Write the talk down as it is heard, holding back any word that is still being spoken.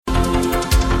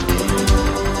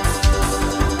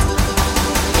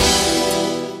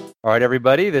All right,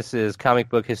 everybody, this is Comic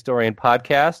Book Historian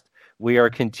Podcast. We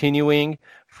are continuing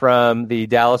from the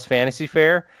Dallas Fantasy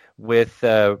Fair with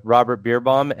Robert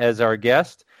Bierbaum as our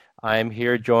guest. I'm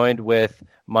here joined with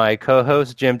my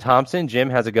co-host, Jim Thompson.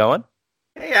 Jim, how's it going?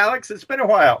 Hey, Alex, it's been a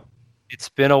while. It's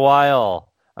been a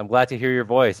while. I'm glad to hear your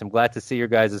voice. I'm glad to see your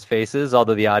guys' faces,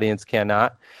 although the audience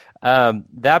cannot.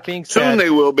 That being said... Soon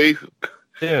they will be.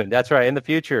 Soon, that's right, in the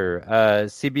future.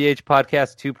 CBH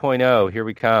Podcast 2.0, here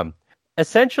we come.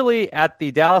 Essentially, at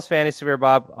the Dallas Fantasy Fair,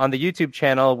 Bob, on the YouTube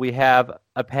channel, we have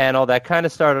a panel that kind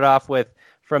of started off with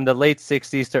from the late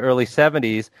 60s to early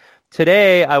 70s.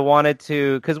 Today, I wanted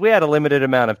to, because we had a limited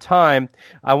amount of time,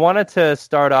 I wanted to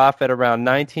start off at around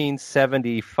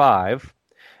 1975.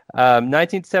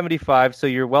 1975, so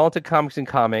you're well into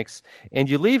comics and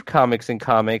you leave comics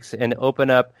and open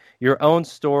up your own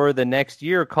store the next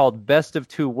year called Best of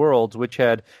Two Worlds, which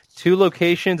had 2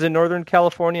 locations in Northern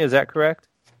California. Is that correct?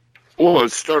 Well,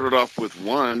 it started off with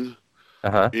one.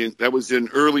 That was in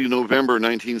early November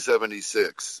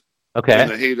 1976. Okay. In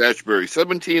the Haight-Ashbury,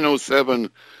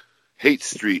 1707 Haight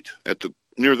Street,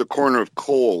 near the corner of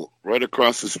Cole, right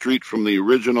across the street from the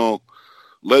original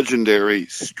legendary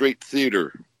Straight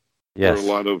Theater. Yes. Where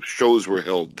a lot of shows were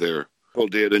held there. Paul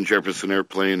Dead and Jefferson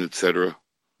Airplane, etc.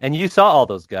 And you saw all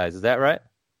those guys, is that right?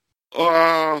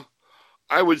 I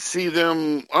would see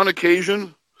them on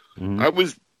occasion. Mm-hmm. I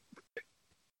was...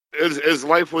 As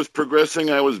life was progressing,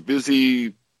 I was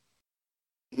busy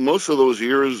most of those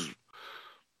years,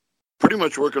 pretty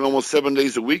much working almost 7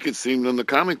 days a week, it seemed, in the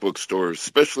comic book stores,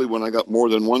 especially when I got more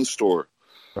than one store.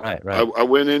 Right. I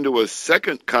went into a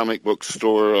second comic book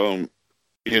store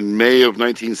in May of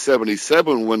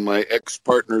 1977 when my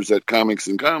ex-partners at Comics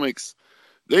and Comics,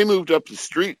 they moved up the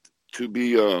street to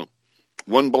be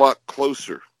one block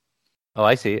closer. Oh,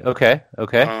 I see. Okay.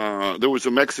 There was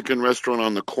a Mexican restaurant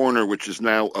on the corner, which is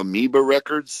now Amoeba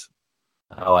Records.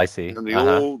 Oh, I see. And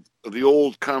the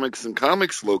old Comics and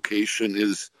Comics location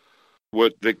is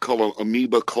what they call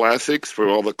Amoeba Classics for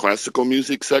all the classical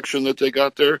music section that they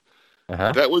got there.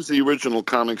 That was the original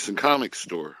Comics and Comics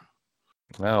store.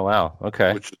 Oh, wow.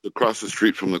 Okay. Which is across the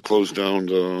street from the closed down.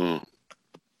 There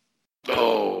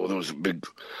was a big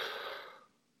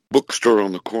bookstore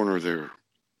on the corner there.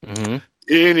 Mm-hmm.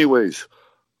 Anyways.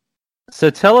 So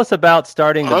tell us about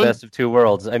starting the Best of Two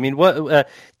Worlds. I mean, what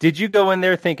did you go in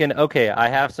there thinking, okay, I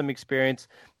have some experience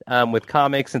with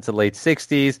comics since the late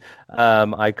 60s.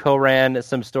 I co-ran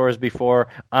some stores before.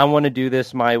 I want to do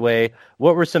this my way.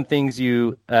 What were some things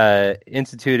you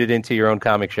instituted into your own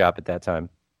comic shop at that time?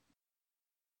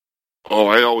 Oh,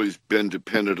 I always been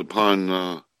dependent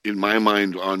upon, in my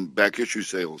mind, on back issue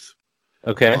sales.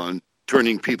 Okay. On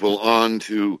turning people on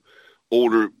to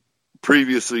older,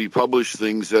 previously published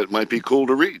things that might be cool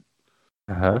to read.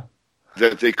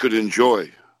 That they could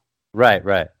enjoy. Right.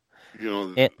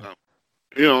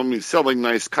 Selling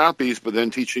nice copies, but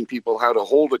then teaching people how to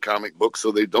hold a comic book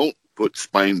so they don't put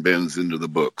spine bends into the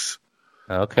books.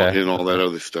 Okay. And all that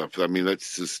other stuff. I mean,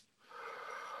 that's just...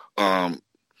 Tell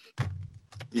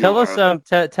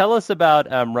us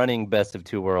about running Best of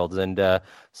Two Worlds and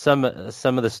some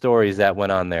of the stories that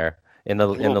went on there in the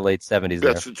late 70s.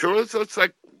 Best of Two Worlds, it's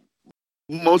like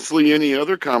mostly any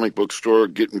other comic book store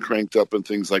getting cranked up and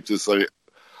things like this. I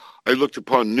looked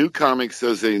upon new comics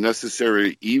as a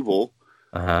necessary evil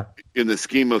in the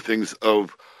scheme of things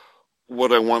of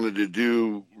what I wanted to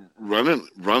do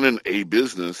running a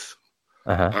business.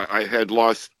 I had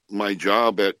lost my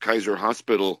job at Kaiser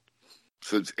Hospital,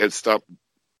 so had stopped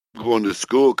going to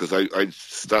school because I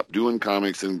stopped doing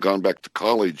comics and gone back to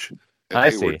college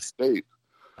at Hayward State.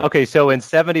 Okay, so in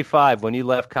 75, when you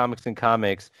left Comics and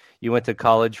Comics, you went to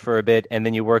college for a bit, and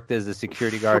then you worked as a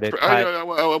security guard at...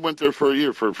 I went there for a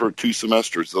year, for 2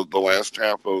 semesters, the last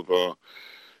half of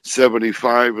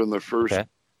 75 and the first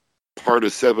part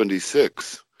of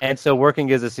 76. And so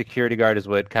working as a security guard is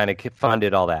what kind of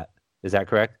funded all that. Is that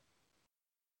correct?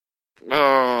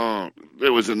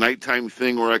 There was a nighttime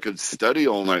thing where I could study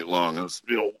all night long. It was,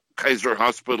 Kaiser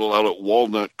Hospital out at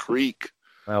Walnut Creek.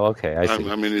 Oh, okay, I see.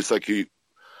 I mean, it's like the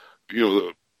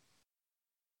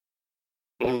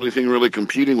only thing really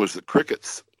competing was the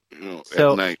crickets,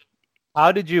 at night.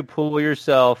 How did you pull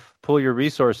your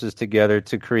resources together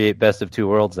to create Best of Two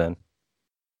Worlds then?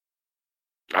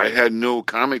 I had no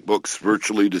comic books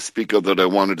virtually to speak of that I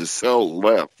wanted to sell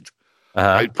left.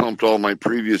 I pumped all my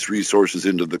previous resources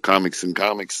into the Comics and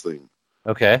Comics thing.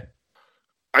 Okay.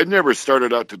 I never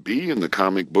started out to be in the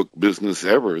comic book business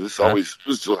ever. This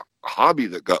was a hobby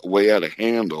that got way out of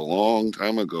hand a long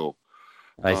time ago.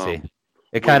 I see.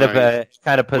 It kind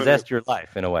of possessed your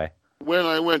life in a way. When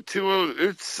I went to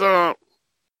it's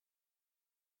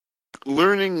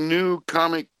learning new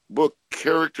comic book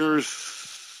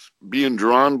characters being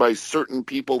drawn by certain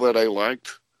people that I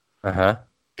liked. Uh-huh.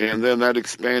 And then that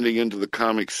expanding into the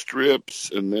comic strips,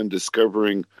 and then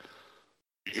discovering,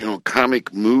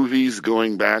 comic movies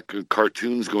going back,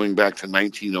 cartoons going back to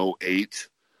 1908.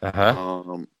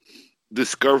 Uh-huh.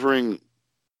 Discovering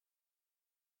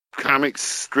comic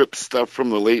strip stuff from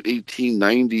the late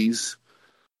 1890s.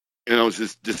 And I was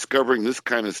just discovering this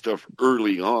kind of stuff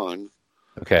early on.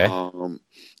 Okay.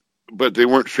 But they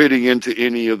weren't fitting into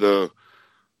any of the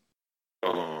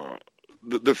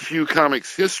few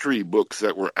comics history books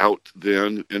that were out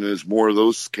then. And as more of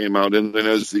those came out, and then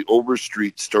as the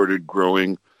Overstreet started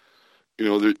growing,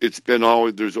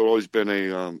 there's always been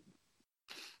a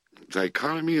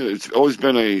dichotomy. It's always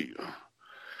been a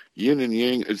yin and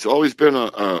yang. It's always been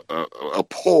a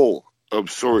pole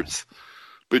of sorts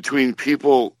between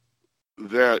people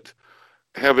that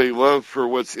have a love for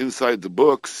what's inside the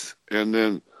books, and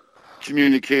then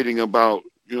communicating about,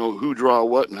 who draw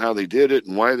what and how they did it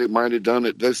and why they might have done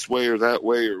it this way or that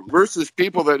way, versus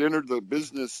people that entered the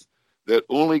business that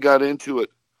only got into it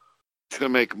to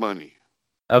make money.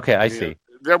 Okay, I see.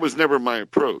 That was never my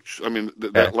approach. I mean,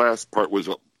 that last part was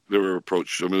their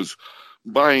approach. I mean, it was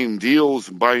buying deals,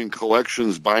 buying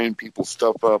collections, buying people's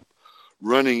stuff up,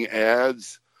 running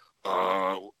ads.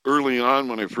 Early on,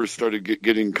 when I first started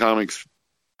getting comics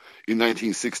in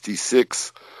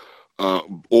 1966,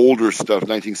 older stuff,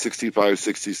 1965,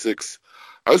 66,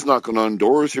 I was knocking on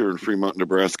doors here in Fremont,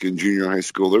 Nebraska in junior high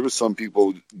school. There were some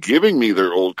people giving me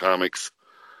their old comics,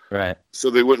 right, so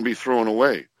they wouldn't be thrown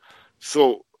away.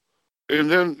 So,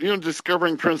 and then,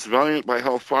 discovering Prince Valiant by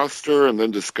Hal Foster, and then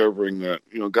discovering that,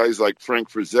 guys like Frank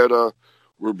Frazetta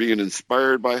were being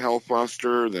inspired by Hal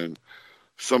Foster. Then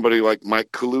somebody like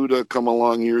Mike Kaluta come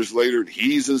along years later.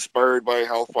 He's inspired by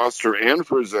Hal Foster and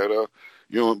Frazetta.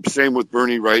 Same with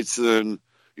Bernie Wrightson.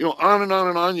 On and on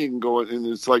and on you can go. And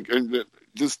it's like, and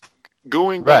just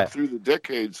going back through the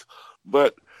decades.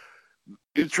 But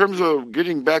in terms of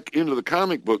getting back into the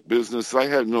comic book business, I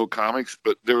had no comics,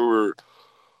 but there were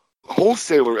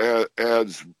wholesaler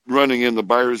ads running in the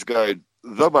Buyer's Guide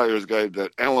that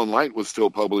Alan Light was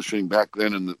still publishing back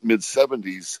then in the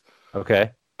mid-'70s.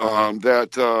 Okay.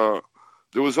 That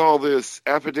there was all this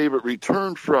affidavit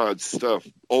return fraud stuff,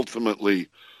 ultimately,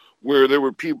 where there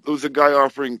was a guy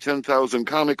offering 10,000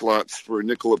 comic lots for a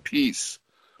nickel a piece,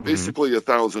 basically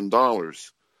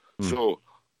 $1,000. So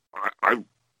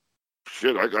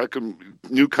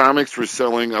new comics were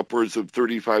selling upwards of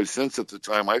 35 cents at the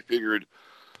time. I figured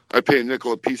I pay a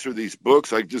nickel a piece for these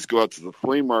books. I just go out to the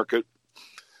flea market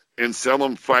and sell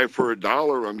them $5 for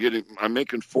 $1. I'm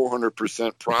making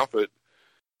 400% profit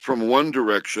from one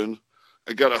direction.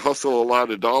 I got to hustle a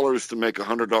lot of dollars to make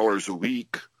 $100 a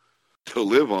week to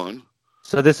live on.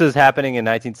 So this is happening in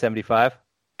 1975?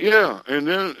 Yeah, and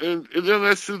then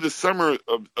that's through the summer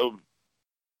of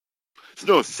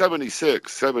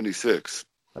 76.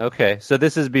 Okay, so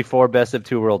this is before Best of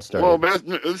Two Worlds started. Well,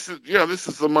 this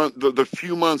is the month, the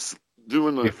few months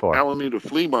doing the Alameda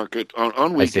flea market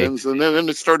on weekends, and then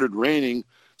it started raining,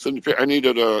 so I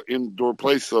needed an indoor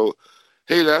place. So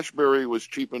Haight-Ashbury was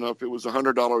cheap enough; it was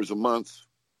 $100 a month.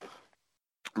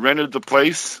 Rented the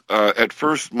place. At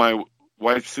first, my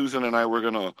wife Susan and I were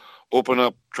going to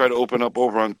try to open up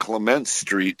over on Clement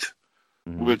Street,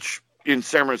 which in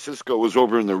San Francisco was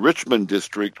over in the Richmond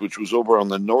district, which was over on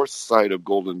the north side of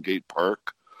Golden Gate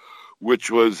Park,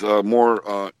 which was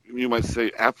more, you might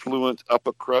say, affluent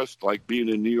upper crust, like being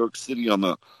in New York City on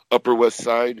the Upper West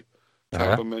Side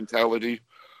type of mentality.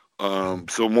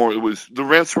 So more, the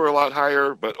rents were a lot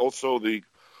higher, but also the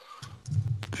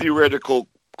theoretical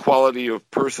quality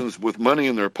of persons with money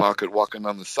in their pocket walking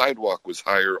on the sidewalk was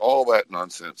higher. All that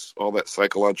nonsense, all that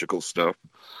psychological stuff.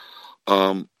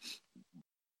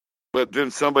 But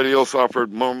then somebody else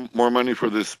offered more money for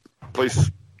this place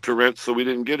to rent, so we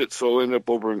didn't get it. So I ended up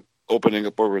opening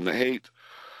up over in the Haight.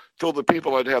 Told the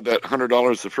people I'd have that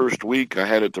 $100 the first week. I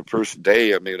had it the first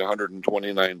day. I made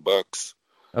 $129.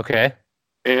 Okay.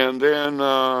 And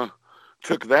then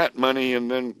took that money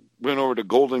and then went over to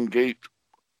Golden Gate.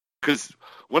 Because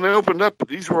when I opened up,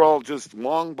 these were all just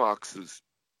long boxes.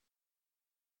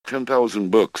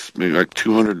 10,000 books, maybe like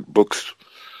 200 books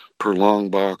per long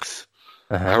box.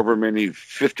 However many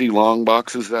 50 long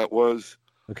boxes that was,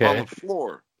 on the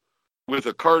floor with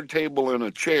a card table and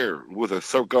a chair with a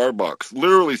cigar box,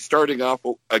 literally starting off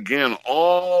again,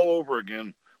 all over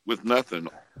again with nothing.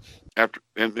 And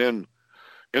then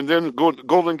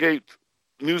Golden Gate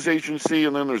News Agency,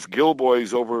 and then there's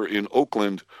Gilboys over in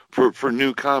Oakland for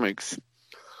new comics.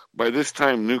 By this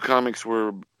time, new comics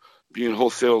were being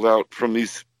wholesaled out from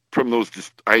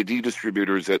those ID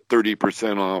distributors at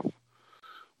 30% off.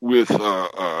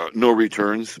 no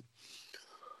returns,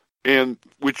 and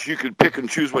which you could pick and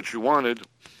choose what you wanted.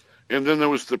 And then there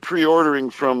was the pre-ordering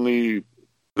from the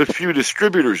few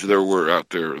distributors there were out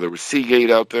there. There was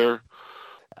Seagate out there.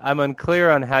 I'm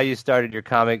unclear on how you started your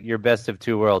comic, your Best of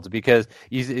Two Worlds, because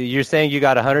you're saying you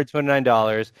got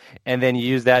 $129 and then you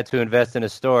use that to invest in a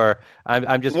store.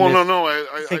 I'm just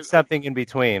I think something in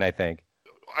between. I think.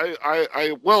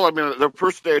 The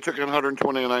first day I took in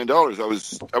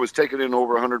 $129. I was taking in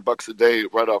over $100 a day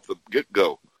right off the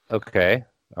get-go. Okay,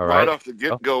 all right. Right off the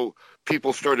get-go,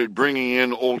 people started bringing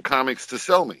in old comics to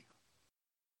sell me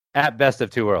at Best of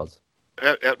Two Worlds.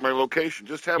 At my location,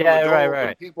 just having a door.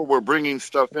 Right. People were bringing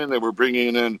stuff in. They were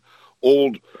bringing in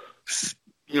old,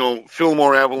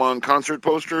 Fillmore Avalon concert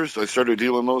posters. I started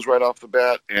dealing those right off the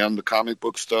bat, and the comic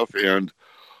book stuff, and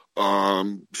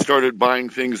started buying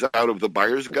things out of the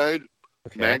Buyer's Guide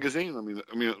magazine.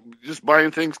 I mean, just buying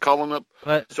things, calling up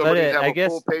somebody have a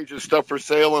full page of stuff for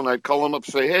sale, and I'd call them up,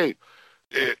 say, hey.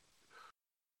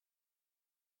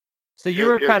 So you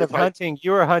were kind of hunting.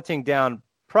 You were hunting down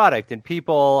product and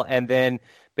people, and then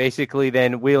basically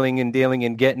wheeling and dealing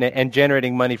and getting it and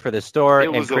generating money for the store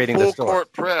and creating the store. It was a full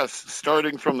court press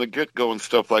starting from the get-go and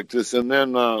stuff like this. And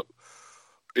then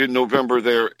in November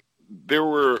there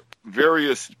were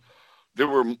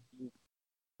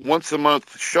once a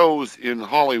month shows in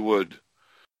Hollywood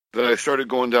that I started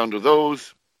going down to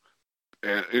those.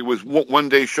 And it was one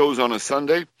day shows on a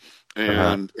Sunday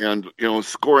and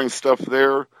scoring stuff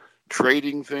there,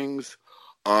 trading things.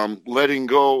 Letting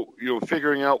go,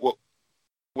 figuring out what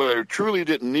I truly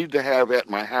didn't need to have at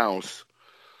my house,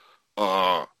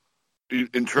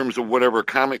 in terms of whatever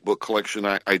comic book collection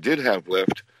I did have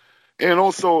left, and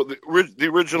also the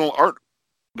original art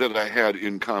that I had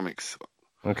in comics.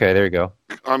 Okay, there you go.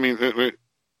 I mean,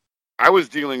 I was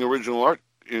dealing original art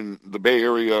in the Bay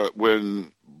Area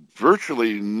when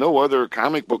virtually no other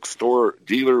comic book store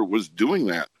dealer was doing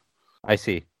that. I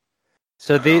see.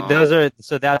 So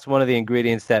that's one of the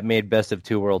ingredients that made Best of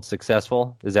Two Worlds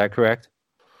successful. Is that correct?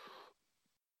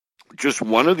 Just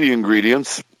one of the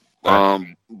ingredients.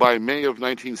 By May of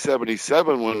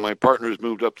 1977, when my partners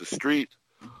moved up the street,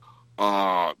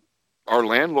 our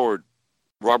landlord,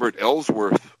 Robert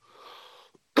Ellsworth,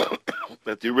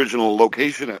 at the original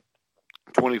location at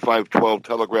 2512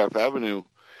 Telegraph Avenue,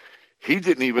 he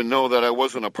didn't even know that I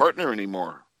wasn't a partner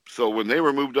anymore. So when they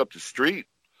were moved up the street,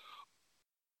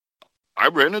 I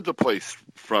rented the place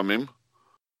from him.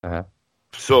 Uh-huh.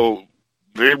 So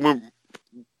they were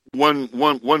one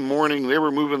morning they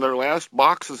were moving their last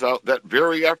boxes out. That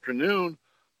very afternoon,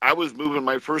 I was moving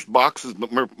my first boxes.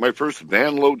 My first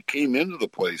van load came into the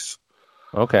place.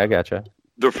 Okay, I gotcha.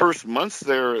 The first months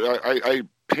there, I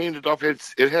painted off. It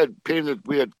had painted.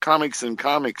 We had comics and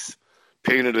comics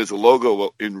painted as a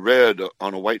logo in red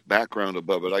on a white background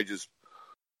above it. I just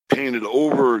painted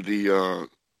over the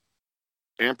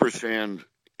ampersand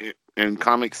and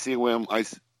comic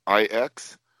COMIX. Right.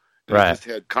 I just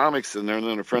had comics in there, and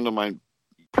then a friend of mine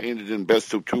painted in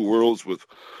Best of Two Worlds with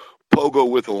Pogo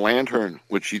with a lantern,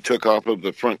 which he took off of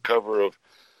the front cover of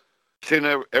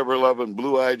 10 Ever Loving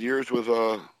Blue-Eyed Years with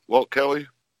Walt Kelly.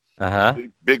 Uh-huh.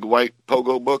 Big white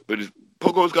Pogo book, but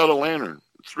Pogo's got a lantern.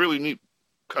 It's a really neat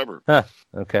cover. Huh.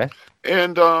 Okay.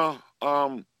 And so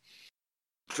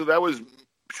that was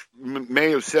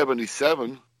May of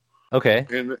 77. Okay.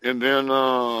 And then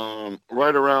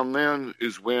right around then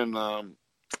is when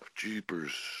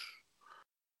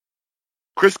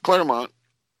Chris Claremont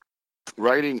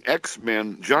writing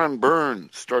X-Men. John Byrne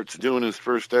starts doing his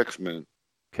first X-Men.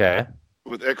 Okay.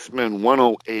 With X-Men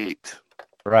 108.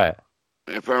 Right.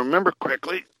 If I remember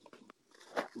correctly,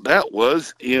 that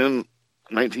was in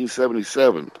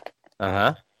 1977.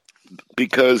 Uh-huh.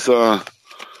 Because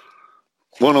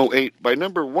 108 by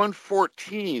number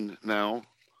 114 now.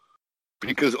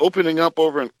 Because opening up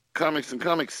over in Comics and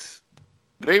Comics,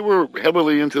 they were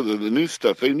heavily into the new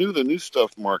stuff. They knew the new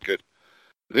stuff market.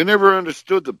 They never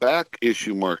understood the back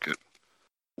issue market.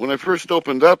 When I first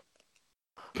opened up,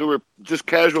 there were just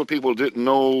casual people who didn't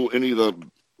know any of the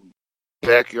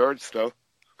backyard stuff.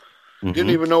 Mm-hmm.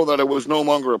 Didn't even know that I was no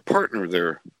longer a partner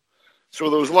there.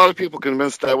 So there was a lot of people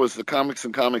convinced I was the Comics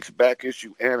and Comics back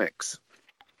issue annex.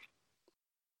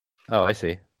 Oh, I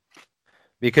see.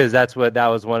 Because that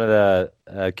was one of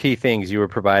the key things you were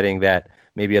providing that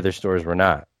maybe other stores were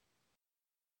not.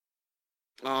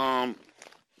 Not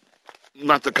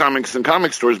the Comics and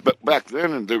Comic stores, but back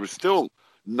then there was still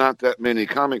not that many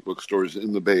comic book stores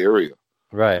in the Bay Area.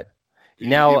 Right.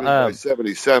 Now, even by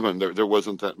 77, there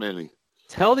wasn't that many.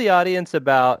 Tell the audience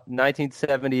about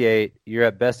 1978. You're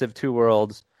at Best of Two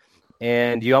Worlds,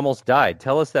 and you almost died.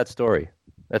 Tell us that story.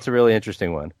 That's a really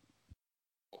interesting one.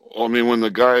 I mean, when the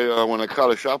guy, when I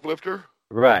caught a shoplifter?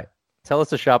 Right. Tell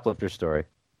us a shoplifter story.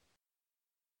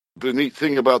 The neat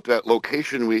thing about that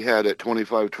location we had at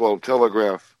 2512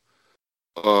 Telegraph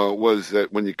was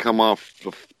that when you come off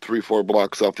the 3-4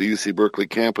 blocks off the UC Berkeley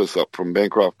campus up from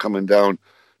Bancroft coming down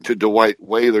to Dwight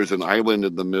Way, there's an island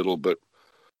in the middle, but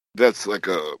that's like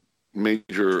a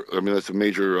major, that's a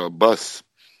major bus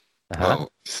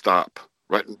stop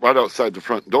right outside the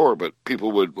front door, but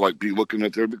people would like be looking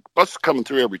at their bus coming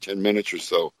through every 10 minutes or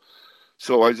so.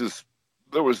 So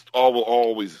there was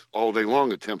always all day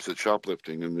long attempts at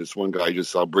shoplifting, and this one guy I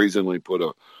just saw brazenly put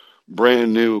a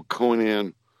brand new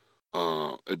Conan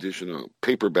edition of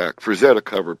paperback, Frazetta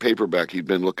cover paperback he'd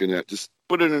been looking at, just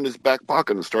put it in his back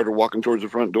pocket and started walking towards the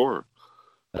front door.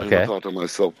 Okay. And I thought to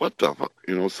myself, what the fuck?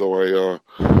 So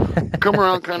I come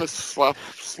around kind of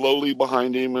slowly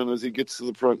behind him, and as he gets to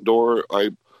the front door,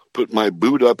 I put my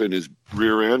boot up in his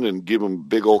rear end and give him a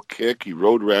big old kick. He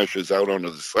road rashes out onto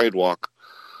the sidewalk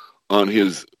on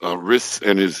his wrists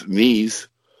and his knees.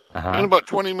 And about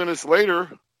 20 minutes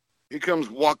later, he comes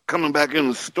coming back in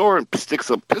the store and sticks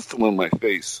a pistol in my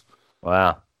face.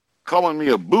 Wow. Calling me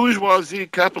a bourgeoisie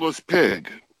capitalist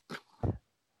pig.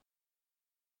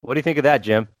 What do you think of that,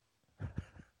 Jim?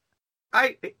 All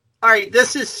right,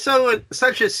 this is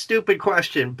such a stupid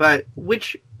question, but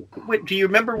do you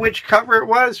remember which cover it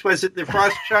was? Was it the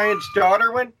Frost Giant's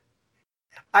daughter one?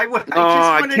 I just want to know.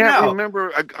 I can't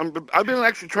remember. I've been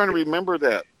actually trying to remember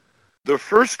that. The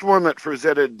first one that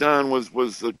Frazetta had done was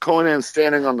the Conan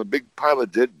standing on the big pile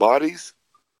of dead bodies.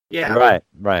 Yeah.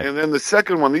 Right. And then the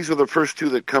second one, these are the first two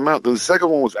that come out. Then the second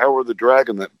one was Hour of the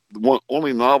Dragon, that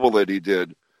only novel that he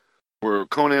did, where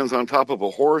Conan's on top of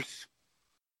a horse,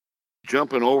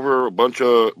 jumping over a bunch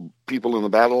of people in the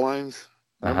battle lines.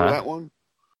 Remember that one?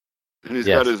 And he's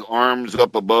got his arms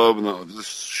up above and this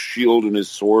shield and his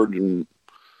sword, and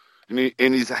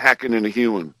he's hacking and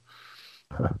hewing.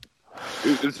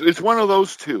 It's one of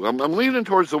those two. I'm leaning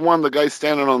towards the one, the guy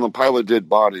standing on the pile of dead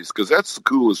bodies, because that's the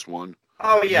coolest one.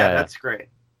 Oh yeah, that's great.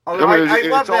 I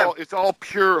love that. It's all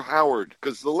pure Howard,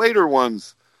 because the later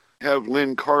ones have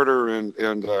Lynn Carter and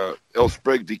L.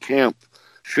 Sprague de Camp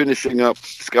finishing up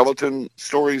skeleton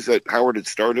stories that Howard had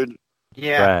started.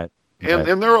 Yeah. Right.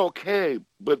 And they're okay,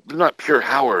 but they're not pure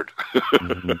Howard.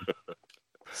 Mm-hmm.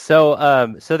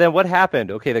 So then what happened?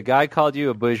 Okay, the guy called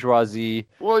you a bourgeoisie.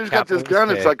 Well, he's got this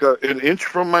gun. It's like an inch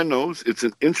from my nose. It's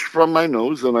an inch from my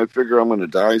nose, and I figure I'm going to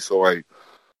die. So I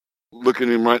look at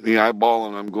him right in the eyeball,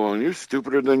 and I'm going, "You're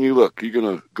stupider than you look. You're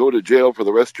going to go to jail for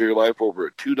the rest of your life over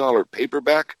a $2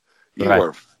 paperback. You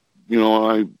are."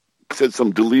 I said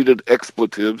some deleted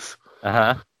expletives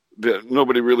that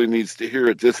nobody really needs to hear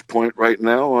at this point right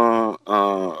now,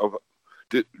 of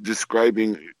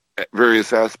describing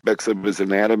various aspects of his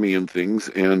anatomy and things,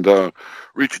 and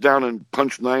reached down and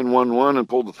punched 911 and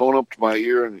pulled the phone up to my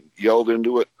ear and yelled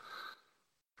into it,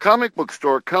 "Comic book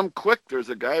store, come quick, there's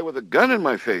a guy with a gun in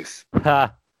my face."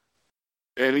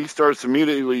 And he starts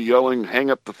immediately yelling,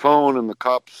 "Hang up the phone," and the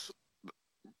cops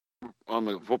on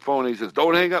the phone, he says,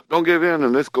 "Don't hang up, don't give in,"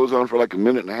 and this goes on for like a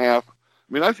minute and a half.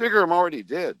 I mean, I figure I'm already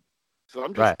dead, so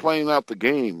I'm just playing out the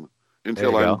game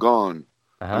until I'm gone.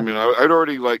 I mean, I'd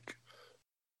already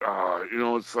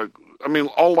it's like, I mean,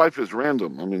 all life is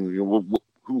random. I mean,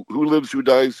 who lives, who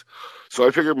dies. So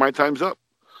I figured my time's up.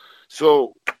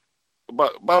 So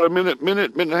about a minute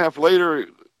and a half later,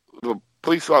 the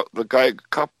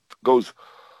cop goes,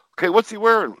 "Okay, what's he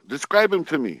wearing? Describe him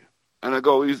to me." And I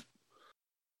go,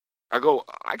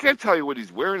 "I can't tell you what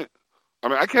he's wearing. I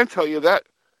mean, I can't tell you that.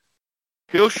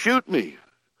 He'll shoot me."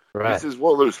 Right. He says,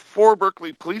 "Well, there's 4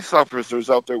 Berkeley police officers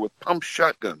out there with pump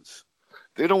shotguns.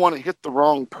 They don't want to hit the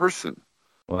wrong person."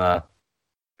 Wow.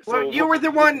 Well, you were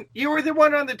the one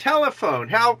on the telephone.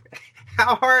 How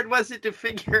hard was it to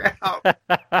figure out?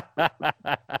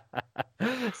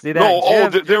 See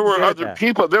that? There were other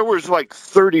people. There was like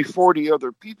 30, 40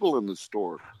 other people in the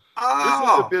store. Oh. This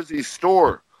was a busy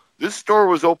store. This store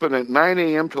was open at 9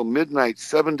 a.m. till midnight,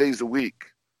 7 days a week.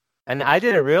 And I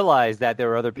didn't realize that there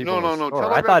were other people in the store.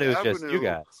 Telegraph I thought it was Avenue just you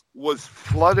guys. Was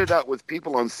flooded out with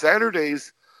people on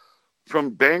Saturdays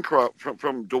from Bancroft,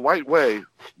 from Dwight Way,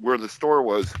 where the store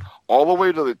was, all the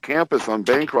way to the campus on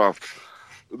Bancroft.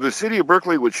 The city of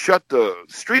Berkeley would shut the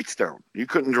streets down. You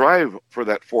couldn't drive for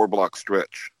that 4-block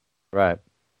stretch. Right.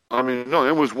 I mean, no,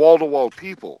 it was wall-to-wall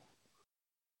people.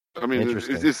 I mean,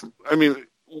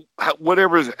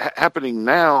 whatever's happening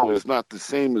now is not the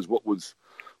same as what was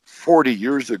 40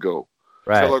 years ago.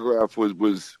 Right. Telegraph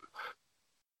was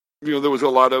there was a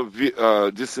lot of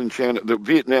disenchanted. The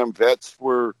Vietnam vets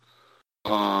were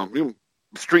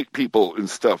street people and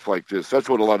stuff like this. That's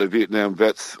what a lot of Vietnam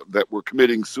vets that were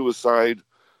committing suicide,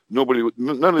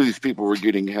 none of these people were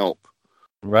getting help.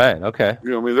 Right. Okay. I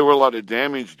mean, there were a lot of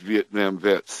damaged Vietnam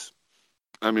vets.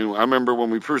 I mean, I remember when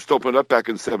we first opened up back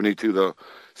in '72, the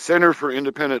Center for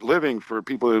Independent Living for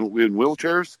people in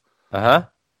wheelchairs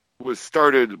was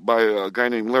started by a guy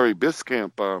named Larry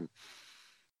Biscamp,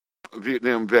 a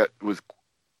Vietnam vet, was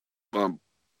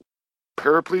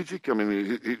paraplegic. I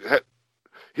mean,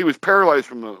 he was paralyzed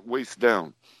from the waist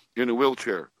down in a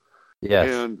wheelchair. Yes.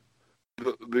 And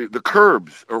the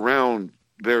curbs around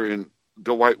there in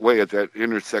Dwight Way at that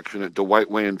intersection at Dwight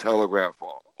Way and Telegraph,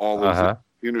 all those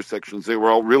intersections, they were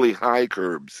all really high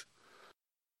curbs.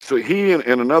 So he and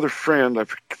another friend, I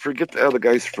forget the other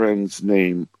guy's friend's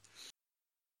name,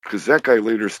 because that guy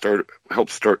later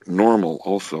helped start Normal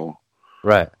also.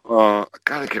 Right. God,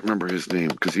 I can't remember his name,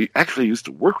 because he actually used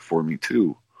to work for me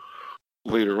too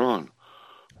later on.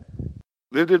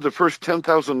 They did the first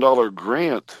 $10,000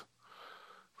 grant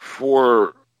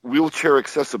for wheelchair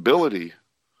accessibility,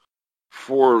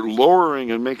 for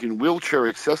lowering and making wheelchair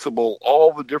accessible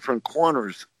all the different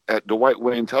corners at Dwight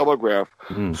Way and Telegraph,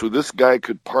 so this guy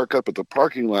could park up at the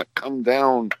parking lot, come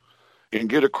down, and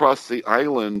get across the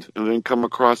island, and then come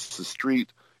across the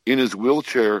street in his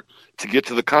wheelchair to get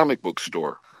to the comic book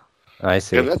store. I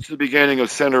see. And that's the beginning of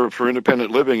Center for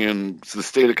Independent Living in the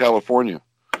state of California.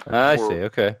 I see.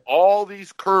 Okay. All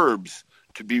these curbs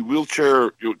to be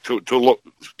wheelchair to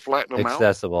flatten them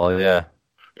accessible, yeah.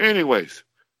 Anyways,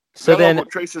 so then it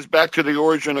traces back to the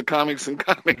origin of comics and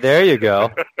comics. There you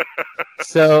go.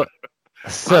 So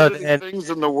then, things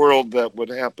in the world that would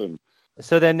happen.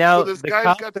 So then now this the guy's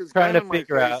cops got this trying gun to in my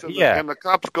figure face, out. And the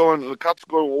cops going,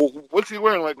 well, what's he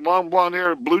wearing? Like long blonde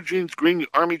hair, blue jeans, green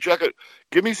army jacket.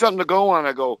 Give me something to go on.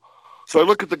 I go. So I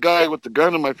look at the guy with the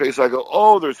gun in my face. I go,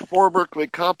 oh, there's 4 Berkeley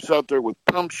cops out there with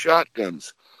pump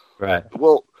shotguns. Right.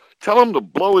 Well, tell him to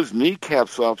blow his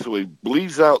kneecaps off so he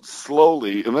bleeds out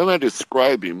slowly. And then I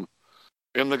describe him.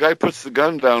 And the guy puts the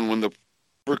gun down when the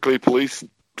Berkeley police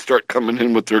start coming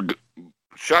in with their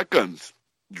shotguns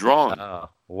drawn. Oh,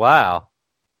 wow.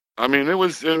 I mean, it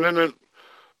was, and then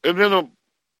a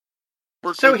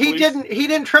Berkeley so he police,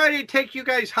 didn't try to take you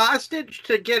guys hostage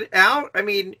to get out? I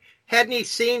mean, hadn't he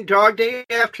seen Dog Day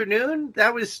Afternoon?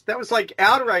 That was like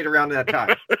out right around that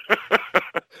time.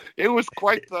 It was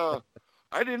quite the.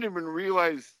 I didn't even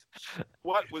realize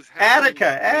what was happening.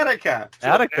 Attica,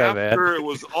 after man. It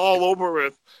was all over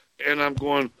with, and I'm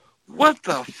going, what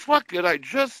the fuck did I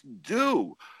just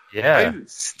do? Yeah. I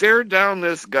stared down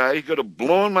this guy. He could have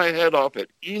blown my head off at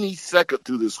any second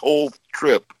through this whole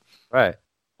trip. Right.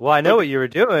 Well, I know what you were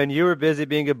doing. You were busy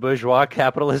being a bourgeois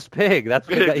capitalist pig. That's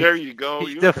what there you go.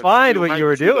 You defined what you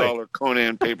were doing.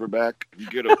 Conan paperback. You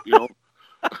get a, you know.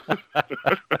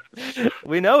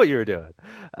 We know what you were doing.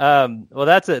 Well,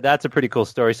 that's a pretty cool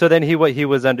story. So then he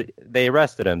was under. They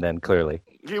arrested him. Then clearly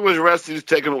he was arrested. He's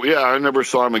taken. Yeah, I never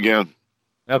saw him again.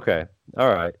 Okay. All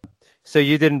right. So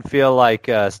you didn't feel like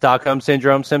Stockholm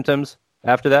Syndrome symptoms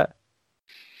after that?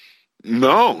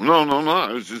 No.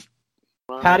 It was just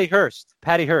Patty Hearst.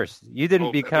 You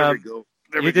didn't become.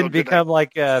 You didn't become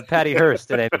like Patty Hearst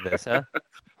in any of this, huh?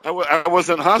 I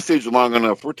wasn't hostage long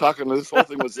enough. We're talking. This whole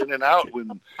thing was in and out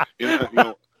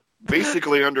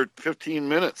basically under 15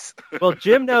 minutes. Well,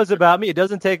 Jim knows about me. It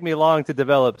doesn't take me long to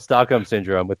develop Stockholm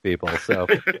Syndrome with people. So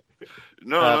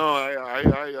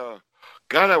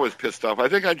God, I was pissed off. I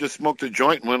think I just smoked a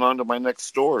joint and went on to my next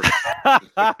store.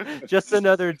 Just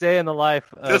another day in the life.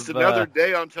 Just another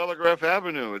day on Telegraph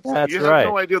Avenue. That's you right. have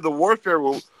no idea the warfare.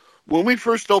 When we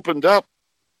first opened up,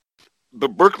 the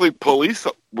Berkeley police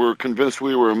were convinced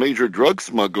we were a major drug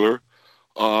smuggler.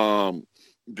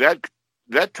 That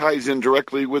ties in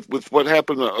directly with what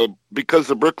happened because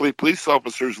the Berkeley police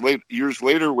officers years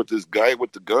later with this guy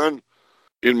with the gun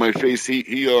in my face,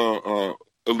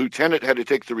 a lieutenant had to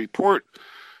take the report,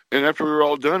 and after we were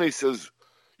all done, he says,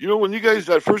 when you guys,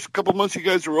 that first couple months you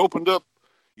guys were opened up,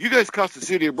 you guys cost the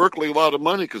city of Berkeley a lot of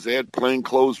money because they had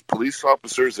plainclothes police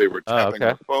officers. They were tapping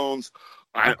their phones.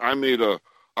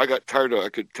 I got tired of, I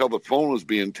could tell the phone was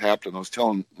being tapped, and I was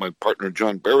telling my partner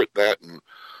John Barrett that, and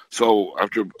so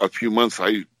after a few months,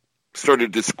 I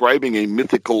started describing a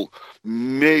mythical,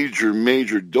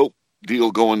 major dope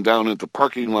deal going down at the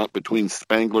parking lot between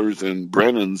Spangler's and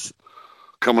Brennan's,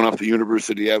 coming off the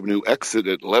University Avenue exit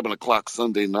at 11 o'clock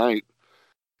Sunday night.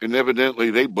 And evidently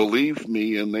they believed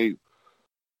me, and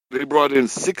they brought in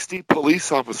 60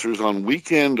 police officers on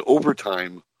weekend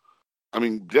overtime. I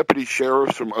mean, deputy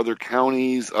sheriffs from other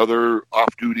counties, other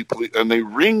off-duty police, and they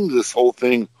ringed this whole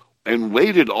thing and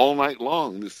waited all night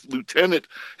long. This lieutenant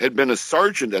had been a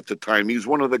sergeant at the time. He's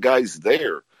one of the guys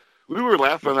there. We were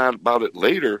laughing about it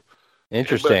later.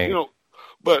 Interesting.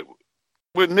 But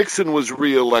when Nixon was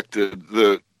reelected,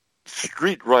 the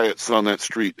street riots on that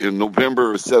street in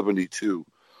November of '72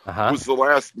 was the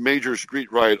last major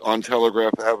street riot on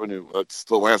Telegraph Avenue. That's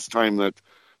the last time that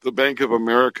the Bank of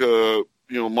America,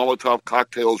 Molotov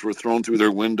cocktails were thrown through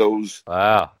their windows.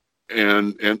 Wow.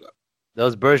 And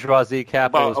those bourgeoisie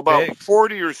capitalists. About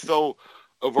 40 or so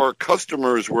of our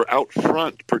customers were out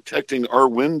front protecting our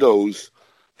windows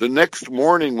the next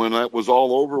morning when that was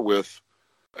all over with.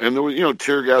 And there was,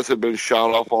 tear gas had been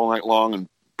shot off all night long, and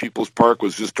People's Park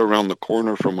was just around the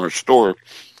corner from our store,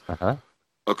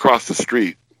 across the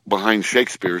street behind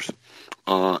Shakespeare's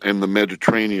and the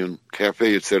Mediterranean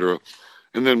Cafe, etc.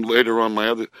 And then later on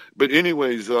but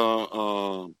anyways,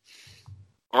 our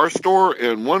store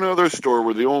and one other store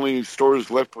were the only stores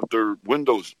left with their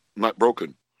windows not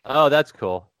broken. Oh, that's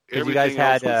cool. Everything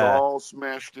else was all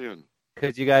smashed in.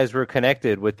 Because you guys were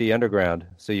connected with the underground,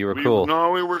 so you were cool.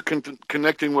 No, we were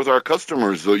connecting with our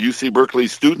customers, the UC Berkeley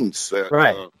students.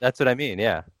 Right, that's what I mean,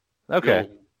 yeah. Okay.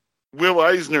 Will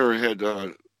Eisner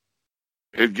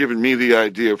had given me the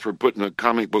idea for putting a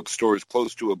comic book store as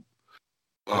close to a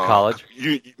college?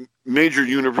 Major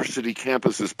university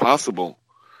campus as possible.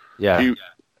 Yeah.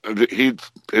 He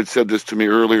had said this to me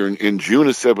earlier in June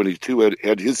of '72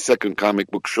 at his second comic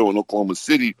book show in Oklahoma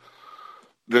City,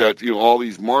 that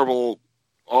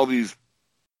all these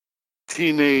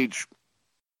teenage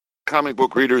comic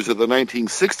book readers of the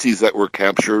 1960s that were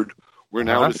captured were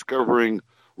now discovering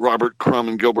Robert Crumb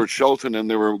and Gilbert Shelton, and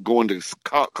they were going to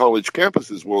college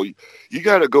campuses. Well, you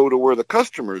got to go to where the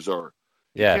customers are.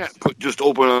 Yes. You can't just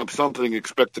open up something and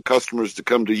expect the customers to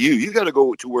come to you. You got to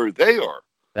go to where they are.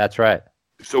 That's right.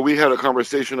 So we had a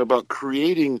conversation about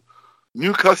creating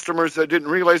new customers that didn't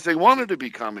realize they wanted to be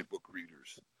comic book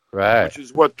readers. Right. Which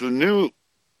is what the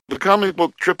comic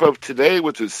book trip of today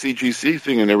with the CGC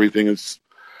thing and everything is.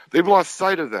 They've lost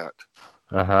sight of that.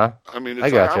 I mean,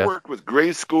 I work with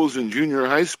grade schools and junior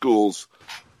high schools,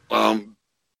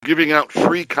 giving out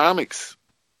free comics,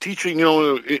 teaching,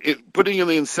 putting in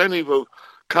the incentive of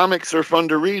comics are fun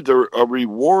to read. They're a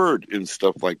reward in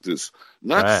stuff like this.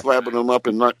 Not slapping them up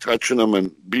and not touching them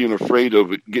and being afraid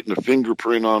of getting a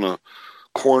fingerprint on a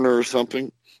corner or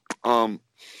something.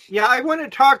 Yeah, I want to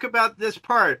talk about this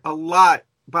part a lot,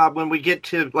 Bob, when we get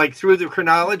to, through the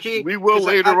chronology. We will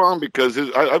later on, because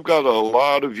I've got a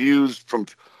lot of views from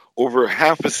over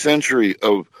half a century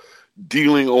of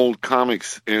dealing old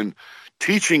comics and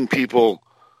teaching people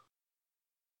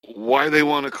why they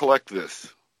want to collect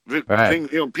this.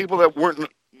 People that weren't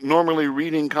normally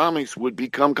reading comics would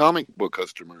become comic book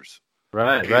customers.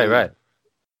 Right.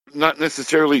 Not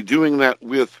necessarily doing that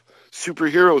with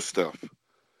superhero stuff.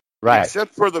 Right.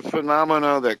 Except for the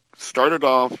phenomena that started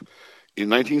off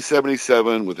in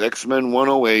 1977 with X-Men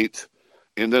 108,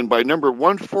 and then by number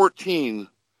 114,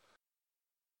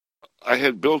 I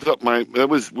had built up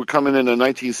we're coming into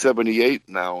 1978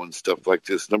 now and stuff like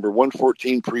this. Number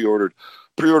 114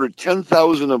 pre-ordered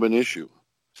 10,000 of an issue.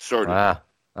 Started.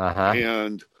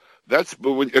 And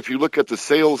if you look at the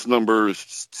sales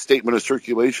numbers, statement of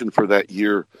circulation for that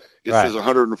year, it says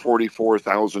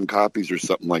 144,000 copies or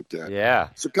something like that. Yeah.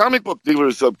 So comic book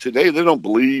dealers of today, they don't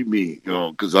believe me,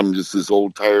 because I'm just this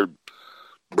old, tired,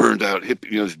 burned out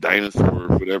hippie, dinosaur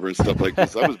or whatever and stuff like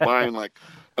this. I was buying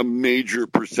a major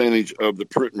percentage of the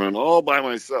print run all by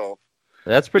myself.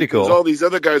 That's pretty cool. All these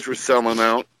other guys were selling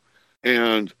out,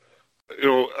 and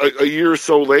a year or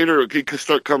so later, it could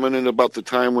start coming in about the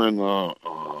time when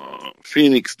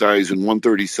Phoenix dies in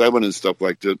 137 and stuff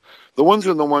like that. The ones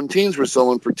in the 1-teens were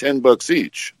selling for $10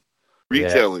 each,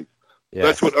 retailing. Yes.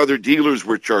 That's what other dealers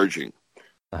were charging.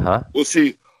 Well,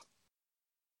 see,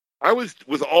 I was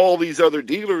with all these other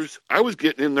dealers. I was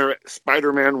getting in their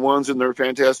Spider-Man ones and their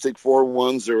Fantastic Four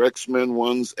ones, their X-Men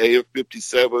ones,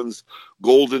 AF-57s,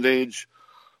 Golden Age,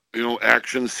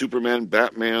 action, Superman,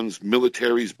 Batmans,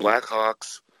 militaries,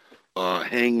 Blackhawks,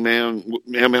 Hangman,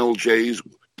 MLJs,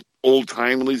 old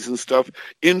timelies and stuff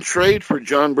in trade for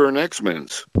John Byrne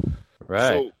X-Men's.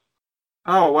 Right. So,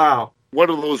 oh, wow. One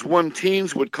of those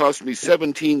 1-teens would cost me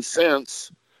 17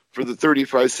 cents for the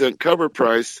 35-cent cover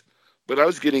price, but I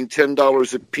was getting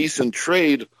 $10 a piece in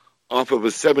trade off of a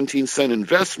 17-cent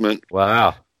investment.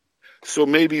 Wow. So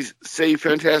maybe, say,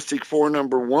 Fantastic Four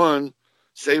 #1,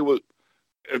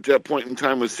 at that point in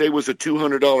time was a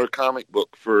 $200 comic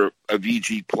book for a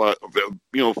VG plus,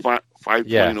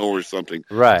 5.0 or something.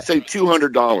 Right. Say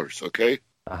 $200, okay?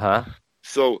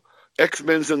 So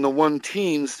X-Men's in the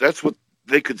 1-teens, that's what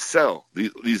they could sell.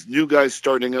 These new guys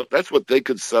starting up, that's what they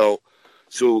could sell.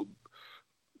 So,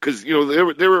 because they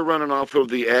were running off of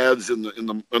the ads in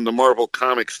the Marvel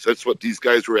comics. That's what these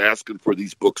guys were asking for,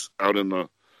 these books out in the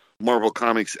Marvel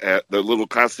Comics the little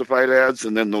classified ads,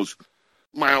 and then those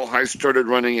Mile High started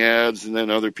running ads, and then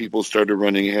other people started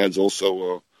running ads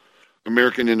also.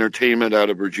 American Entertainment out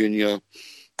of Virginia,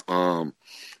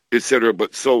 etc.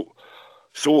 But so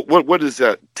what is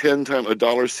that? 10 times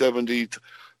 $1.70.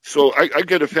 So I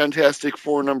get a Fantastic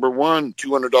Four #1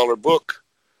 $200 book.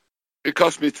 It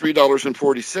cost me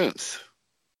 $3.40.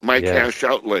 My cash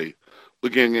outlay,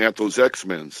 looking at those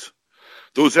X-Men's.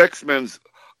 Those X-Men's,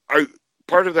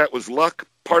 part of that was luck.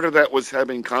 Part of that was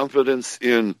having confidence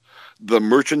in the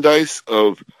merchandise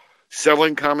of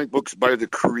selling comic books by the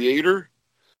creator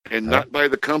and not by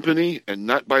the company and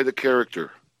not by the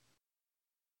character.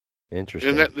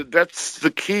 Interesting. And that's the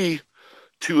key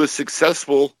to a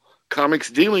successful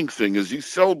comics dealing thing is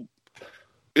it's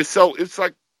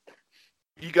like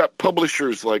you got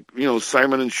publishers like,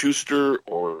 Simon & Schuster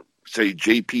or, say,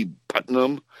 J.P.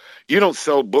 Putnam. You don't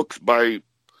sell books by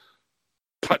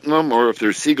Putnam, or if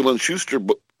they're Siegel & Schuster,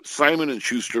 Simon &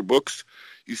 Schuster books,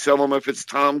 you sell them if it's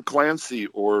Tom Clancy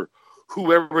or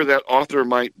whoever that author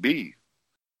might be.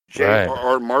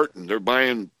 J.R.R. Martin, they're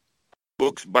buying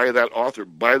books by that author,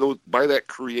 by that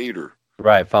creator.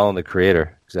 Right, following the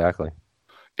creator, exactly.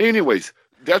 Anyways,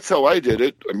 that's how I did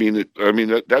it.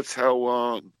 That's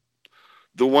how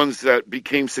the ones that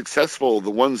became successful,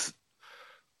 the ones,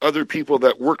 other people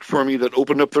that worked for me that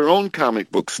opened up their own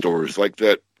comic book stores, like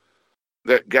that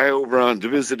guy over on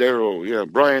Divisadero,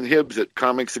 Brian Hibbs at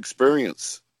Comics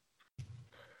Experience.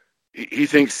 He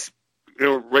thinks,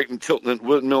 right in Tilton and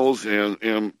Windmills,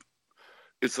 and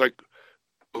it's like,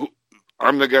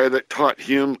 I'm the guy that taught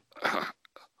him,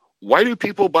 why do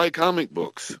people buy comic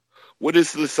books? What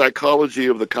is the psychology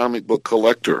of the comic book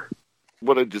collector?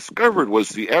 What I discovered was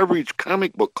the average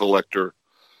comic book collector,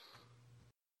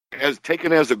 as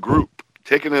taken as a group,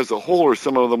 taken as a whole, are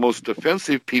some of the most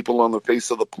defensive people on the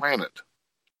face of the planet.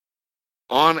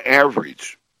 On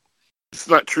average. It's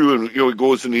not true, and it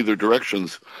goes in either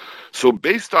directions. So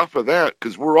based off of that,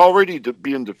 because we're already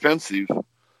being defensive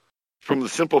from the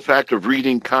simple fact of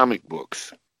reading comic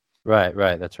books. Right,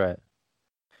 that's right.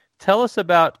 Tell us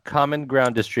about Common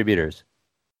Ground Distributors.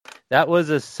 That was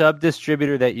a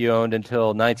sub-distributor that you owned until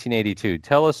 1982.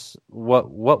 Tell us,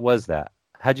 what was that?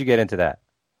 How'd you get into that?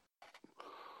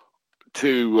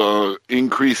 To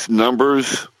increase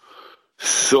numbers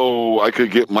so I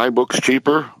could get my books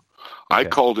cheaper. I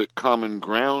called it Common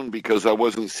Ground because I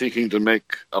wasn't seeking to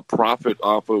make a profit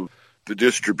off of the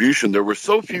distribution. There were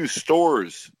so few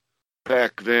stores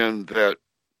back then that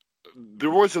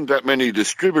there wasn't that many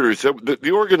distributors.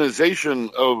 The organization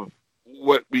of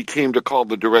what we came to call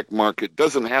the direct market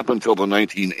doesn't happen until the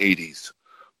 1980s.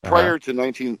 Prior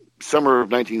to summer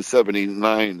of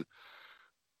 1979,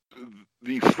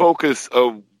 the focus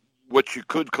of what you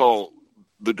could call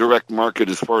the direct market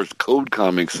as far as Code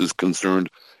Comics is concerned,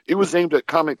 it was aimed at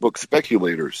comic book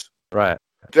speculators. Right.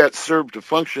 That served to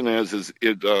function as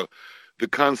the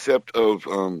concept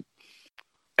of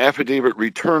affidavit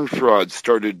return fraud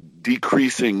started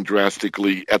decreasing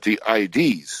drastically at the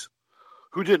IDs,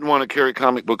 who didn't want to carry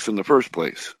comic books in the first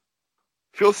place.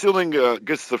 Phil Sealing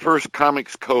gets the first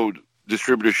Comics Code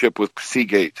distributorship with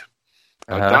Seagate.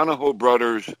 Donahoe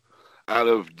Brothers out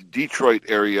of Detroit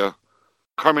area,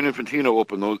 Carmen Infantino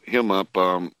opened him up.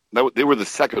 They were the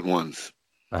second ones.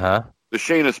 The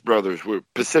Shanus brothers were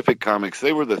Pacific Comics.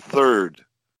 They were the third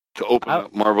to open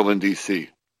up Marvel in DC.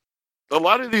 A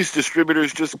lot of these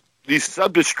distributors, these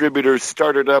sub-distributors,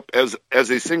 started up as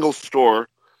a single store,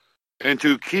 and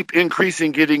to keep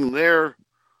increasing, getting there,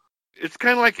 it's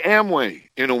kind of like Amway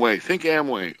in a way. Think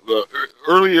Amway, the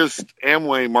earliest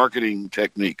Amway marketing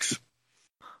techniques,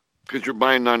 because you're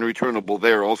buying non-returnable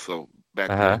there also back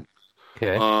then.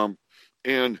 Okay.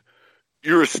 And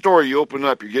you're a store, you open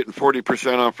up, you're getting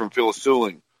 40% off from Phil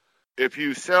Sealing. If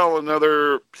you sell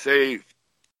another, say,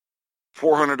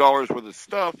 $400 worth of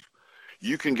stuff,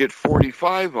 you can get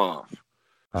 45 off.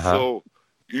 So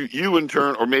you in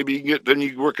turn, or maybe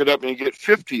you work it up and you get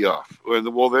 50 off.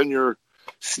 Well, then you're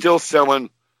still selling,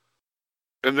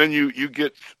 and then you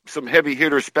get some heavy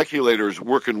hitter speculators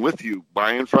working with you,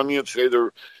 buying from you. Say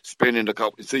they're spending a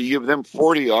couple, so you give them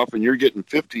 40 off and you're getting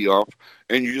 50 off,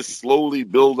 and you just slowly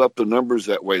build up the numbers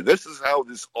that way. This is how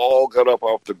this all got up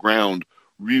off the ground,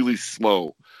 really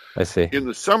slow. I see. In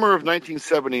the summer of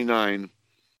 1979,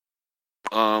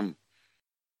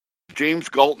 James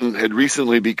Galton had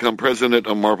recently become president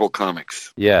of Marvel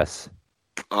Comics. Yes.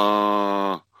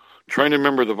 Trying to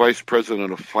remember the vice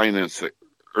president of finance,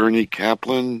 Ernie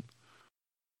Kaplan,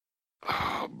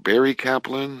 Barry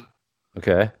Kaplan.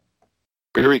 Okay.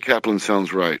 Barry Kaplan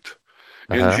sounds right.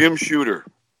 And Jim Shooter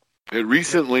had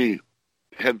recently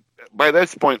by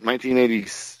this point,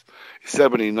 1980s,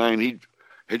 1979, he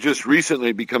had just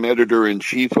recently become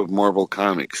editor-in-chief of Marvel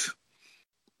Comics.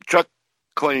 Chuck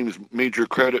claims major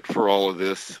credit for all of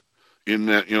this in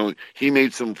that, he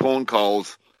made some phone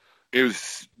calls. It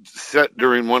was set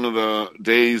during one of the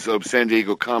days of San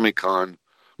Diego Comic-Con.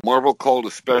 Marvel called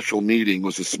a special meeting. It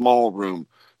was a small room.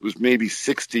 It was maybe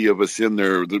 60 of us in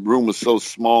there. The room was so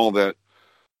small that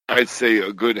I'd say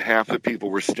a good half the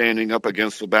people were standing up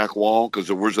against the back wall because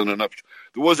there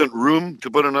wasn't room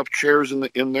to put enough chairs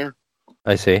in there.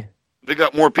 I see. They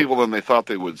got more people than they thought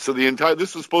they would. So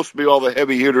this was supposed to be all the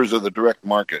heavy hitters of the direct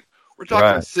market. We're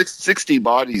talking 60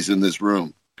 bodies in this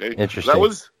room. Okay,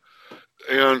 interesting.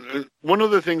 And one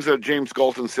of the things that James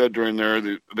Galton said during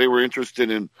there, they were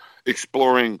interested in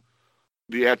exploring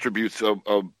the attributes of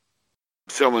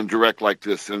selling direct like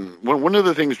this. And one of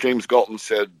the things James Galton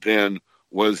said then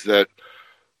was that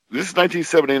this is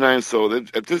 1979, so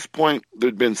that at this point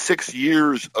there'd been 6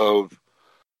 years of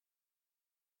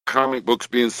comic books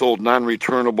being sold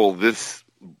non-returnable, this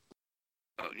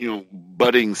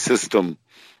budding system.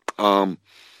 And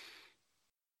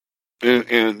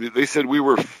they said we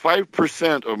were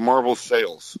 5% of Marvel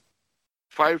sales.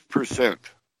 5%.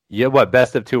 Yeah, what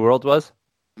Best of Two Worlds was?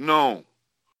 No.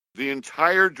 The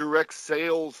entire direct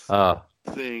sales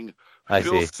thing.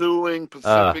 Phil Seuling,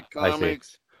 Pacific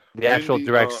Comics. The actual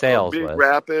direct sales Big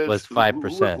Rapids was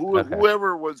 5%.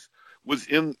 Whoever was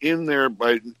in there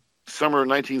by summer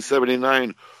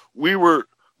 1979, we were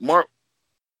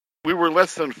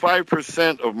less than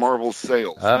 5% of Marvel's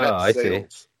sales. I see.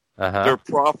 Their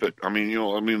profit.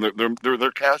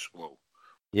 Their cash flow.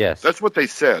 Yes, that's what they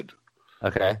said.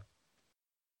 Okay.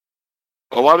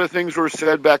 A lot of things were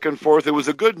said back and forth. It was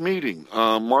a good meeting.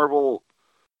 Marvel,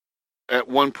 at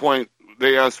one point,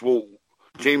 they asked,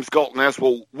 James Galton asked,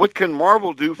 what can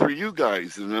Marvel do for you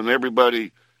guys? And then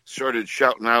everybody started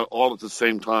shouting out all at the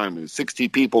same time. 60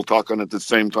 people talking at the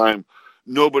same time.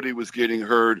 Nobody was getting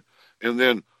heard. And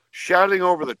then shouting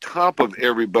over the top of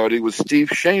everybody was Steve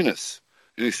Shanis.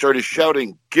 And he started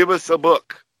shouting, give us a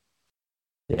book.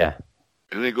 Yeah.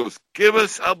 And he goes, give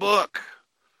us a book.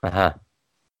 Uh-huh.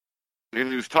 And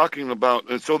he was talking about,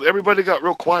 and so everybody got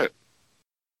real quiet.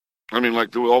 All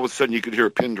of a sudden you could hear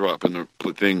a pin drop in the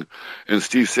thing. And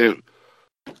Steve said,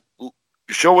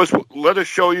 let us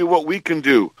show you what we can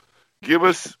do. Give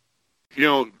us,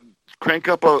 crank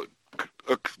up a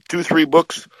 2-3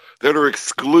 books that are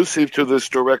exclusive to this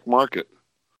direct market.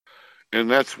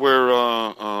 And that's where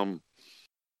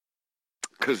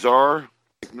Kazar,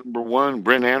 #1,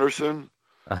 Brent Anderson,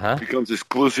 becomes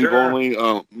exclusive only.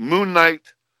 Moon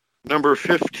Knight, number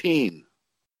 15.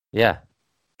 Yeah.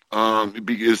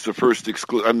 Is the first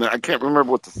exclusive. I can't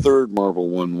remember what the third Marvel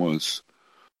one was.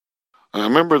 I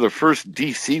remember the first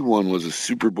DC one was a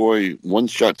Superboy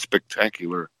one-shot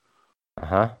spectacular.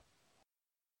 Uh-huh.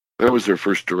 That was their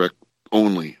first direct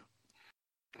only.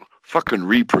 Fucking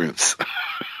reprints.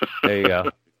 There you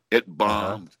go. It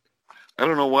bombed. I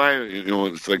don't know why,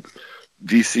 it's like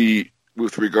DC,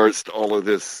 with regards to all of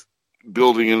this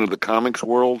building into the comics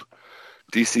world,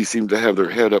 DC seemed to have their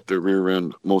head up their rear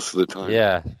end most of the time.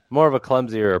 Yeah, more of a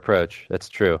clumsier approach. That's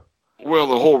true. Well,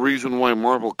 the whole reason why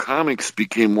Marvel Comics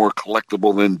became more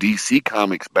collectible than DC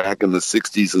Comics back in the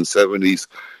 60s and 70s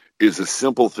is a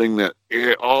simple thing that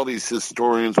all these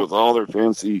historians with all their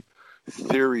fancy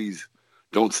theories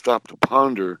don't stop to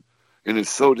ponder, and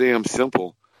it's so damn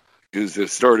simple, is it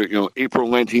started, April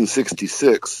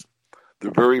 1966, the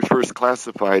very first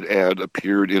classified ad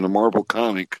appeared in a Marvel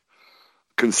comic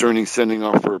concerning sending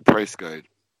off for a price guide.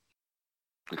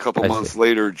 A couple months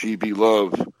later, G.B.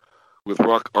 Love, with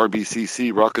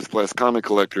RBCC, Rocket Blast Comic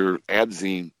Collector,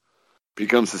 Adzine,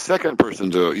 becomes the second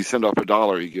person you send off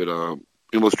 $1, you get a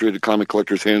Illustrated Comic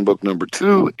Collector's Handbook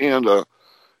 #2 and a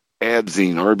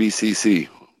Adzine, RBCC.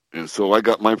 And so I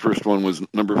got my first one was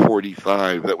number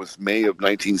 45. That was May of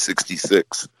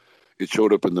 1966. It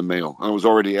showed up in the mail. I was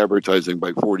already advertising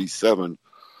by 47.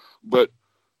 But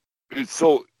it's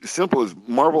so simple as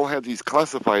Marvel had these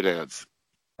classified ads.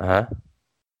 Uh-huh.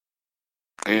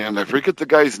 And I forget the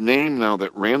guy's name now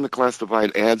that ran the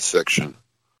classified ads section.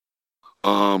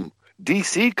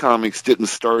 DC Comics didn't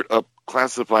start up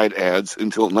classified ads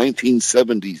until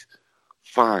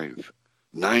 1975,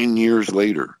 9 years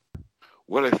later.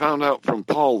 What I found out from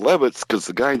Paul Levitz, because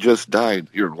the guy just died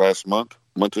here last month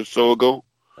or so ago,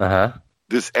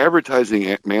 this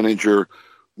advertising manager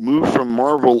moved from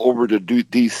Marvel over to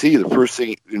DC. The first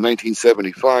thing in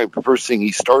 1975, the first thing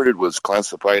he started was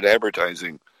classified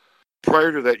advertising.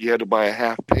 Prior to that, you had to buy a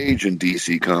half page in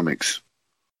DC Comics.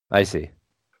 I see.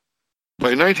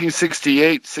 By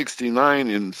 1968, 69,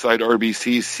 inside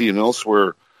RBCC and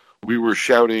elsewhere, we were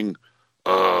shouting,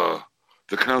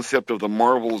 the concept of the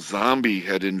Marvel zombie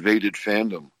had invaded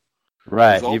fandom.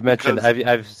 Right, you've mentioned.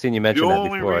 I've seen you mention that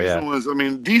before. The only reason was,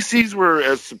 DCs were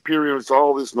as superior as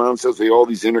all this nonsense. All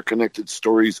these interconnected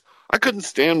stories. I couldn't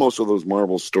stand most of those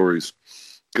Marvel stories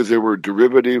because they were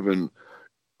derivative, and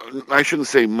I shouldn't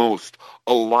say most.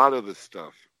 A lot of the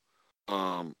stuff,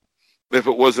 if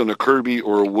it wasn't a Kirby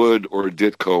or a Wood or a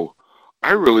Ditko,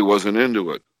 I really wasn't into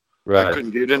it. Right. I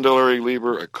couldn't get into Larry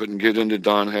Lieber. I couldn't get into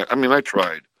Don I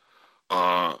tried.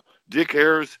 Dick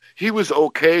Ayers, he was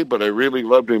okay, but I really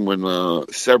loved him when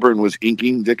Severin was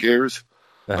inking Dick Ayers.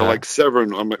 I like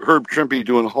Severin. Herb Trimpe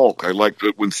doing Hulk. I liked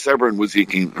it when Severin was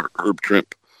inking Herb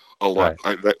Trimpe a lot.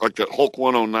 Right. I like that Hulk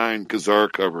 109 Kazar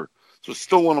cover. So it's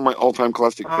still one of my all-time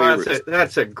classic favorites.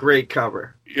 That's a great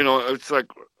cover. It's like,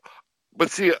 but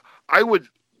see,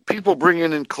 people bring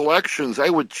in collections, I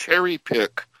would cherry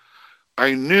pick.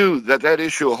 I knew that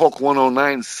issue of Hulk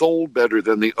 109 sold better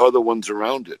than the other ones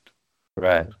around it.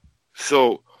 Right.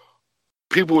 So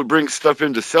people would bring stuff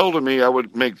in to sell to me. I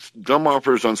would make dumb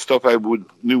offers on stuff I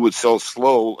knew would sell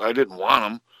slow. I didn't want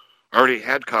them. I already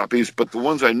had copies, but the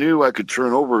ones I knew I could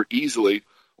turn over easily,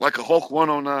 like a Hulk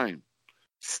 109.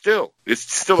 It's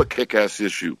still a kick-ass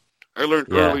issue. I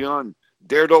learned early on,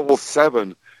 Daredevil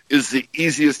 7 is the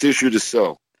easiest issue to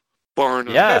sell. Bar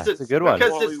none. Yeah, it's a good one.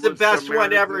 Because it's the best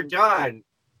one ever done.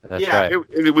 That's right.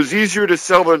 It was easier to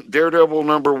sell than Daredevil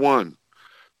 #1.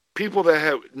 People that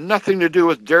have nothing to do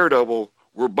with Daredevil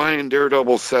were buying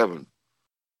Daredevil 7.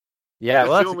 Yeah,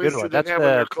 that's a good one. That's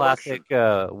the classic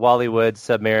Wally Wood,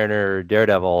 Submariner,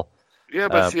 Daredevil. Yeah,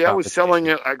 but I was selling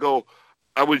it.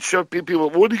 I would shove people,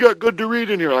 what do you got good to read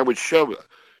in here? I would shove it.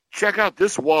 Check out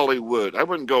this Wally Wood. I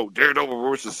wouldn't go Daredevil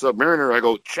versus Submariner. I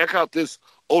go, check out this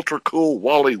ultra cool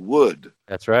Wally Wood.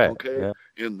 That's right. Okay.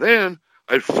 Yeah. And then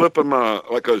I'd flip them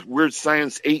like a Weird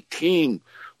Science 18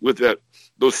 with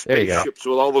those spaceships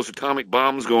with all those atomic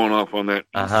bombs going off on that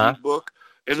EC book.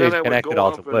 And so then I would go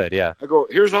all to Wood, I go,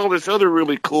 here's all this other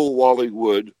really cool Wally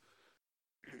Wood.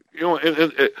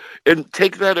 And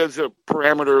take that as a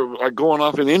parameter, like going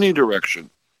off in any direction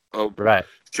of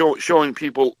showing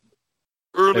people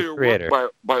earlier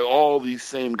work by all these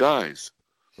same guys.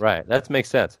 Right, that makes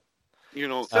sense.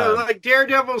 So like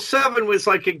Daredevil 7 was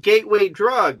like a gateway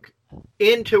drug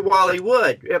into Wally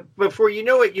Wood. Before you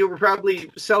know it, you were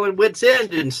probably selling Wits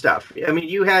End and stuff. I mean,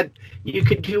 you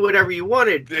could do whatever you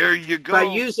wanted. There you go. By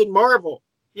using Marvel.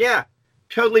 Yeah,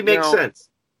 totally makes sense.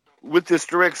 With this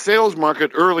direct sales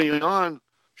market early on,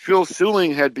 Phil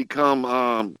Suling had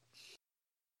become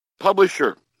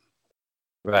publisher,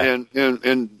 right,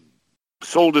 and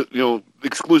sold it,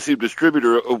 exclusive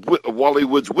distributor of Wally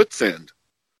Wood's Wits End.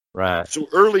 Right. So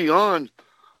early on,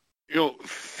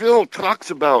 Phil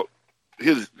talks about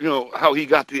his, how he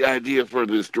got the idea for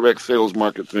this direct sales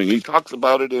market thing. He talks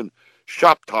about it in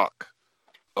Shop Talk,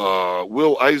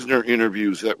 Will Eisner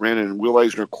interviews that ran in Will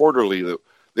Eisner Quarterly.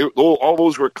 All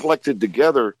those were collected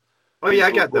together. Oh yeah,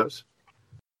 I got those.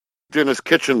 Dennis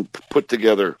Kitchen put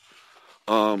together.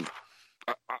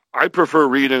 I prefer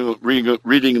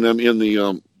reading them in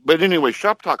the. But anyway,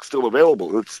 Shop Talk's still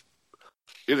available.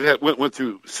 It went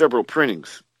through several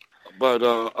printings, but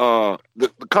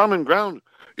the Common Ground,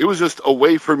 it was just a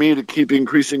way for me to keep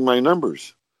increasing my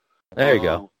numbers. There you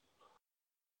go.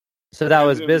 So that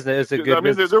was business. It's a good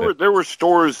business. There were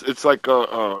stores. It's like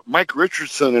Mike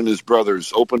Richardson and his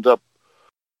brothers opened up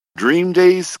Dream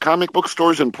Days comic book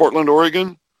stores in Portland,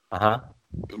 Oregon. About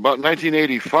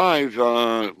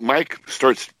 1985, Mike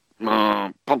starts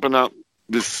pumping out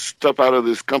this stuff out of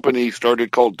this company he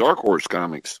started called Dark Horse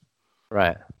Comics.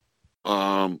 Right.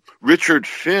 Richard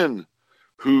Finn,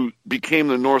 who became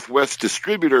the Northwest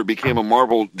distributor, became a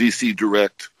Marvel DC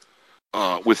Direct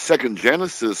with Second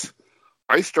Genesis.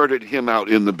 I started him out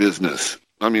in the business.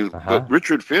 I mean, but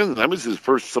Richard Finn, I was his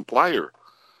first supplier.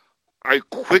 I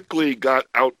quickly got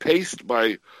outpaced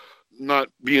by not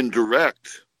being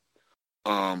direct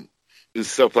and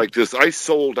stuff like this. I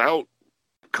sold out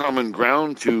Common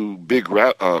Ground to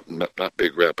not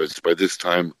Big Rapids, by this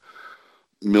time,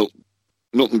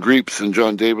 Milton Greeps and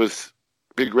John Davis.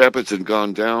 Big Rapids had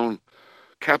gone down.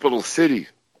 Capital City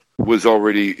was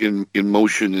already in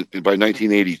motion by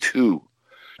 1982.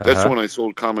 That's when I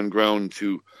sold Common Ground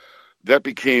to. That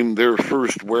became their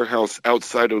first warehouse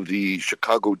outside of the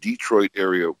Chicago-Detroit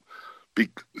area.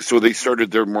 So they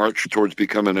started their march towards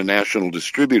becoming a national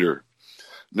distributor.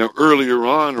 Now, earlier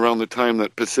on, around the time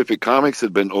that Pacific Comics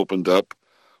had been opened up,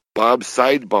 Bob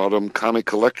Sidebottom, Comic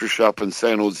Collector Shop in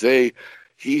San Jose,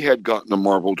 he had gotten a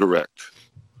Marvel Direct.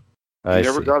 He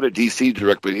never got a DC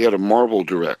Direct, but he had a Marvel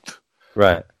Direct.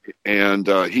 Right. And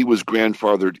he was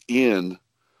grandfathered in.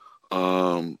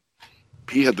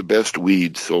 he had the best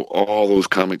weed. So all those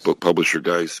comic book publisher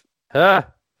guys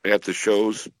at the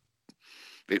shows,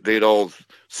 they'd all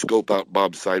scope out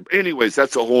Bob's side. Anyways,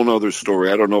 that's a whole nother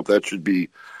story. I don't know if that should be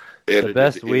edited. The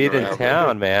best weed in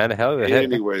town, man. Hell,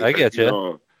 anyway, I get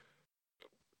you.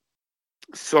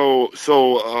 So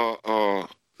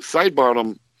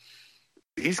Sidebottom,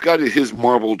 he's got his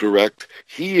Marvel Direct.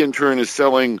 He in turn is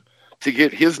selling to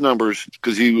get his numbers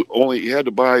because he had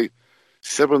to buy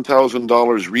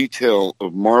 $7,000 retail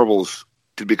of Marvels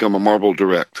to become a Marvel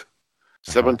Direct.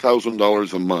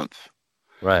 $7,000 a month.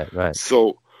 Right.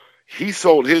 So he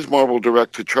sold his Marvel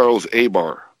Direct to Charles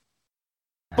Abar.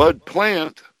 Bud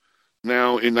Plant,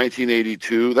 now in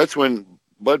 1982, that's when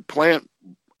Bud Plant,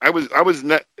 I was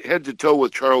head to toe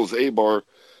with Charles Abar,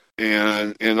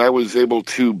 and I was able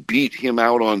to beat him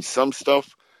out on some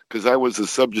stuff because I was a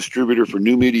sub-distributor for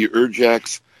New Media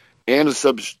Urjax and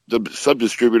the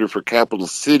sub-distributor for Capital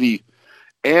City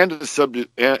and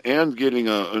getting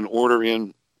an order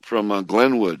in from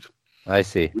Glenwood. I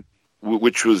see.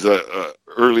 Which was a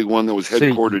early one that was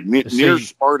headquartered near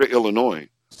Sparta, Illinois.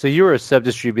 So you were a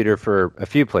sub-distributor for a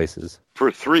few places.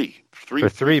 For three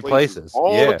places.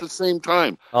 All at the same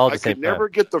time. I could never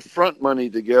get the front money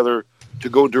together to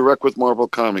go direct with Marvel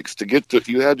Comics.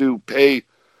 You had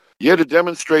to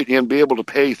demonstrate and be able to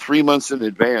pay 3 months in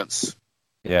advance.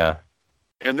 Yeah.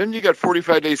 And then you got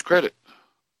 45 days credit.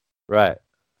 Right.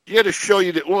 You had to show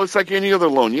it's like any other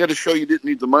loan. You had to show you didn't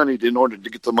need the money in order to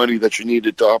get the money that you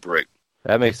needed to operate.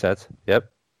 That makes sense.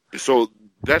 Yep. So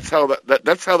that's how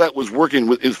that was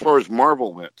working as far as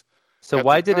Marvel went. So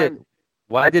why did it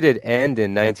end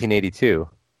in 1982?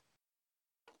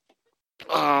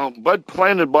 Bud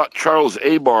Plant had bought Charles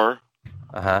Abar.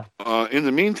 Uh-huh. In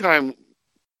the meantime,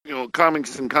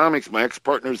 Comics and Comics, my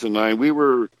ex-partners and I,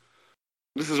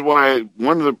 this is why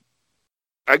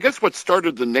I guess what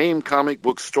started the name Comic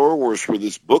Book Store Wars for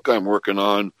this book I'm working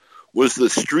on was the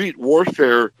street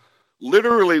warfare.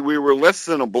 Literally, we were less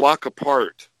than a block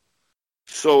apart.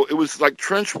 So it was like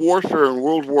trench warfare in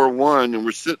World War I, and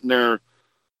we're sitting there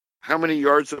how many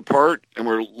yards apart, and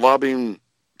we're lobbing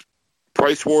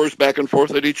price wars back and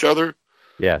forth at each other.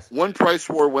 Yes. One price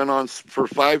war went on for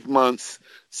 5 months,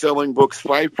 selling books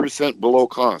 5% below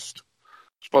cost.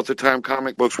 It's about the time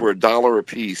comic books were $1 a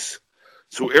piece.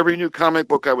 So every new comic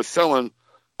book I was selling,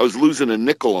 I was losing a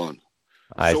nickel on.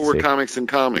 So were Comics and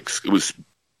Comics. It was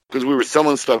because we were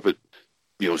selling stuff at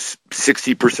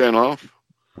 60% off.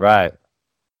 Right.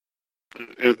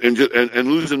 And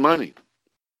losing money.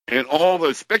 And all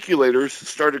the speculators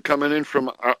started coming in from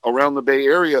around the Bay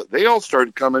Area. They all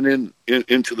started coming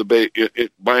into the Bay,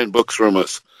 buying books from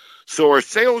us. So our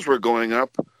sales were going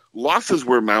up. Losses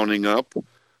were mounting up.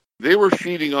 They were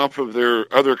feeding off of their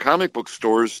other comic book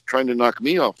stores, trying to knock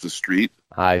me off the street.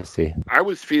 I see. I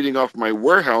was feeding off my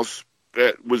warehouse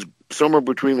that was somewhere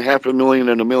between 500,000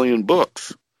 and 1 million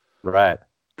books. Right.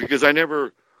 Because I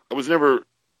was never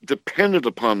dependent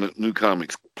upon the new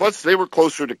comics. Plus, they were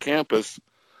closer to campus,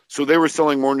 so they were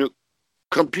selling more new.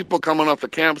 People coming off the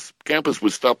campus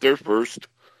would stop there first,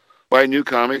 buy new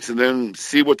comics, and then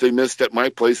see what they missed at my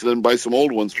place, and then buy some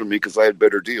old ones from me because I had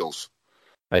better deals.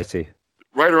 I see.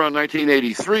 Right around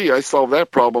 1983, I solved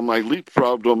that problem. I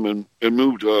leapfrogged them and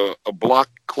moved a block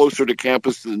closer to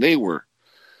campus than they were,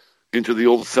 into the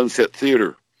old Sunset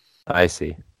Theater. I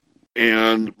see.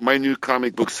 And my new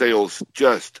comic book sales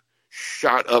just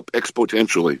shot up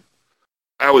exponentially.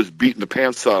 I was beating the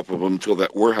pants off of them until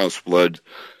that warehouse flood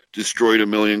destroyed 1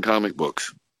 million comic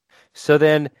books. So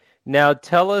then, now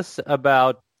tell us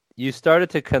about, you started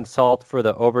to consult for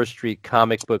the Overstreet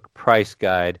Comic Book Price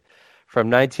Guide from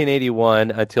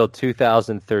 1981 until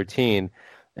 2013,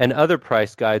 and other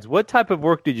price guides. What type of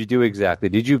work did you do exactly?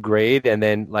 Did you grade and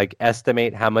then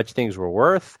estimate how much things were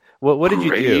worth? What did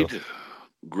you do?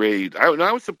 Grade. I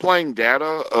was supplying data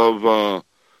of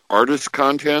artist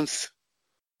contents.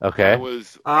 Okay. I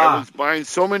was buying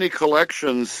so many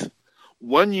collections.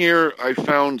 One year I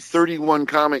found 31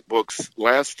 comic books,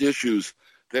 last issues,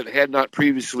 that had not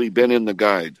previously been in the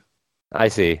guide. I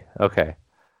see. Okay.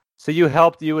 So you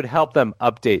would help them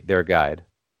update their guide.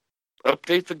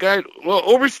 Update the guide? Well,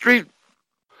 Overstreet,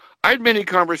 I had many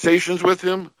conversations with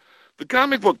him. The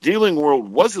comic book dealing world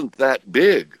wasn't that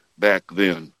big back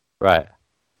then. Right.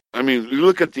 I mean, you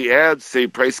look at the ads, say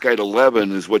Price Guide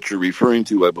 11 is what you're referring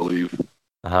to, I believe.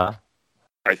 Uh-huh.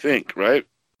 I think, right?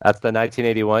 That's the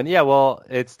 1981. Yeah, well,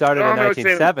 it started in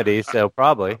 1970, so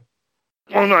probably.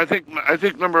 Well, no, I think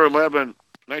number 11,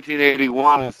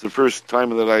 1981 is the first time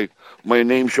that my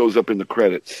name shows up in the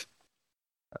credits.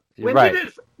 When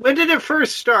did it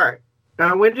first start?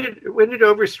 When did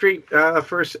Overstreet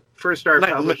first start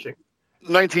publishing?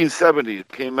 1970. It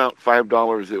came out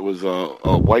 $5. It was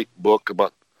a white book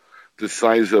about the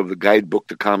size of the guidebook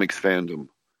to comics fandom.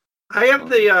 I have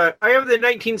the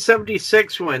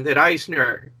 1976 one that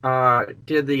Eisner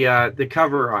did the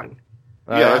cover on.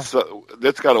 Yeah,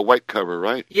 that's got a white cover,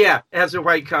 right? Yeah, it has a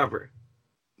white cover.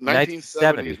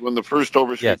 1970 is when the first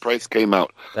Overstreet price came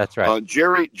out. That's right.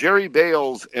 Jerry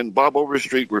Bales and Bob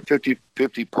Overstreet were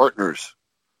 50-50 partners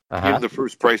in the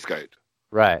first price guide.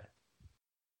 Right.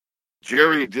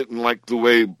 Jerry didn't like the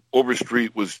way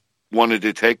Overstreet wanted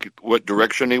to take what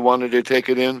direction he wanted to take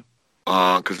it in,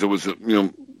 because it was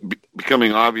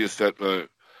becoming obvious that there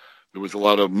was a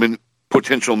lot of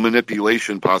potential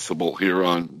manipulation possible here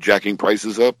on jacking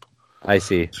prices up. I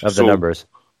see, the numbers.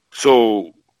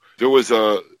 So there was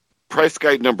a price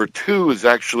guide number 2 is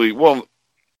actually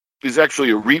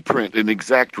a reprint, an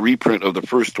exact reprint of the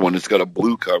first one. It's got a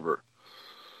blue cover.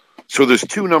 So there's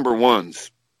 2 number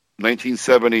 1s,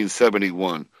 1970 and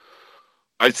 71.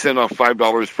 I'd sent off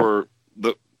 $5 for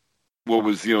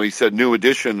he said new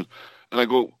edition, and I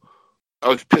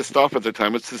was pissed off at the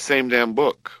time. It's the same damn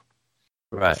book.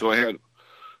 Right. So I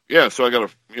got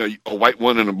a white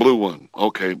one and a blue one.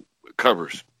 Okay,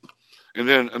 covers. And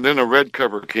then a red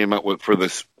cover came out for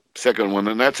this second one,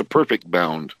 and that's a perfect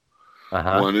bound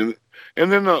one.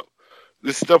 And then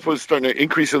this stuff was starting to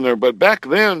increase in there. But back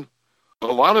then, a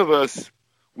lot of us,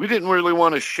 we didn't really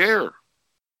want to share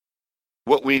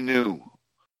what we knew.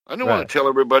 I didn't want to tell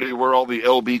everybody where all the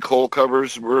L.B. Cole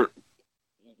covers were,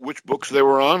 which books they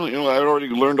were on. I already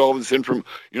learned all this information.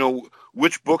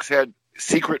 Which books had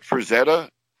Secret for Zeta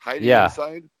hiding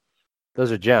inside.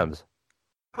 Those are gems.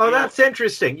 Oh, that's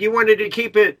interesting. You wanted to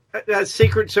keep it a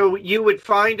secret so you would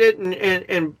find it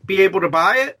and be able to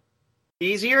buy it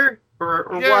easier? Or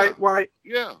why?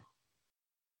 Yeah.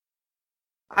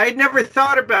 I had never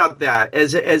thought about that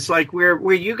as like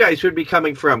where you guys would be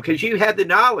coming from, because you had the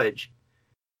knowledge.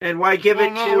 And why give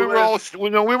it to... we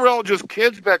were all just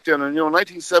kids back then. And,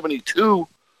 1972,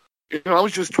 I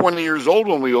was just 20 years old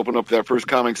when we opened up that first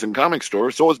comics and comic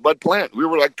store. So was Bud Plant. We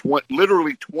were like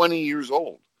literally 20 years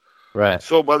old. Right.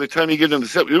 So by the time you get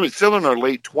into we were still in our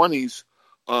late 20s.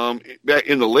 Back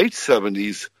in the late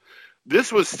 70s,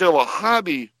 this was still a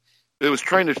hobby that was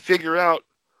trying to figure out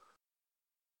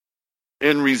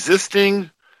and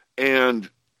resisting, and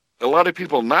a lot of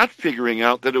people not figuring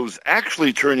out that it was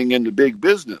actually turning into big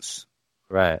business.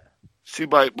 Right. See,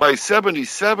 by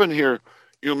 77 here,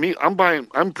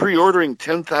 I'm pre-ordering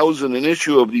 10,000 an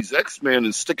issue of these X-Men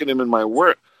and sticking them in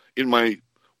my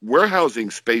warehousing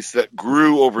space that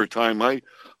grew over time. I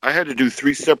had to do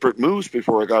 3 separate moves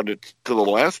before I got it to the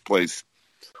last place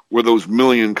where those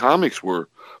million comics were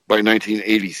by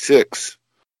 1986.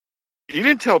 You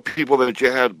didn't tell people that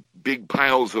you had big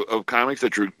piles of comics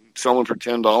that you're selling for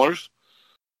 $10.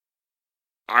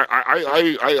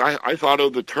 I thought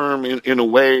of the term in a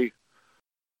way,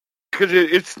 because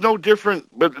it's no different,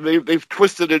 but they've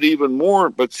twisted it even more.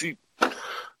 But see,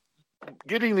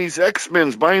 getting these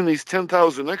X-Men's, buying these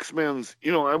 10,000 X-Men's,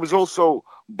 I was also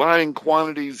buying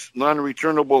quantities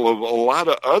non-returnable of a lot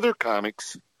of other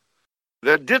comics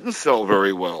that didn't sell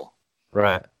very well.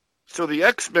 Right. So the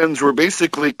X-Men's were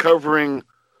basically covering,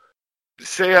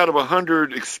 say, out of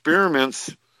 100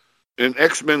 experiments, and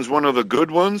X-Men's one of the good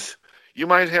ones, you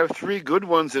might have 3 good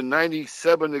ones and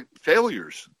 97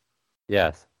 failures.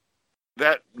 Yes.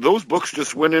 Those books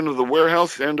just went into the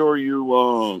warehouse or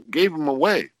you gave them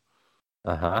away.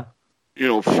 Uh-huh.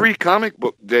 Free comic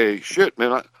book day. Shit,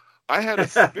 man. I had a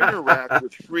spinner rack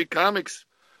with free comics,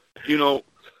 I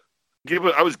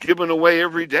was giving away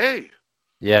every day.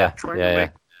 Yeah. Trying to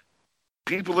make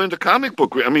people into comic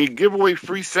book. Give away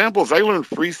free samples. I learned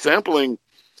free sampling.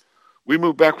 We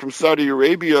moved back from Saudi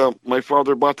Arabia. My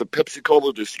father bought the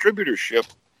Pepsi-Cola distributorship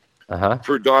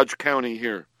for Dodge County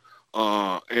here.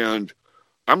 And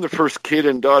I'm the first kid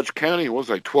in Dodge County. I was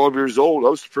like 12 years old. I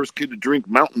was the first kid to drink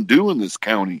Mountain Dew in this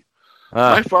county.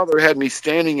 My father had me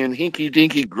standing in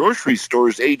hinky-dinky grocery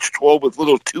stores, age 12, with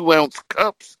little 2-ounce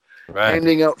cups,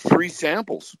 handing out free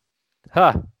samples.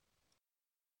 Huh.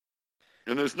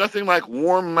 And there's nothing like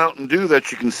warm Mountain Dew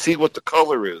that you can see what the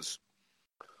color is.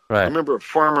 Right. I remember a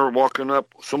farmer walking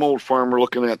up, some old farmer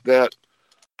looking at that,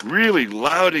 really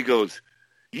loud. He goes,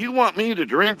 "You want me to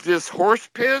drink this horse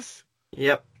piss?"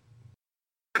 Yep.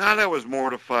 God, I was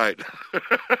mortified.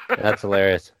 That's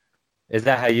hilarious. Is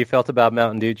that how you felt about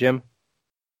Mountain Dew, Jim?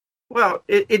 Well,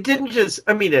 it didn't just,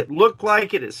 it looked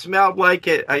like it smelled like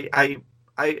it. I'd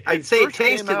say it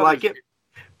tasted like it.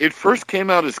 It first came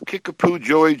out as Kickapoo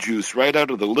Joy Juice right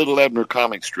out of the Little Abner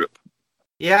comic strip.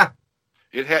 Yeah.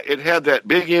 It had that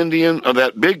big Indian, or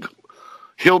that big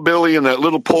hillbilly and that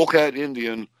little polecat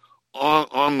Indian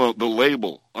on the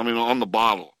label. I mean, on the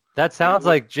bottle. That sounds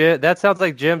like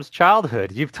Jim's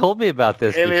childhood. You've told me about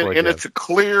this before. And it's a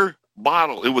clear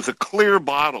bottle. It was a clear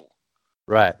bottle.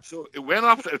 Right. So it went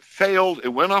off. It failed. It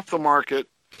went off the market.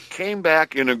 Came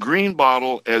back in a green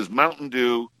bottle as Mountain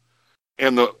Dew,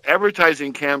 and the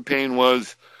advertising campaign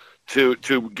was to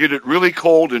get it really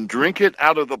cold and drink it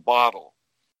out of the bottle.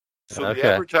 So the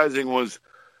advertising was,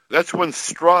 that's when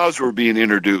straws were being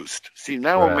introduced. See,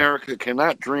 now America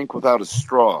cannot drink without a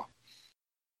straw.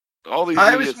 All these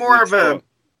I was more of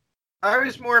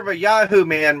a Yahoo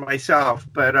man myself,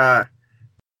 but I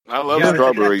love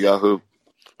strawberry Yahoo.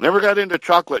 Never got into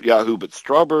chocolate Yahoo, but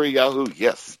strawberry Yahoo,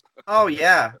 yes. Oh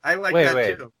yeah, I like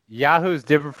that too. Yahoo's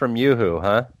different from Yoo-hoo,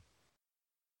 huh?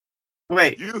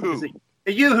 Wait, Yoo-hoo.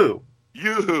 Yoo-hoo.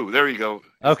 Yoo-hoo, there you go.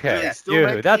 Okay,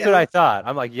 Yoo-hoo. That's what I thought.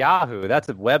 I'm like, Yahoo, that's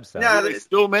a website. No, they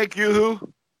still make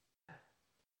Yoo-hoo?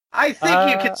 I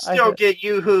think you can still get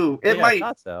Yoo-hoo. It might. I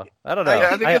thought so. I don't know.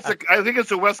 Yeah, I think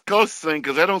it's a West Coast thing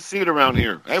because I don't see it around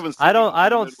here. I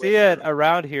don't see it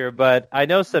around here, but I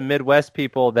know some Midwest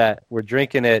people that were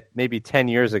drinking it maybe 10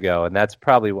 years ago, and that's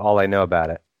probably all I know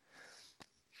about it.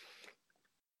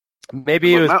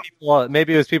 Maybe it was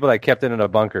people that kept it in a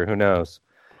bunker. Who knows?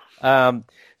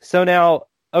 So now,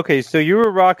 okay, so you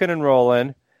were rocking and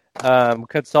rolling,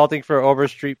 consulting for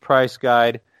Overstreet Price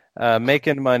Guide,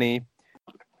 making money.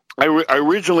 I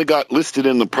originally got listed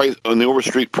in on the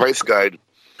Overstreet Price Guide.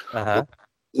 Uh-huh.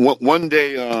 One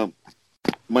day,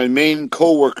 my main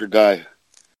coworker guy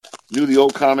knew the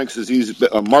old comics as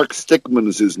Mark Stickman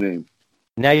is his name.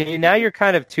 Now you're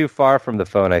kind of too far from the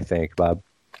phone, I think, Bob.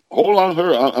 Hold on,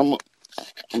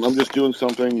 I'm just doing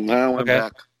something now. I'm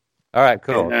back. All right,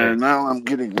 cool. And now I'm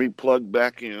getting replugged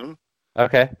back in.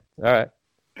 Okay, all right.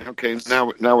 Okay,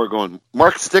 now we're going.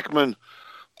 Mark Stickman.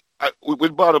 We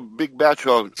bought a big batch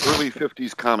of early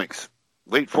 50s comics,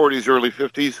 late 40s, early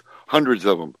 50s, hundreds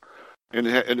of them. And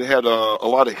it had a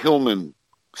lot of Hillman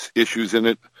issues in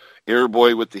it,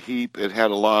 Airboy with the Heap. It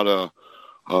had a lot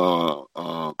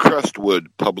of Crestwood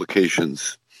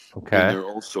publications. Okay. And there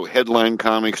are also Headline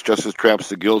Comics, Justice Traps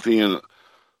the Guilty, and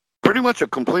pretty much a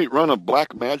complete run of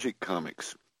Black Magic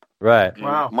comics. Right. And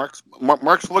wow.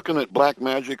 Mark's looking at Black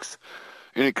Magics,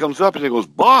 and he comes up and he goes,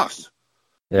 "Boss."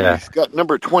 Yeah. He's got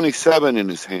number 27 in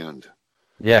his hand.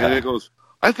 Yeah. And he goes,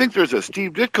 "I think there's a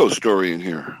Steve Ditko story in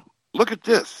here. Look at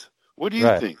this. What do you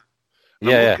think?" I'm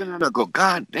looking at it, I go,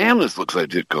 "God damn, this looks like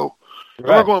Ditko." And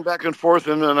we're going back and forth,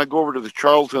 and then I go over to the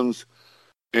Charltons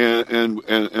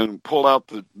and pull out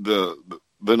the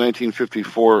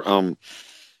 1954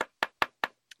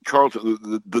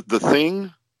 Charlton, the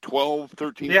Thing, 12,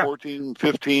 13, 14,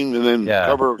 15, and then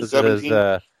cover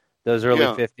 17. Those early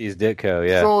 50s Ditko,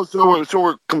 yeah. So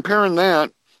we're comparing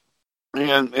that,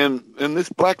 and this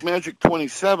Black Magic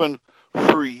 27,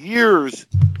 for years,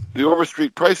 the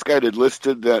Overstreet Price Guide had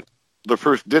listed that the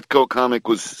first Ditko comic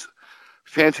was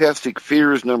Fantastic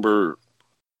Fears number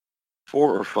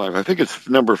 4 or 5. I think it's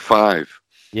number 5.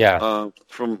 Yeah.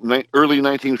 From early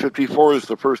 1954 is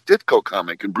the first Ditko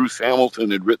comic, and Bruce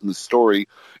Hamilton had written the story,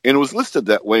 and it was listed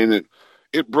that way, and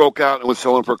it broke out and was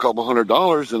selling for a couple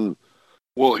 $100, and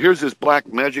well, here's this Black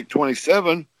Magic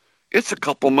 27. It's a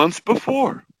couple months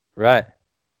before. Right.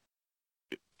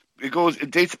 It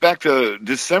dates back to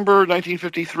December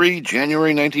 1953,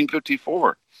 January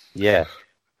 1954. Yeah.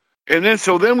 And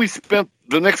then we spent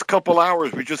the next couple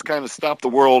hours, we just kind of stopped the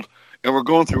world, and we're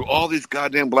going through all these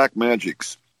goddamn Black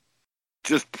Magics.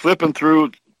 Just flipping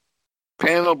through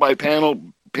panel by panel,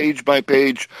 page by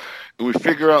page, and we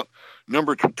figure out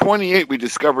number 28 we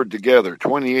discovered together.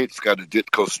 28's got a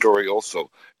Ditko story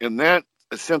also. And that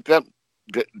I sent that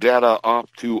data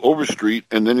off to Overstreet,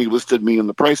 and then he listed me in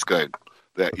the price guide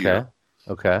that year.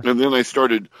 Okay. And then I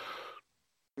started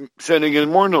sending in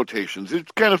more notations.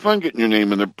 It's kind of fun getting your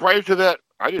name in there. Prior to that,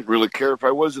 I didn't really care if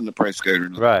I was in the price guide or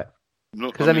not. Right.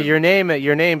 Because your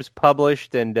name's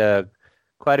published and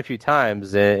quite a few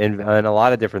times in a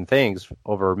lot of different things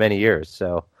over many years.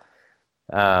 So,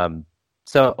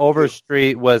 so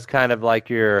Overstreet was kind of like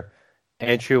your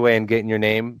entryway in getting your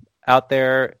name out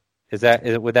there.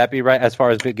 Would that be right as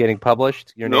far as getting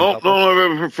published? No.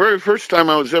 The very first time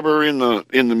I was ever in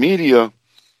the media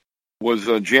was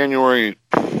January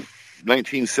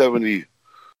 1972.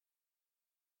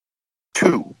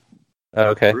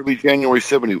 Okay. Early January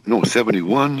 71.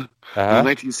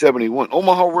 1971.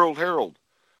 Omaha World Herald.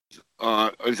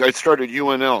 I started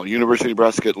UNL, University of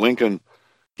Nebraska at Lincoln,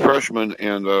 freshman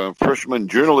and freshman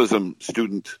journalism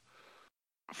student.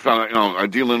 I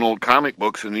deal in old comic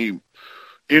books, and he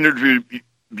interviewed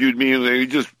me, and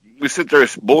we sit there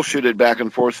bullshitted back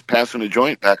and forth, passing a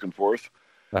joint back and forth.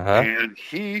 Uh-huh. And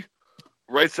he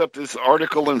writes up this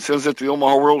article and sends it to the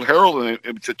Omaha World Herald, and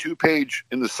it's a 2-page,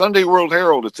 in the Sunday World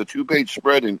Herald, it's a 2-page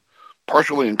spread,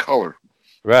 partially in color.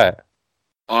 Right.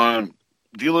 On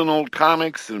dealing old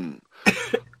comics and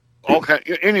all kind.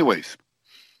 Anyways,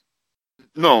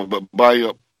 no, but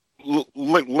by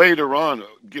later on,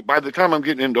 by the time I'm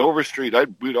getting into Overstreet,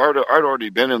 I'd already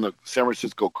been in the San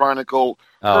Francisco Chronicle.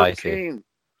 Oh, I see.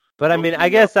 But I mean, I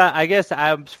guess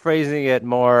I'm phrasing it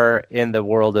more in the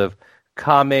world of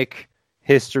comic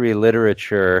history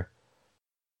literature.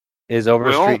 Was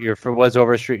Overstreet your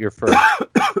first?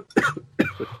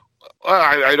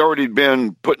 I'd already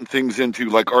been putting things into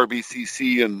like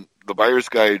RBCC and the Buyer's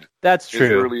Guide. That's true.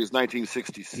 As early as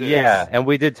 1966. Yeah, and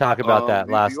we did talk about that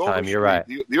last time. You're right.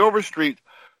 The Overstreet,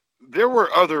 there were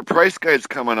other price guides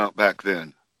coming out back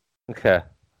then. Okay.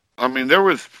 I mean, there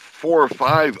was 4 or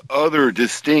 5 other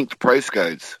distinct price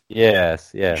guides. Yes,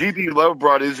 yeah. G.B. Love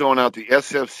brought his own out, the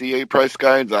SFCA price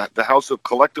guide. The House of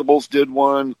Collectibles did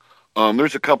one.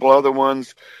 There's a couple other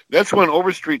ones. That's when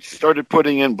Overstreet started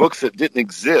putting in books that didn't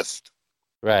exist.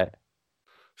 Right.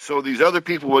 So these other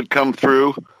people would come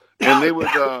through, and they would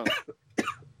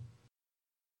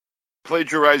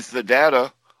plagiarize the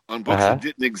data on books that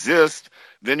didn't exist.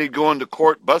 Then he'd go into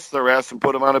court, bust their ass, and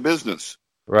put them out of business.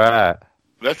 Right.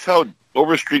 That's how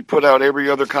Overstreet put out every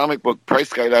other comic book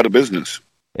price guide out of business.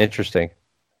 Interesting.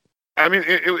 I mean,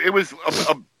 it was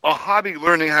a hobby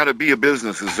learning how to be a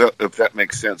business, if that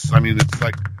makes sense. I mean, it's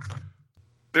like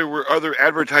there were other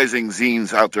advertising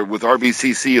zines out there with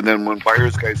RBCC, and then when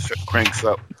Buyer's Guide cranks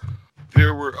up,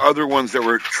 there were other ones that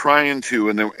were trying to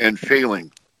and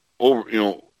failing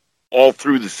over, all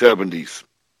through the 70s.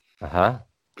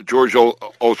 George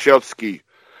Olszewski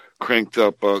cranked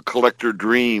up Collector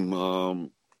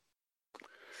Dream.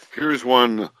 Here's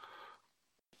one,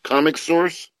 Comic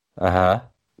Source.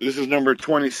 This is number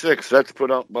 26. That's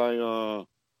put out by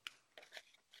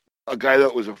a guy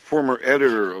that was a former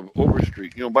editor of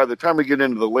Overstreet. By the time we get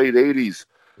into the late 80s,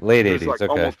 there's like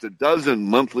almost a dozen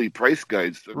monthly price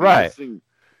guides. Right. This thing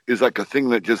is like a thing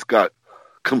that just got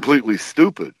completely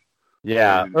stupid.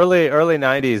 Yeah, early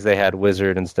 90s they had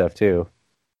Wizard and stuff too.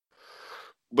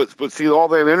 But see, all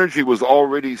that energy was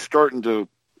already starting to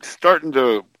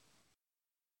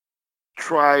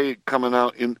try coming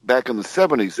out back in the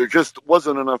 70s. There just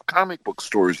wasn't enough comic book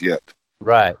stores yet.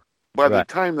 Right. By the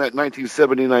time that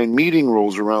 1979 meeting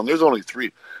rolls around,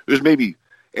 there's maybe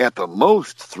at the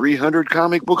most 300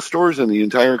 comic book stores in the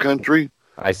entire country.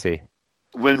 I see.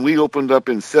 When we opened up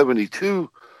in 72,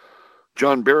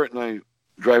 John Barrett and I,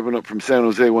 driving up from San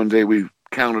Jose one day, we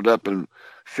counted up and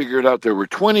figured out there were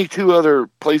 22 other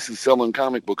places selling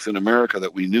comic books in America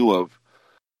that we knew of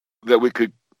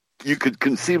that you could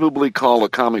conceivably call a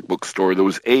comic book store. There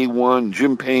was A1,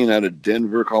 Jim Payne out of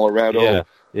Denver, Colorado.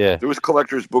 Yeah. There was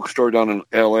Collector's Bookstore down in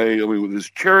L.A. I mean, there's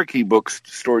Cherokee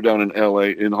Bookstore down in L.A.,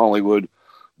 in Hollywood.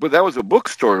 But that was a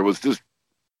bookstore. It was just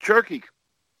Cherokee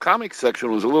comic section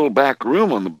was a little back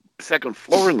room on the second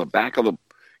floor in the back of you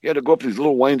had to go up these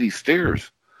little windy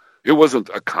stairs. It wasn't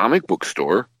a comic book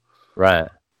store. Right.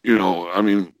 I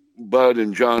mean, Bud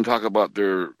and John talk about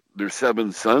their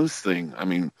Seven Sons thing. I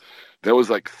mean, that was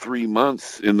like 3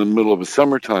 months in the middle of a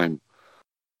summertime.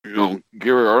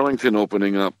 Gary Arlington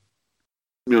opening up.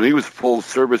 He was full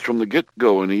service from the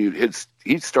get-go, and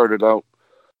he started out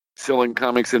selling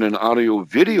comics in an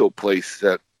audio-video place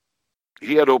that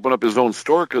he had opened up his own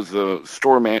store because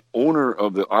the owner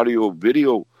of the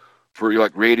audio-video for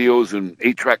like radios and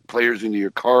 8-track players into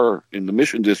your car in the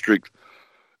Mission District,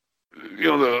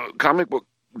 the comic book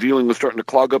dealing was starting to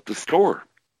clog up the store.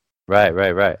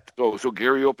 Right. So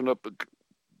Gary opened up,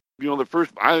 the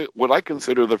first, what I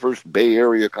consider the first Bay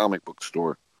Area comic book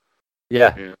store.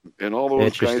 Yeah. And all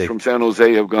those guys from San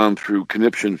Jose have gone through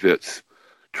conniption fits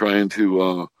trying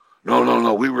to,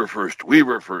 no, we were first.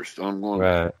 I'm going,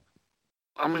 right.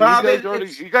 I mean, Bob,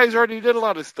 you guys already did a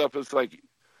lot of stuff. It's like,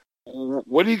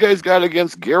 what do you guys got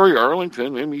against Gary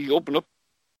Arlington? I mean, he opened up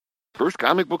first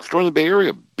comic book store in the Bay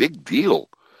Area. Big deal.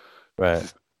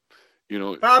 Right.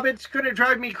 Bob, it's going to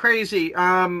drive me crazy.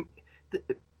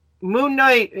 Moon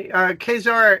Knight,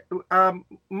 Kazar,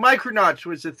 Micronauts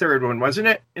was the third one, wasn't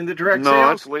it? In the direct sales? No,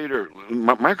 that's later.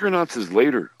 Micronauts is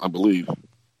later, I believe.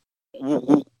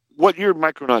 What year did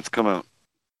Micronauts come out?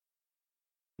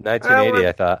 1980,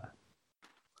 I thought.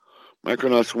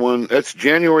 Micronauts 1, that's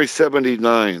January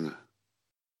 79.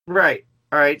 Right.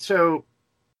 All right, so...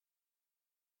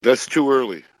 That's too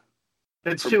early.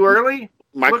 That's too early?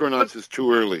 Micronauts is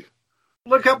too early.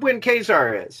 Look up when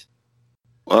Kazar is.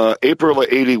 April of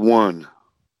 81.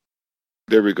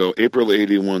 There we go. April of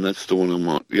 81. That's the one I'm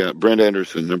on. Yeah, Brent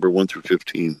Anderson, number 1 through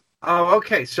 15. Oh,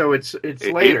 okay. So it's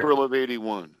later. April of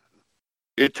 81.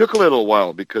 it took a little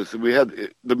while because we had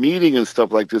the meeting and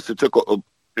stuff like this. It took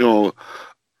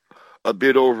a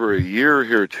bit over a year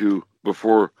here too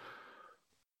before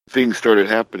things started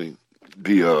happening.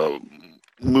 The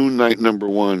Moon Knight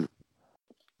 #1.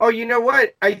 Oh, you know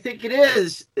what? I think it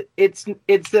is. It's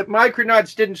that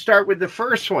Micronauts didn't start with the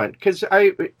first one, because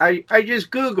I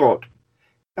just Googled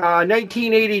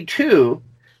 1982.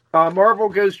 Marvel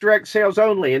goes direct sales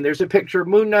only, and there's a picture of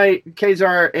Moon Knight,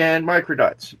 Kazar, and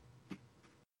Micronauts.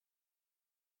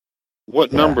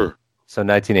 What number? So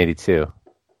 1982.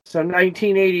 So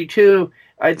 1982.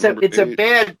 It's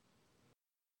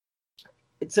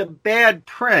a bad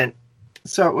print.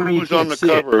 So who's on the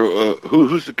cover?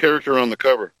 Who's the character on the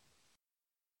cover?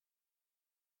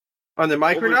 On the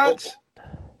Micronauts?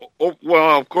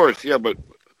 Well, of course, yeah, but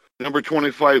number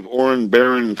 25, Oren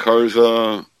Baron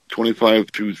Karza,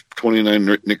 25 through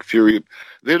 29, Nick Fury.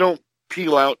 They don't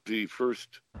peel out the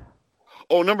first.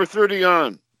 Oh, number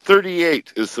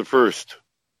 38 is the first.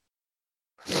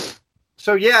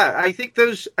 So, yeah, I think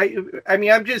those, I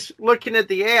mean, I'm just looking at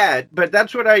the ad, but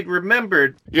that's what I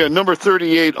remembered. Yeah, number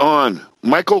 38 on.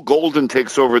 Michael Golden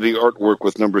takes over the artwork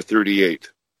with number 38.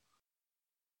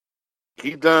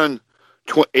 He done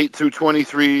 8 through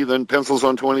 23, then pencils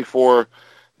on 24.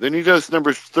 Then he does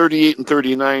numbers 38 and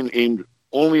 39 aimed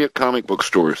only at comic book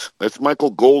stores. That's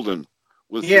Michael Golden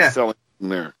was selling in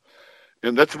there.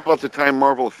 And that's about the time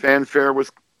Marvel Fanfare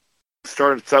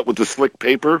starts out with the slick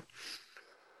paper.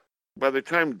 By the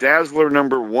time Dazzler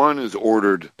 #1 is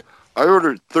ordered, I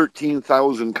ordered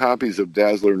 13,000 copies of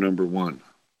Dazzler #1.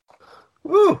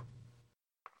 Woo!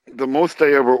 The most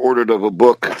I ever ordered of a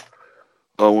book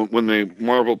when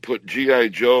Marvel put G.I.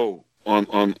 Joe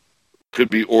on could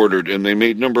be ordered, and they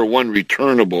made #1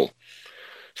 returnable.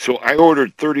 So I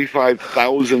ordered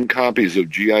 35,000 copies of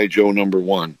G.I. Joe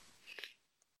 #1.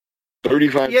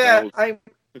 35,000. Yeah,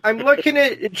 I'm looking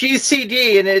at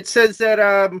GCD, and it says that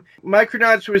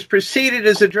Micronauts was preceded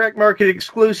as a direct market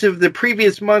exclusive the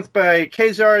previous month by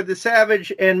Kazar the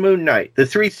Savage and Moon Knight. The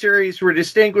three series were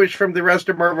distinguished from the rest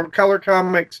of Marvel Color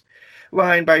Comics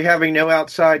line by having no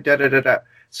outside da-da-da-da.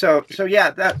 So yeah,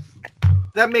 that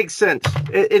makes sense.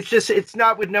 It's just, it's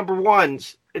not with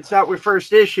 #1s. It's not with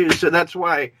first issues, so that's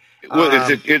why. Well,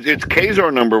 it's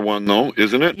Kazar #1, though,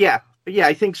 isn't it? Yeah,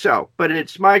 I think so. But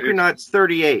it's Micronauts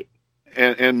 38.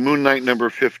 And Moon Knight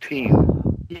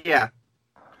 #15. Yeah.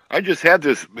 I just had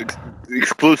this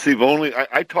exclusive only.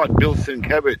 I taught Bill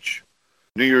Sienkiewicz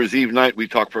New Year's Eve night. We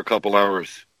talked for a couple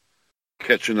hours,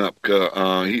 catching up.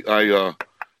 The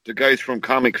guys from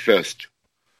Comic Fest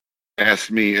asked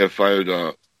me if I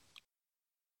would.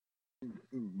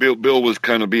 Bill was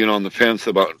kind of being on the fence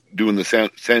about doing the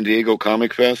San Diego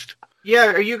Comic Fest.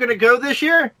 Yeah, are you going to go this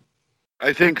year?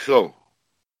 I think so.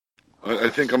 I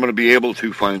think I'm going to be able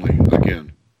to finally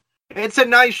again. It's a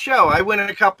nice show. I went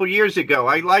a couple years ago.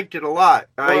 I liked it a lot.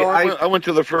 I went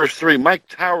to the first three. Mike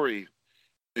Towery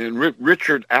and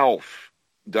Richard Alf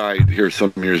died here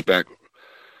some years back.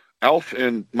 Alf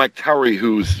and Mike Towery,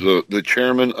 who's the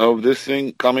chairman of this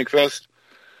thing, Comic Fest,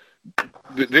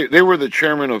 they were the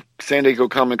chairman of San Diego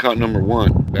Comic-Con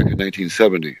 #1 back in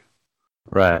 1970.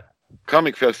 Right.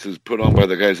 Comic Fest is put on by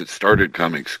the guys that started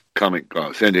San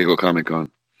Diego Comic-Con.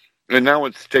 And now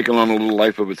it's taken on a little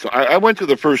life of its own. I went to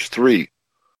the first three,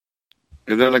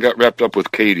 and then I got wrapped up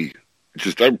with Katie.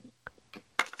 I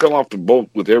fell off the boat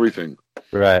with everything.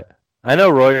 Right. I know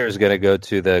Royer is going to go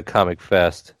to the Comic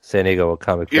Fest, San Diego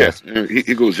Comic Fest. Yeah,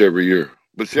 he goes every year.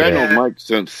 But see, I know Mike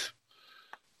since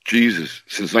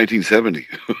 1970.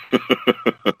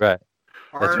 Right.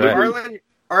 That's right.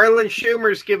 Arlen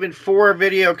Schumer's given 4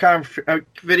 video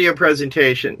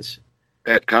presentations.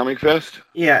 At Comic Fest?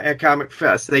 Yeah, at Comic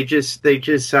Fest. They just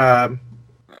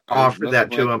offered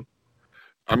that to him.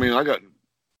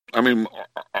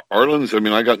 Arlen's,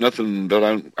 I got nothing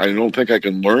that I don't think I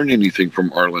can learn anything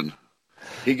from Arlen.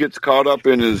 He gets caught up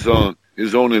in his own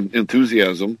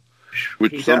enthusiasm,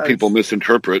 which some people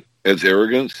misinterpret as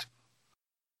arrogance.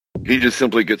 He just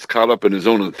simply gets caught up in his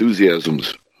own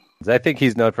enthusiasms. I think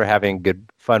he's known for having good,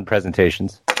 fun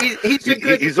presentations.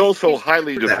 He's also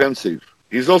highly defensive.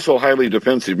 He's also highly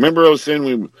defensive. Remember I was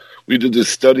saying we did this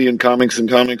study in comics and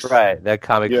comics? Right, that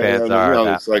comic fans are.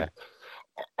 Yeah, it's like,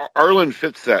 Arlen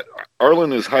fits that.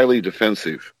 Arlen is highly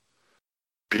defensive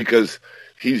because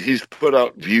he's put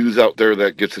out views out there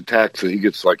that gets attacked, so he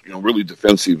gets really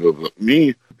defensive of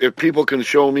me. If people can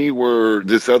show me where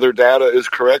this other data is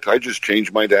correct, I just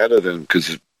change my data then,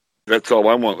 because that's all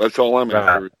I want. That's all I'm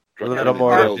after. A little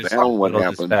more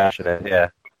dispassionate,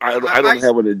 yeah. I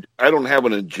don't have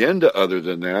an agenda other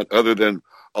than that. Other than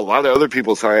a lot of other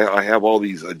people say I have all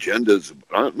these agendas.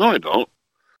 No, I don't.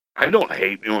 I don't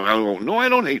hate, I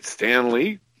don't hate Stan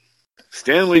Lee.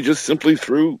 Stan Lee just simply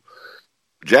threw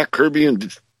Jack Kirby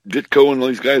and Ditko and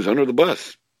these guys under the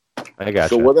bus. I got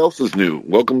So what else is new?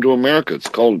 Welcome to America. It's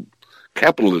called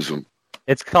capitalism.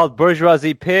 It's called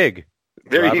bourgeoisie pig.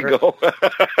 There Robert. you go.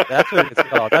 That's what it's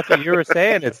called. That's what you were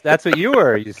saying. That's what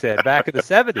you said back in the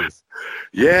 70s.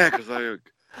 Yeah,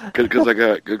 because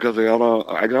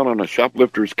I got on a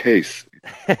shoplifter's case.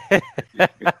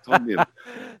 That's going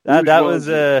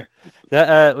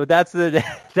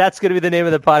to be the name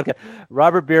of the podcast.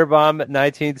 Robert Beerbaum,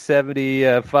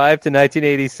 1975 to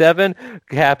 1987,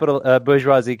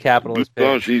 bourgeoisie capitalist pig.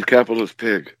 Bourgeoisie capitalist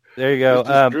pig. There you go.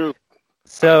 This is true.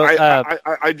 So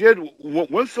I did,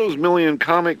 once those million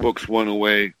comic books went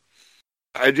away,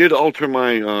 I did alter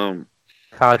my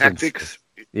tactics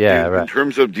in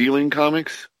terms of dealing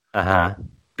comics.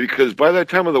 Because by that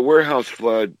time of the warehouse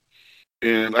flood,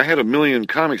 and I had 1 million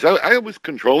comics, I was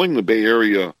controlling the Bay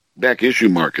Area back issue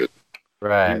market.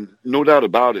 Right. And no doubt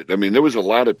about it. I mean, there was a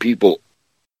lot of people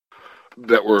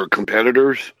that were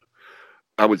competitors,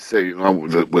 I would say,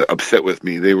 were upset with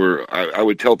me. They were. I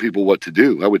would tell people what to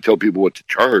do. I would tell people what to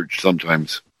charge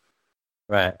sometimes.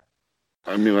 Right.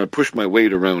 I mean, I pushed my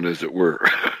weight around, as it were.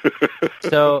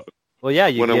 So, well, yeah,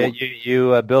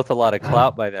 you built a lot of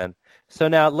clout by then. So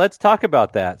now let's talk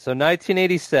about that. So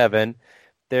 1987,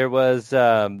 there was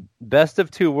Best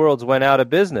of Two Worlds went out of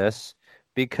business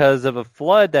because of a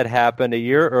flood that happened a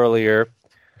year earlier.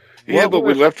 Yeah, but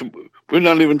we left. We're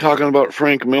not even talking about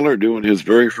Frank Miller doing his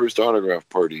very first autograph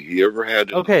party he ever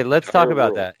had. Okay, let's talk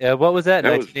about that. What was that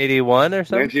 1981 or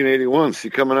something? 1981. See,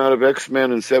 coming out of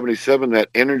X-Men in 77, that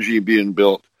energy being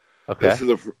built. Okay.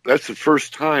 That's the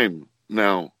first time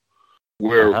now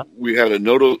where we had a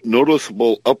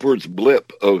noticeable upwards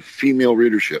blip of female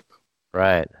readership.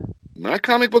 Right. Not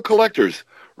comic book collectors,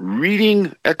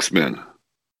 reading X-Men.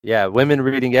 Yeah, women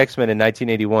reading X-Men in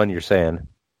 1981, you're saying.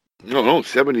 No,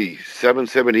 77,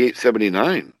 78,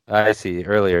 79. I see,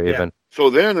 earlier even. So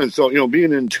then,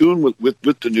 being in tune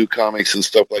with the new comics and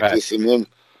stuff like this, and then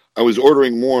I was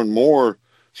ordering more and more,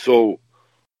 so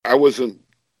I wasn't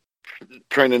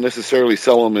trying to necessarily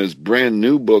sell them as brand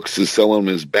new books, to sell them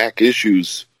as back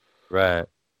issues. Right.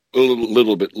 A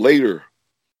little bit later.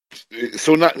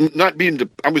 So not being,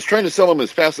 I was trying to sell them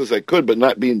as fast as I could, but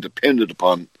not being dependent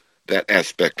upon that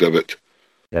aspect of it.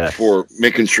 Yes. For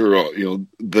making sure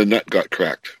the nut got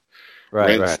cracked.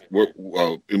 Rents,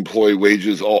 employee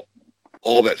wages, all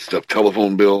that stuff,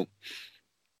 telephone bill.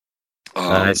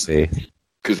 I see.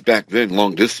 Because back then,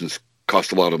 long distance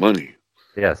cost a lot of money.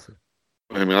 Yes.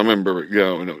 I mean, I remember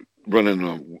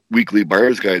running weekly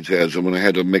buyer's guides ads, and when I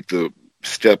had to make the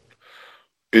step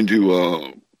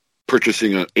into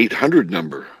purchasing an 800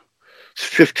 number. It's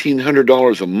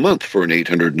 $1,500 a month for an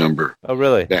 800 number. Oh,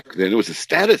 really? Back then, it was a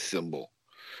status symbol.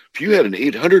 If you had an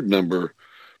 800 number,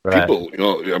 people,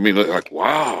 like,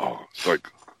 wow. It's like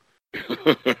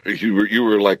you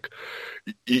were like,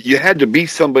 you had to be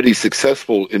somebody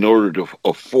successful in order to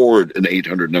afford an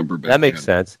 800 number. That makes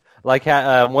sense. Like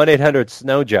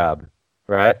 1-800-SNOW job,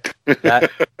 right?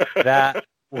 That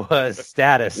was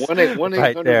status. 1-800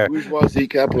 right there. Bourgeoisie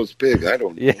capitalist pig. I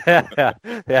don't know.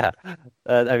 Yeah.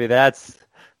 I mean, that's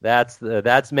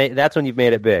when you've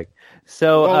made it big.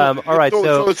 So, all right.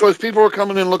 So as people were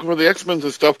coming in looking for the X-Men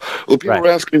and stuff, people were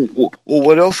asking, well,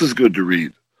 what else is good to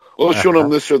read? Well, showing them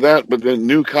this or that, but then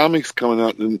new comics coming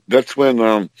out, and that's when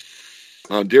Miller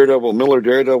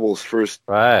Daredevil's first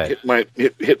hit my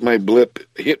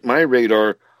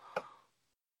radar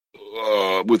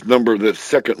with the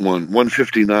second one,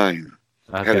 159,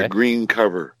 had a green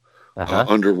cover.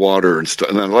 Underwater and stuff,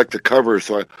 and I like the cover,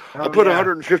 so I put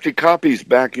 150 copies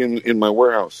back in my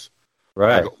warehouse.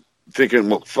 Right. Thinking,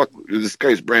 well, fuck, this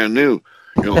guy's brand new.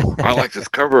 I like this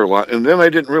cover a lot. And then I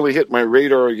didn't really hit my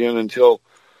radar again until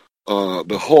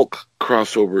the Hulk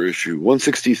crossover issue,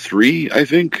 163, I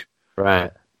think.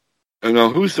 Right. And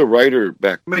who's the writer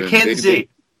back then? McKenzie.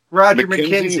 Roger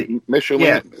McKenzie.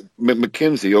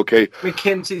 McKenzie, okay.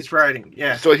 McKenzie's writing,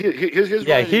 yeah. So his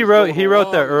he wrote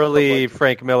the early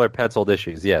Frank Miller penciled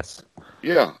issues, yes.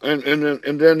 Yeah, and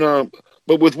then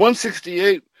but with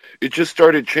 168, it just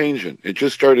started changing.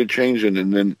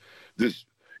 And then this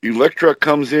Elektra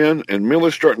comes in, and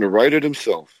Miller's starting to write it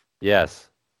himself. Yes.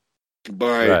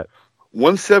 By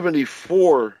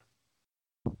 174,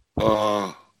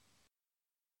 now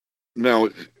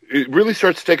it really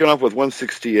starts taking off with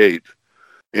 168,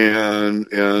 and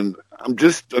I'm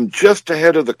just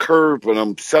ahead of the curve, but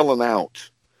I'm selling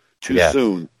out too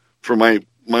soon for my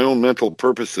own mental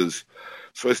purposes.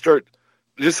 So I start,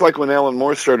 just like when Alan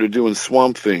Moore started doing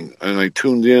Swamp Thing, and I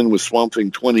tuned in with Swamp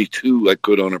Thing 22, I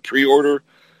could on a pre-order.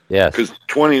 Yes. Because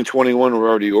 20 and 21 were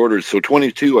already ordered. So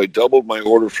 22, I doubled my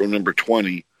order from number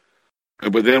 20.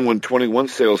 But then when 21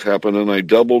 sales happened, and I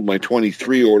doubled my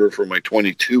 23 order for my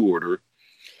 22 order.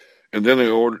 And then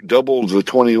I doubled the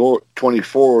 24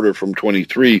 order from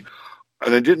 23.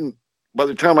 And I didn't, by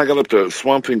the time I got up to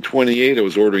Swamp Thing 28, I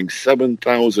was ordering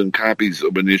 7,000 copies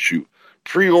of an issue,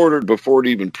 pre-ordered before it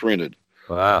even printed.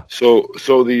 Wow. So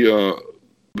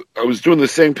I was doing the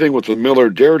same thing with the Miller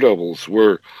Daredevils,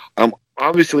 where I'm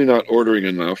obviously not ordering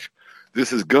enough.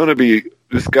 This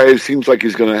guy seems like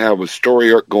he's going to have a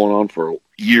story arc going on for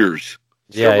years,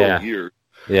 several years.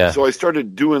 Yeah. So I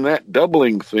started doing that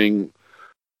doubling thing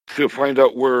to find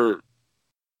out where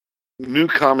new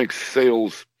comics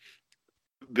sales,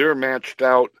 they're matched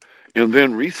out, and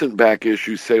then recent back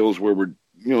issue sales where we're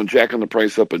jacking the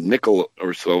price up a nickel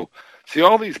or so. See,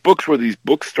 all these books where these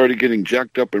books started getting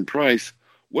jacked up in price,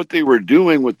 what they were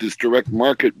doing with this direct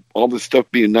market, all this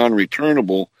stuff being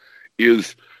non-returnable,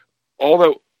 is all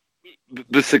that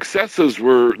the successes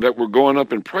that were going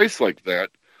up in price like that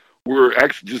were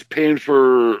actually just paying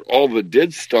for all the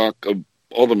dead stock of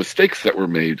all the mistakes that were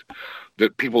made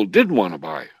that people did want to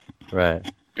buy. Right.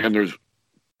 And I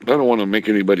don't want to make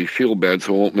anybody feel bad,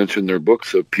 so I won't mention their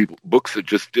books books that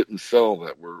just didn't sell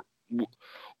that were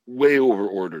way over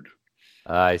ordered.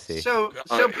 I see. So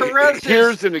Perez.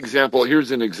 Here's an example.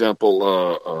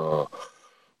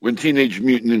 When Teenage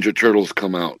Mutant Ninja Turtles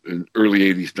come out in early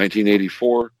 '80s,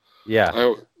 1984.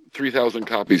 Yeah. 3,000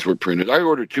 copies were printed. I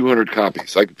ordered 200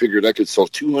 copies. I figured I could sell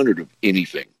 200 of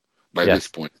anything by this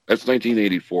point. That's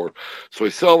 1984. So I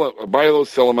buy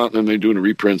those, sell them out, and then they're doing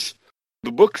reprints.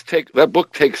 That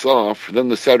book takes off. Then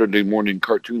the Saturday morning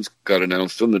cartoons got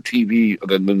announced. Then the TV.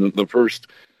 Then the first.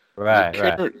 Right.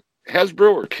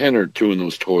 Hasbro or Kenner doing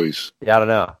those toys? Yeah, I don't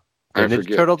know. The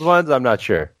Ninja Turtles ones, I'm not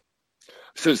sure.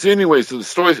 So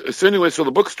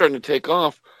the book's starting to take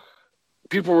off.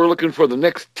 People were looking for the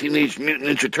next Teenage Mutant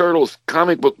Ninja Turtles.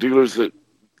 Comic book dealers, that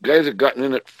guys had gotten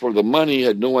in it for the money,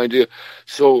 had no idea.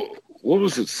 So what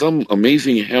was it? Some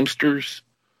Amazing Hamsters?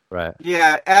 Right.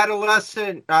 Yeah,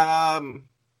 adolescent. I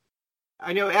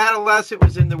know adolescent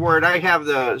was in the word. I have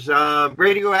those.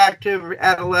 Radioactive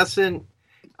adolescent.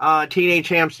 Teenage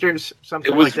Hamsters,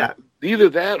 something like that. Either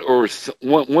that or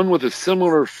one with a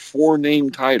similar 4-name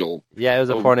title. Yeah, it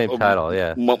was a 4-name title,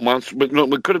 yeah. Monster, but no,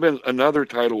 it could have been another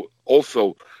title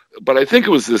also. But I think it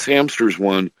was this Hamsters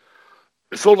one.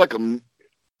 It sold like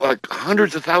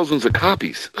hundreds of thousands of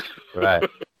copies. Right.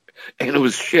 And it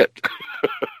was shit.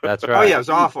 That's right. Oh, yeah, it was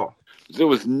awful. There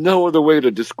was no other way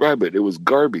to describe it. It was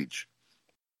garbage.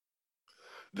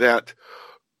 That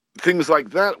things like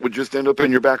that would just end up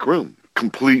in your back room.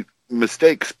 Complete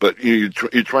mistakes, but you're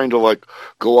trying to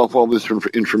go off all this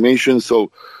information.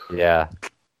 So yeah,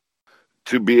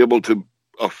 to be able to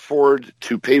afford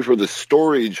to pay for the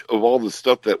storage of all the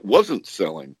stuff that wasn't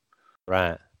selling,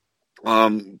 right?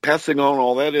 Passing on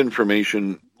all that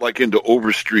information into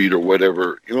Overstreet or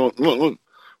whatever.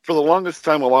 For the longest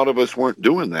time, a lot of us weren't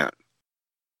doing that.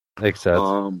 Makes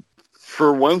sense.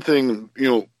 For one thing,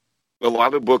 a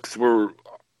lot of books were.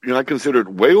 I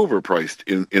considered way overpriced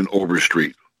in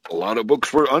Overstreet. A lot of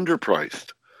books were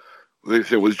underpriced.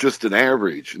 It was just an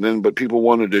average, but people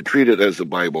wanted to treat it as a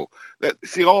Bible.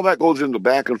 All that goes into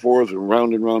back and forth and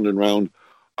round and round and round.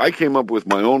 I came up with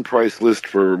my own price list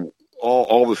for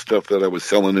all the stuff that I was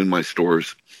selling in my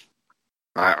stores.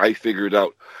 I figured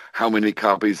out how many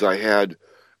copies I had,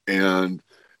 and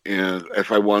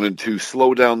if I wanted to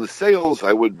slow down the sales,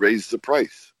 I would raise the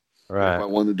price. Right. If I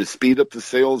wanted to speed up the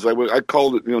sales, I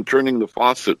called it, turning the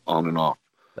faucet on and off.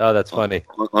 Oh, that's funny.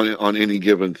 On any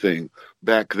given thing.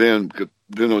 Back then,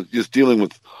 just dealing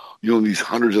with, these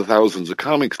hundreds of thousands of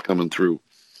comics coming through.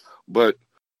 But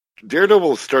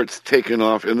Daredevil starts taking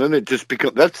off, and then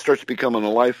that starts becoming a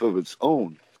life of its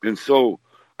own. And so,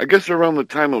 I guess around the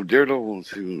time of Daredevil,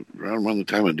 around the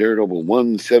time of Daredevil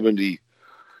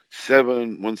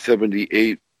 177,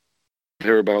 178,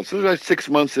 thereabouts. So it was 6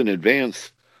 months in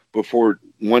advance before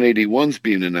 181's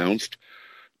being announced.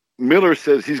 Miller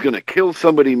says he's going to kill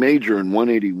somebody major in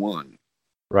 181.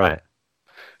 Right.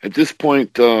 At this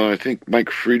point, I think Mike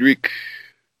Friedrich,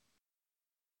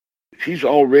 he's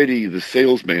already the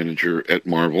sales manager at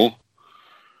Marvel.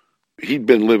 He'd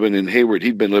been living in Hayward.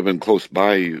 He'd been living close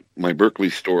by my Berkeley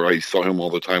store. I saw him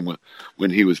all the time when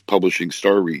he was publishing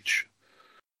Star Reach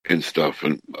and stuff.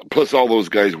 And plus all those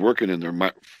guys working in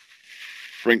there,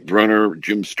 Frank Brunner,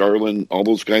 Jim Starlin, all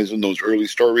those guys in those early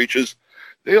Star Reaches,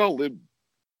 they all lived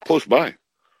close by.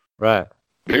 Right.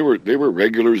 They were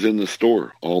regulars in the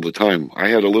store all the time. I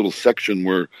had a little section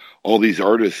where all these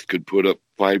artists could put up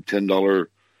 $5-10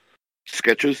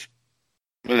 sketches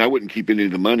And I wouldn't keep any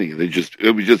of the money. It would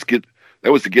just get,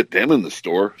 that was to get them in the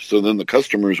store. So then the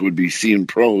customers would be seeing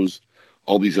pros,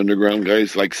 all these underground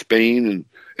guys like Spain and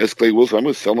S. Clay Wilson. I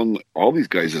was selling all these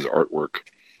guys as artwork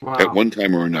at one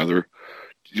time or another.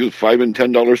 Just $5 and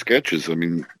 $10 sketches. I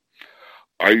mean,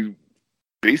 I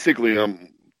basically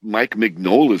Mike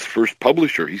Mignola's first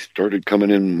publisher. He started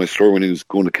coming in my store when he was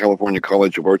going to California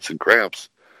College of Arts and Crafts.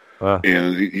 Wow.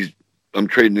 And I'm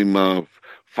trading him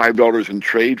 $5 in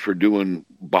trade for doing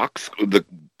the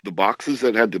boxes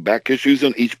that had the back issues,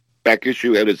 and each back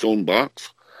issue had its own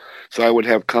box. So I would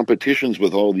have competitions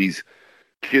with all these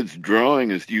kids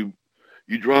drawing. As you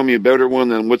draw me a better one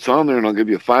than what's on there, and I'll give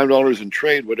you $5 in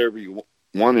trade, whatever you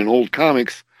want in old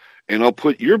comics, and I'll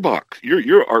put your box,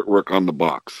 your artwork on the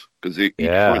box, because each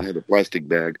one had a plastic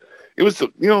bag. It was,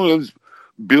 it was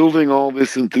building all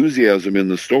this enthusiasm in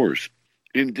the stores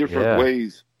in different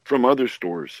ways from other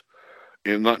stores,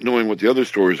 and not knowing what the other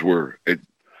stores were.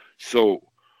 So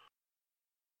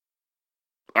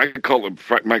I could call him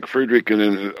Mike Friedrich,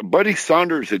 and Buddy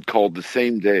Saunders had called the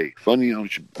same day. Funny I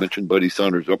should mention Buddy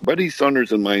Saunders. Buddy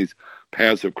Saunders and my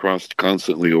paths have crossed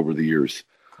constantly over the years.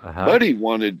 Uh-huh. Buddy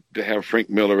wanted to have Frank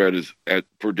Miller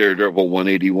for Daredevil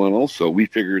 181 also. We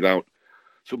figured out.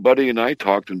 So Buddy and I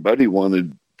talked, and Buddy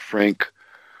wanted Frank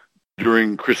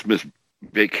during Christmas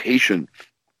vacation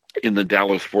in the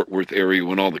Dallas-Fort Worth area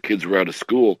when all the kids were out of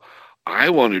school. I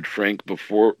wanted Frank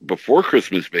before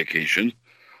Christmas vacation,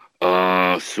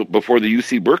 so before the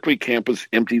UC Berkeley campus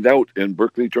emptied out and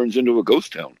Berkeley turns into a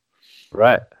ghost town.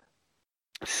 Right.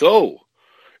 So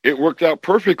it worked out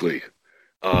perfectly.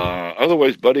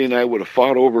 Otherwise, Buddy and I would have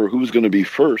fought over who's going to be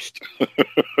first.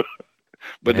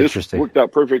 But this worked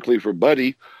out perfectly for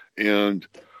Buddy. And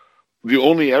the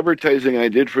only advertising I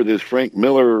did for this Frank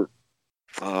Miller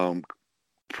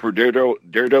for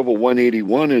Daredevil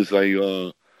 181 is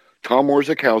Tom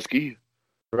Orzechowski.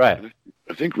 Right.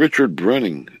 I think Richard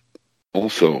Brunning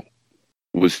also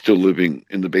was still living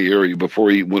in the Bay Area before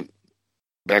he went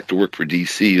back to work for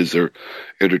DC as their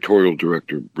editorial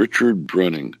director. Richard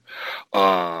Brunning.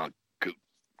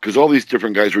 Because all these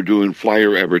different guys were doing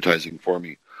flyer advertising for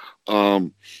me. I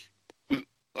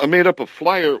made up a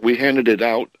flyer. We handed it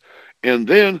out. And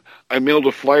then I mailed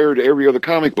a flyer to every other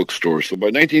comic book store. So by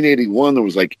 1981, there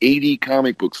was like 80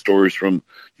 comic book stores from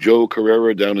Joe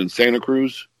Carrera down in Santa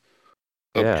Cruz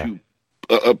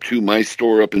up to my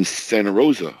store up in Santa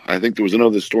Rosa. I think there was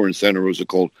another store in Santa Rosa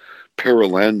called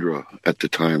Paralandra at the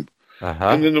time. Uh-huh.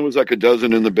 And then there was like a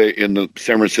dozen in the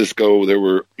San Francisco. There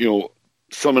were,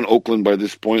 some in Oakland by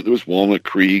this point. There was Walnut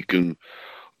Creek, and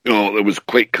there was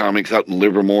Quake Comics out in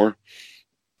Livermore,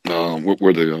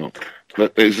 where the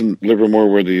isn't Livermore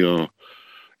where the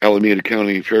Alameda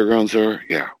County Fairgrounds are?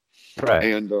 Yeah, right.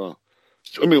 And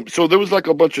so there was like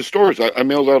a bunch of stores. I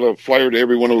mailed out a flyer to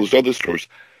every one of those other stores.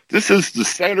 This is the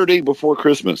Saturday before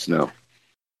Christmas now.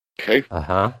 Okay.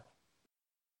 Uh-huh.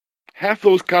 Half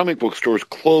those comic book stores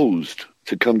closed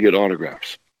to come get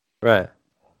autographs. Right.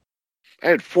 I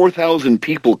had 4,000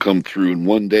 people come through in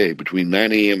one day between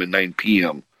 9 a.m. and 9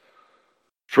 p.m.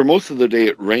 For most of the day,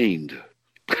 it rained.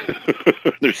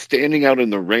 They're standing out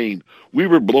in the rain. We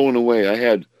were blown away. I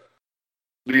had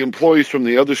the employees from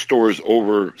the other stores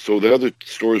over, so the other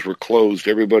stores were closed.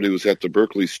 Everybody was at the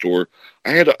Berkeley store. I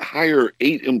had to hire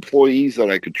 8 employees that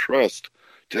I could trust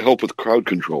to help with crowd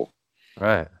control.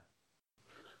 Right.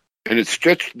 And it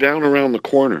stretched down around the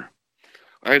corner.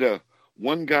 I had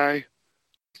one guy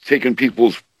taking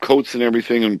people's coats and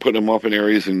everything and putting them off in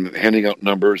areas and handing out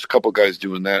numbers. A couple guys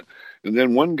doing that. And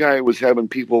then one guy was having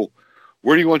people,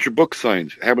 where do you want your book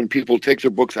signed? Having people take their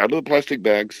books out of the plastic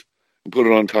bags and put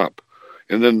it on top.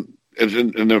 And then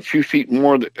a few feet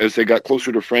more, as they got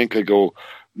closer to Frank, I go,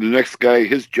 the next guy,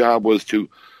 his job was to,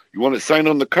 you want it signed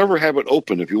on the cover, have it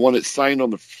open. If you want it signed on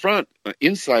the front,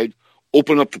 inside,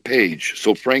 open up the page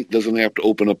so Frank doesn't have to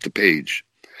open up the page.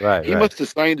 Right. He must have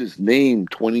signed his name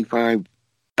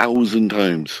 25,000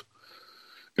 times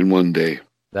in one day.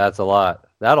 That's a lot.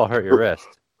 That'll hurt your wrist.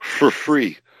 For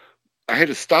free. I had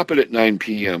to stop it at 9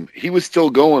 p.m. He was still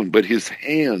going, but his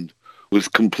hand was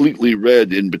completely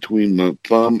red in between the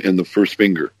thumb and the first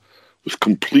finger. It was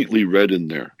completely red in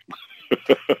there.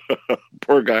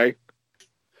 Poor guy.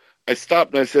 I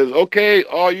stopped and I said, okay,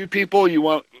 all you people,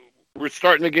 we're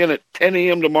starting again at 10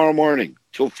 a.m. tomorrow morning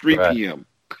till 3 p.m.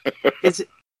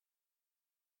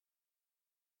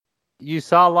 You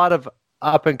saw a lot of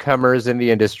up-and-comers in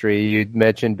the industry. You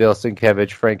mentioned Bill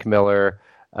Sienkiewicz, Frank Miller,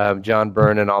 John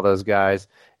Byrne, and all those guys.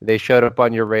 They showed up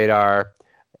on your radar.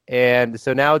 And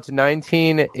so now it's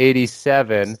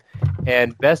 1987,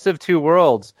 and Best of Two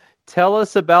Worlds tell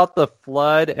us about the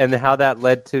flood and how that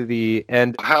led to the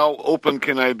end. How open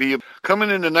can I be? Coming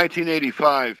into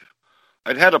 1985,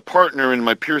 I'd had a partner in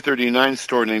my Pier 39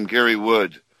 store named Gary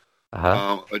Wood.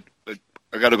 I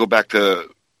got to go back to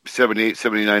 78,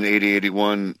 79, 80,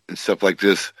 81 and stuff like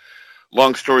this.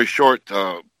 Long story short,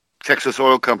 Texas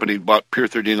Oil Company bought Pier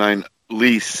 39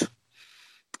 lease.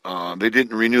 They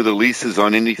didn't renew the leases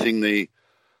on anything.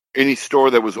 Any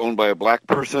store that was owned by a black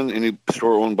person, any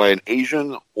store owned by an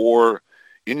Asian, or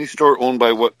any store owned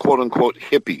by what quote-unquote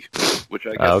hippie, which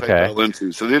I guess I fell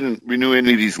into. So they didn't renew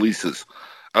any of these leases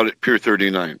out at Pier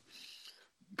 39.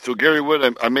 So Gary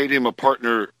Wood, I made him a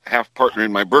partner, half partner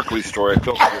in my Berkeley store. I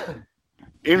felt good.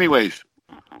 Anyways,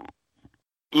 a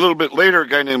little bit later, a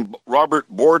guy named Robert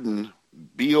Borden,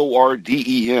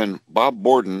 Borden, Bob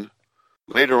Borden,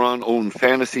 later on owned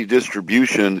Fantasy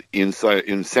Distribution in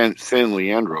San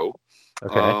Leandro.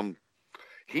 Okay.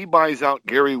 He buys out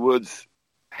Gary Wood's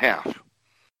half,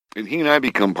 and he and I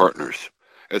become partners.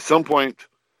 At some point,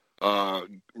 Roy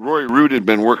Root had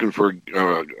been working for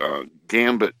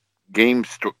Gambit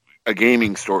a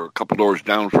gaming store a couple doors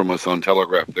down from us on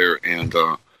Telegraph there, and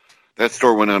that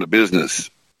store went out of business.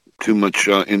 Too much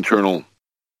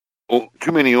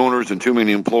too many owners and too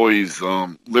many employees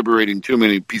liberating too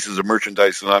many pieces of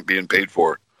merchandise and not being paid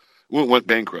for. We went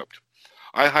bankrupt.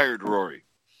 I hired Rory.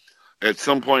 At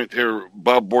some point here,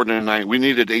 Bob Borden and I, we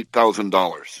needed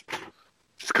 $8,000.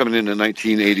 It's coming into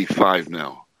 1985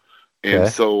 now. And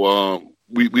so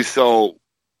we sell.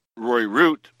 Roy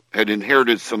Root had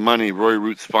inherited some money. Roy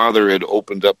Root's father had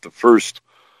opened up the first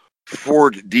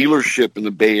Ford dealership in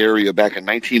the Bay Area back in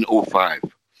 1905.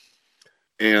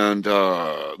 And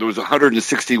there was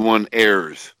 161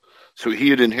 heirs. So he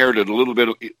had inherited a little bit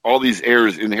of, all these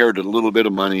heirs inherited a little bit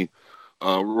of money.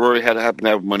 Rory had to happen to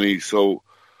have money. So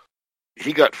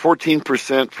he got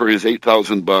 14% for his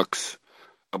 $8,000.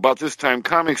 About this time,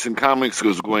 Comics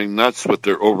was going nuts with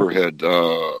their overhead,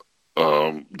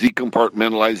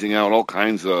 decompartmentalizing out all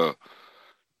kinds of,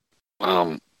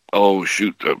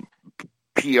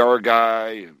 PR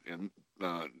guy and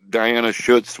Diana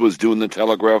Schutz was doing the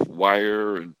Telegraph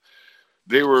Wire, and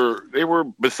they were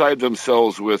beside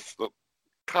themselves with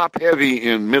top heavy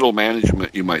in middle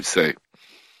management, you might say.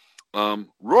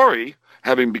 Rory,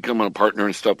 having become a partner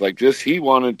and stuff like this, he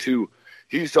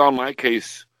saw my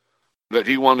case that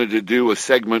he wanted to do a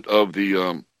segment of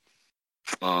the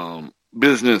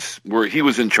business where he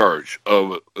was in charge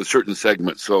of a certain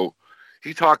segment. So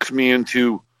he talks me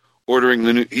into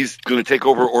he's going to take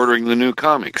over ordering the new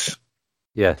comics.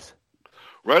 Yes.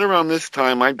 Right around this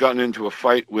time, I'd gotten into a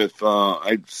fight with,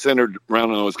 I'd centered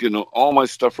around and I was getting all my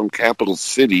stuff from Capital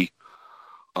City.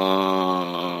 We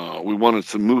wanted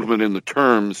some movement in the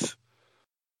terms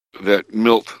that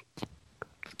Milt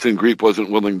Greep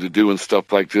wasn't willing to do and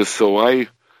stuff like this. So I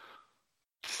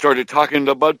started talking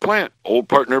to Bud Plant, old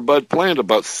partner Bud Plant,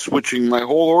 about switching my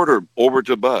whole order over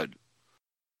to Bud.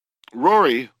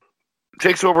 Rory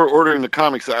takes over ordering the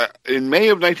comics. In May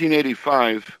of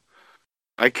 1985,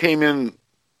 I came in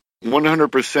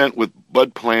 100% with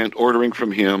Bud Plant, ordering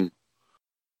from him,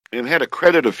 and had a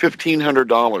credit of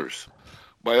 $1,500.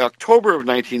 By October of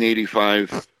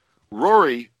 1985,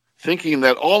 Rory, thinking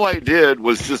that all I did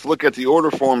was just look at the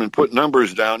order form and put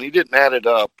numbers down, he didn't add it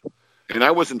up, and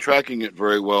I wasn't tracking it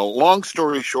very well. Long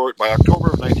story short, by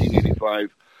October of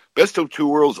 1985, Best of Two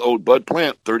Worlds owed Bud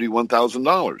Plant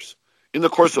 $31,000 in the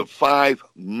course of 5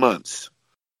 months.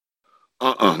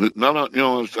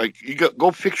 No, it's like,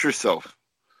 go fix yourself.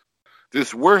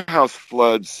 This warehouse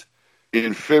floods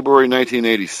in February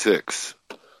 1986.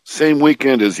 Same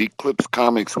weekend as Eclipse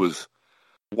Comics was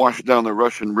washed down the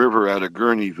Russian River out of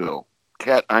Gurneyville.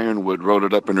 Kat Ironwood wrote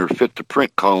it up in her Fit to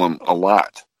Print column a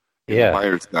lot. In the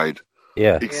Buyer's Guide.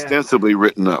 Yeah. Extensively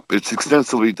written up. It's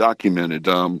extensively documented.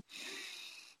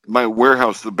 My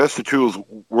warehouse, the Best of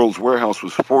Two Worlds warehouse,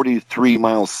 was 43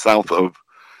 miles south of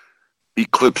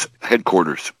Eclipse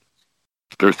headquarters.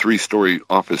 Their 3-story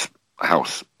office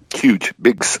house. Huge,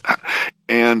 big.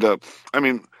 And,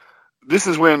 this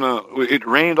is when it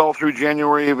rained all through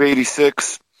January of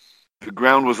 86. The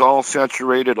ground was all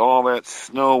saturated. All that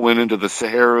snow went into the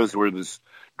Saharas where the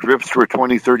drifts were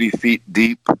 20, 30 feet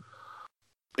deep.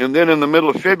 And then in the middle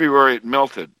of February, it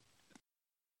melted.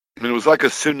 And it was like a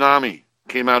tsunami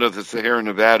came out of the Sahara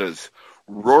Nevadas,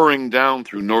 roaring down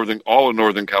through all of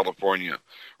Northern California.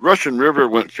 Russian River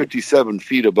went 57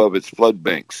 feet above its flood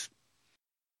banks.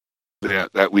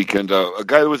 That weekend,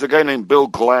 there was a guy named Bill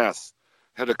Glass,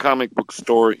 had a comic book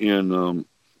store in one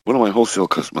of my wholesale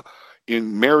customers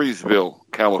in Marysville,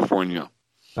 California.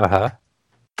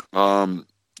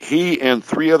 He and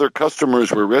 3 other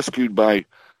customers were rescued by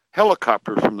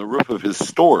helicopter from the roof of his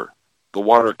store the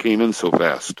water came in so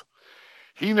fast.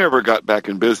 He never got back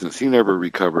in business. He never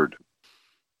recovered.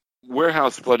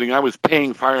 Warehouse flooding, I was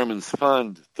paying Fireman's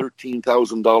Fund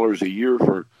 $13,000 a year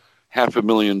for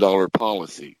 $500,000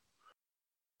 policy.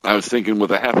 I was thinking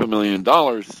with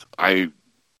 $500,000,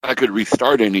 I could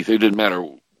restart anything. It didn't matter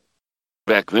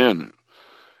back then.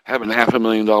 Having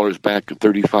 $500,000 back in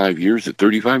 35 years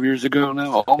ago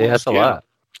now? Almost, that's a lot.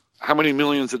 How many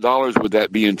millions of dollars would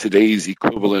that be in today's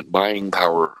equivalent buying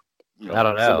power? I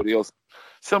don't know.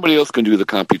 Somebody else can do the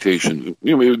computation.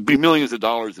 It would be millions of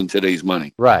dollars in today's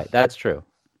money. Right, that's true.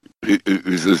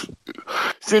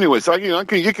 So anyway,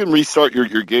 you can restart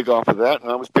your gig off of that,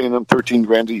 and I was paying them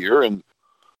 $13,000 a year, and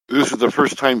this was the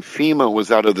first time FEMA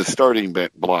was out of the starting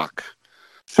block.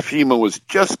 FEMA was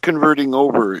just converting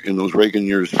over in those Reagan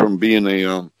years from being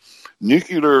a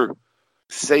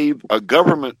a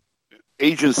government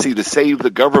agency to save the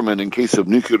government in case of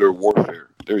nuclear warfare.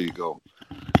 There you go.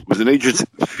 It was an agency,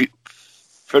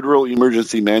 Federal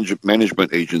Emergency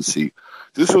Management Agency.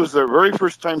 This was their very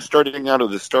first time starting out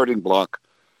of the starting block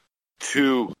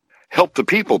to help the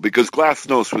people because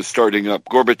Glasnost was starting up.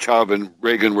 Gorbachev and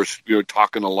Reagan were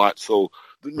talking a lot, so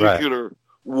the nuclear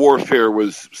warfare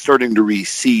was starting to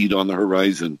recede on the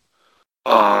horizon.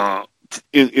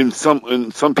 In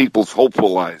some people's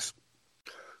hopeful eyes,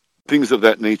 things of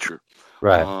that nature.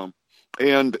 Right.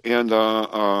 And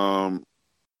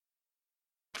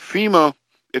FEMA,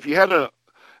 if you had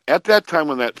at that time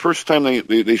when that first time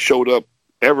they showed up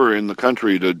ever in the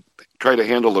country to try to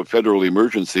handle a federal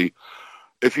emergency,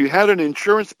 if you had an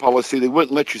insurance policy, they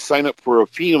wouldn't let you sign up for a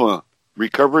FEMA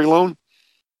recovery loan.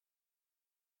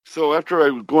 So after I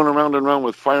was going around and around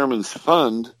with Fireman's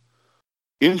Fund,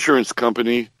 insurance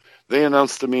company, they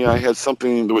announced to me there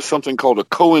was something called a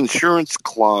co-insurance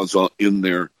clause in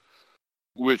there,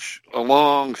 which, a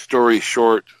long story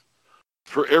short,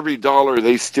 for every dollar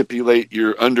they stipulate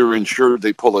you're underinsured,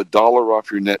 they pull $1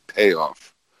 off your net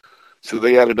payoff. So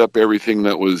they added up everything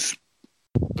that was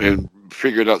and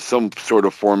figured out some sort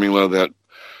of formula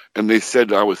and they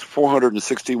said I was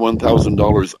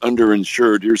 $461,000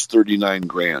 underinsured. Here's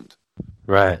 $39,000.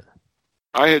 Right.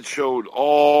 I had showed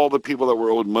all the people that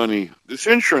were owed money this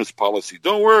insurance policy.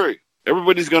 Don't worry,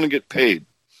 everybody's going to get paid.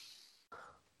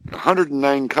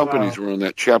 109 companies were in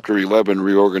that Chapter 11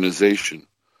 reorganization.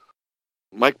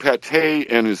 Mike Pate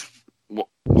and his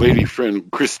lady friend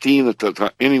Christine at the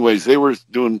time. Anyways, they were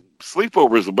doing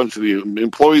sleepovers. A bunch of the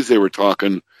employees they were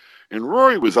talking, and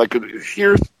Rory I could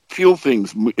feel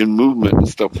things in movement and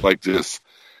stuff like this.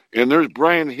 And there's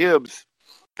Brian Hibbs.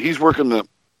 He's working the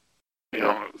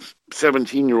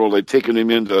 17-year-old. I'd taken him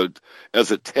in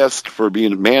as a test for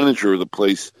being a manager of the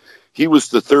place. He was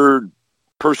the third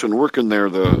person working there.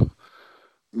 The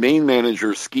main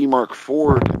manager, Ski Mark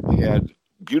Ford, had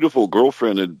beautiful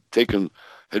girlfriend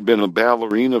had been a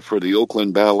ballerina for the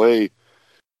Oakland Ballet.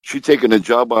 She'd taken a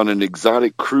job on an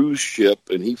exotic cruise ship,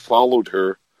 and he followed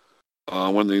her.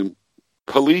 When the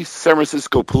San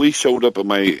Francisco police showed up at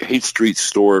my Haight Street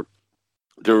store,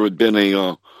 there had been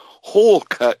a hole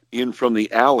cut in from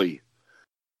the alley.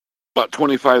 About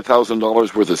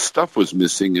 $25,000 worth of stuff was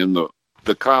missing, and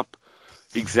the cop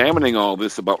examining all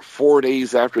this about 4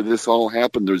 days after this all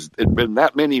happened, there'd been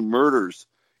that many murders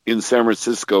in San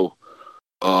Francisco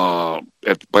by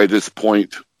this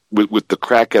point, with the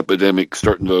crack epidemic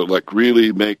starting to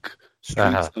really make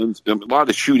streets a lot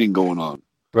of shooting going on.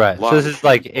 Right. So this is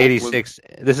like 86.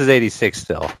 This is 86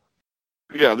 still.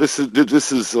 Yeah, this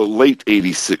is late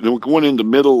 86. We're going into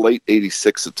late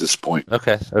 86 at this point.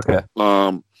 Okay.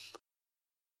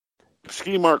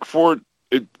 Ski Mark Ford.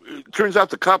 It turns out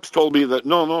the cops told me that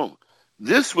no,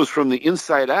 this was from the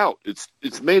inside out.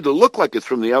 It's made to look like it's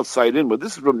from the outside in, but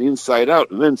this is from the inside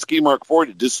out. And then Ski Mark Ford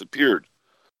had disappeared.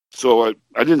 So I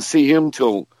didn't see him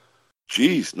till,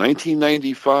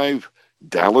 1995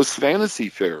 Dallas Fantasy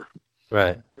Fair.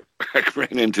 Right. I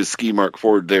ran into Ski Mark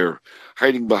Ford there,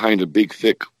 hiding behind a big,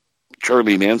 thick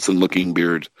Charlie Manson-looking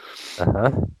beard.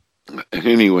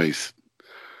 Anyways,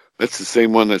 that's the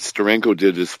same one that Steranko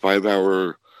did his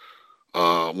 5-hour,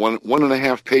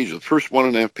 1.5 pages. The first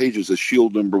 1.5 pages of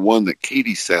Shield #1 that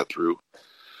Katie sat through,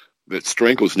 that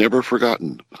Steranko's never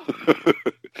forgotten.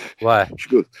 Why? She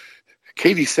goes,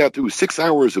 Katie sat through 6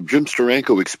 hours of Jim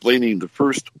Steranko explaining the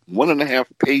first 1.5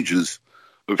 pages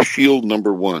of Shield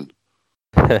 #1.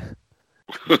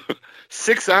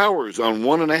 6 hours on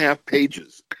 1.5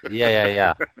 pages.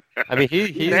 Yeah. I mean,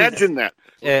 he imagine that.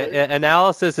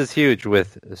 Analysis is huge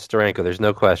with Steranko. There's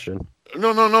no question.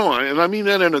 No, and I mean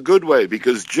that in a good way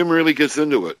because Jim really gets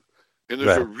into it, and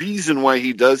there's a reason why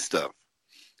he does stuff.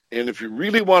 And if you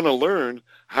really want to learn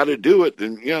how to do it,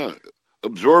 then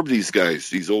absorb these guys,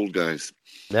 these old guys.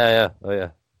 Yeah. Oh, yeah.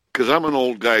 Because I'm an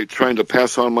old guy trying to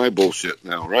pass on my bullshit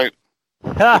now, right?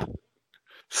 Ha!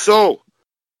 So,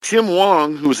 Tim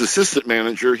Wong, who was assistant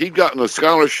manager, he'd gotten a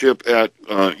scholarship at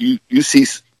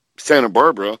UC Santa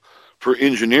Barbara for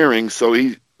engineering. So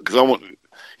he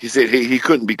said, hey, he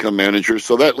couldn't become manager.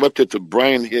 So that left it to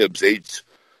Brian Hibbs, age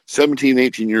 17,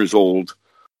 18 years old.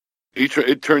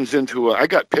 It turns into I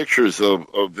got pictures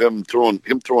of him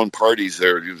throwing parties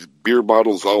there. Beer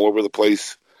bottles all over the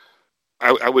place.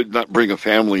 I would not bring a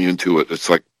family into it. It's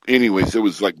like, anyways, it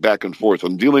was like back and forth.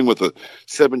 I'm dealing with a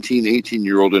 17,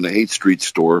 18-year-old in a Haight Street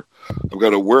store. I've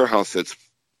got a warehouse that's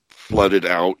flooded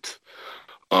out.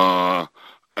 I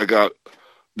got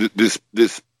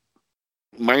this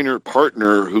minor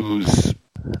partner who's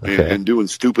and doing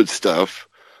stupid stuff,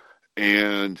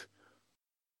 and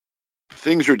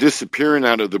things are disappearing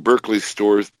out of the Berkeley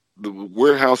stores. The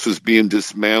warehouse is being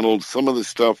dismantled. Some of the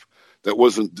stuff that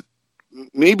wasn't,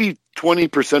 maybe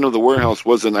 20% of the warehouse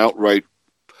wasn't outright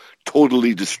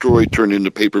totally destroyed, turned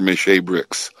into paper mache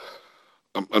bricks.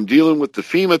 I'm dealing with the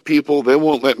FEMA people. They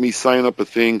won't let me sign up a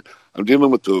thing. I'm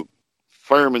dealing with the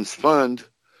Fireman's Fund.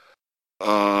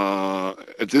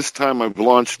 At this time, I've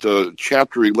launched a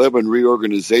Chapter 11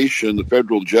 reorganization. The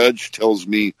federal judge tells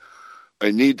me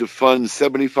I need to fund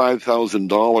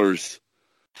 $75,000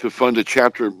 to fund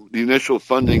the initial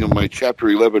funding of my Chapter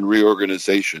 11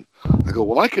 reorganization. I go,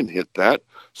 well, I can hit that.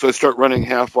 So I start running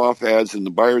half-off ads in the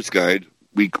Buyer's Guide,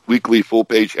 weekly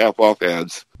full-page half-off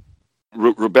ads.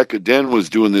 Rebecca Den was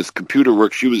doing this computer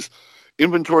work. She was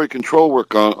inventory control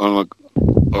work on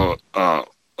a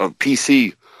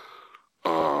PC,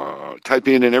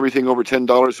 typing in everything over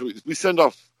 $10. We send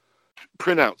off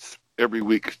printouts every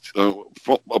week, a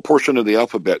portion of the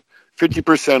alphabet,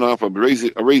 50% off. I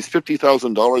raised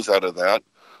 $50,000 out of that.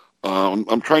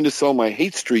 I'm trying to sell my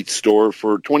Haight Street store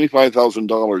for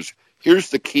 $25,000. Here's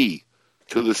the key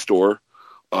to the store.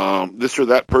 This or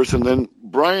that person. Then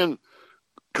Brian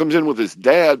comes in with his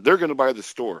dad. They're going to buy the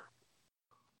store.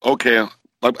 Okay.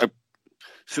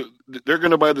 So they're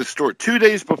going to buy the store 2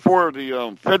 days before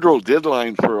the federal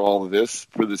deadline for all of this,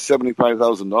 for the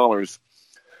 $75,000.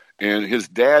 And his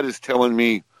dad is telling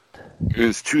me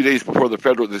it's 2 days before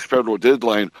this federal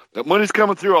deadline that money's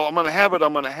coming through. I'm going to have it.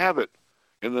 I'm going to have it.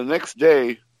 And the next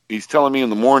day, he's telling me in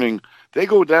the morning, they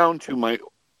go down to my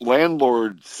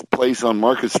landlord's place on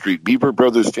Market Street, Beaver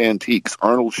Brothers Antiques.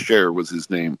 Arnold Scher was his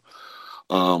name.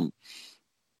 And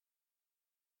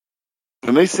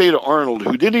they say to Arnold,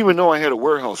 who didn't even know I had a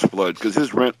warehouse flood because the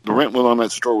rent went on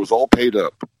that store was all paid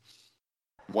up.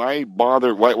 Why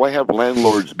bother? Why have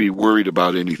landlords be worried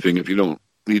about anything if you don't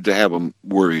need to have them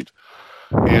worried?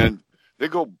 And they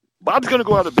go, Bob's going to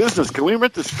go out of business. Can we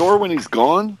rent the store when he's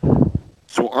gone?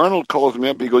 So Arnold calls me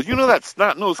up. He goes, you know that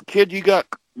snot-nosed kid you got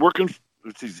working?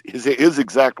 His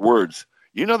exact words.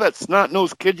 You know that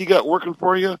snot-nosed kid you got working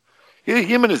for you?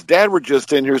 Him and his dad were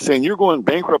just in here saying, you're going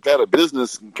bankrupt, out of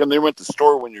business, and can they rent the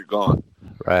store when you're gone?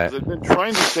 Right. They've been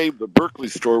trying to save the Berkeley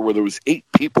store where there was 8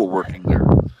 people working there.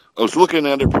 I was looking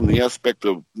at it from the aspect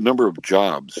of number of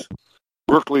jobs.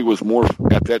 Berkeley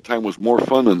at that time was more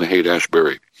fun than the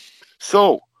Haight-Ashbury.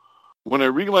 So when I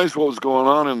realized what was going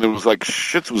on, and it was like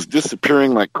shit was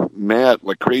disappearing like mad,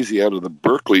 like crazy out of the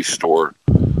Berkeley store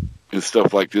and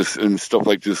stuff like this,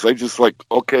 I just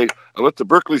okay, I let the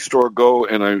Berkeley store go,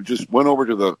 and I just went over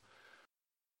to the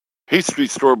Haight Street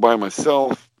store by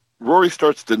myself. Rory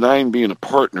starts denying being a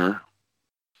partner,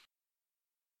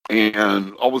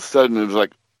 and all of a sudden it was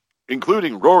like,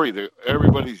 including Rory,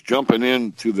 everybody's jumping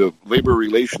into the labor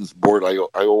relations board. I owe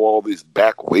all these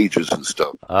back wages and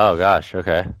stuff. Oh gosh,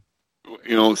 okay.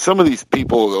 You know, some of these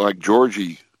people, like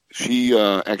Georgie, she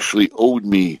actually owed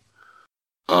me.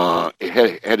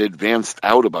 Had advanced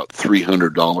out about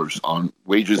 $300 on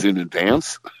wages in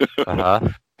advance.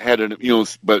 But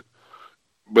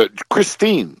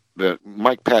Christine, that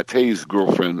Mike Paté's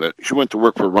girlfriend, that she went to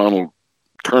work for Ronald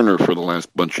Turner for the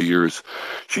last bunch of years.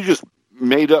 She just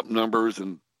made up numbers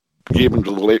and gave them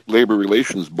to the labor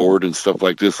relations board and stuff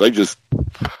like this. I just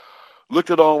looked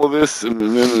at all of this, and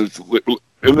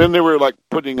then they were like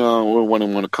putting what I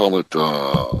want to call it,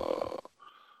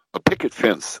 a picket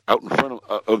fence out in front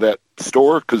of that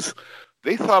store, because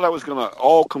they thought I was going to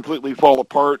all completely fall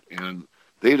apart, and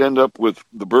they'd end up with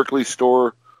the Berkeley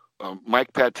store,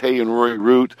 Mike Paté and Roy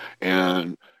Root,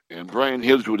 and Brian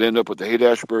Hibbs would end up with the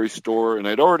Haight-Ashbury store, and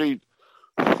I'd already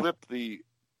flipped the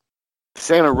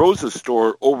Santa Rosa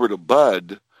store over to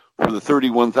Bud for the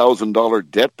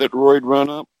 $31,000 debt that Roy had run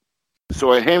up.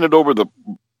 So I handed over the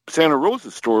Santa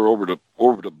Rosa store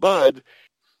over to Bud.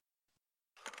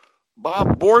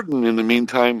 Bob Borden, in the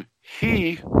meantime,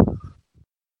 he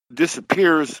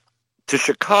disappears to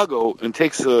Chicago and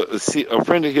takes a seat. A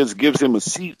friend of his gives him a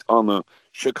seat on the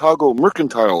Chicago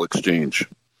Mercantile Exchange.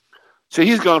 So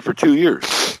he's gone for 2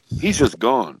 years. He's just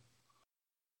gone.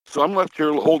 So I'm left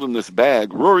here holding this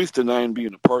bag. Rory's denying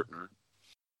being a partner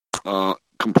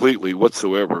completely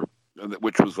whatsoever,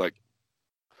 which was like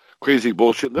crazy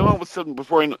bullshit. Then all of a sudden,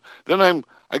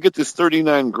 I get this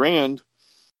 $39,000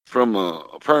 from a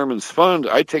Fireman's Fund.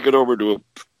 I take it over to a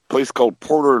place called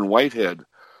Porter and Whitehead,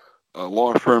 a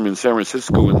law firm in San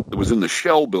Francisco, and it was in the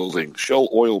Shell building, Shell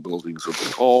Oil building, so it's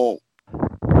a tall,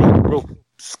 real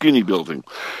skinny building.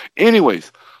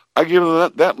 Anyways, I give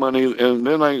them that money, and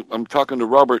then I'm talking to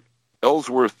Robert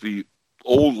Ellsworth, the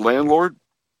old landlord,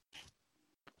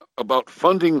 about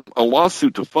funding a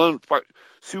lawsuit to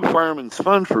sue Fireman's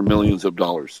Fund for millions of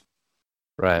dollars.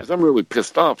 Right. Because I'm really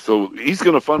pissed off. So he's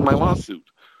going to fund my lawsuit.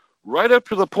 Right up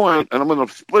to the point, and I'm going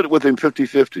to split it with him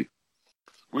 50-50.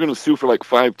 We're going to sue for like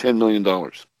 $5-10 million.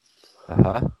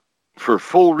 Uh-huh. For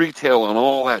full retail and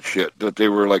all that shit that they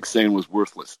were like saying was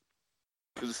worthless.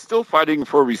 Because it's still fighting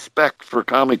for respect for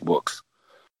comic books.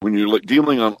 When you're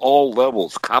dealing on all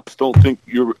levels, cops don't think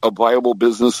you're a viable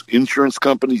business. Insurance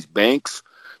companies, banks,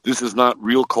 this is not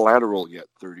real collateral yet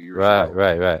 30 years ago.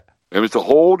 Right. And it's a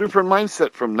whole different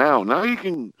mindset from now. Now you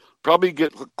can probably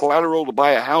get collateral to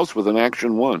buy a house with an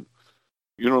Action 1.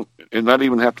 And not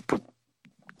even have to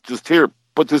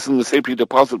put this in the safety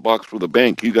deposit box for the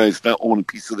bank. You guys now own a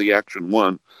piece of the Action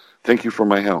 1. Thank you for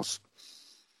my house.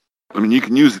 I mean, you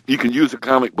can use the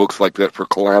comic books like that for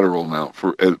collateral now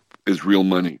as real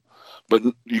money, but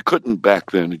you couldn't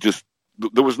back then.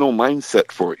 There was no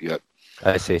mindset for it yet.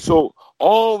 I see. So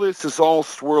all this is all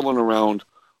swirling around.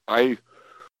 The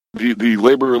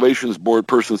labor relations board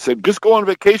person said, just go on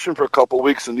vacation for a couple of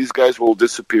weeks and these guys will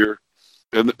disappear,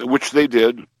 which they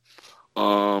did.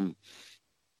 Robert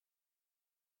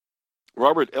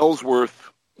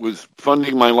Ellsworth was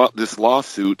funding this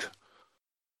lawsuit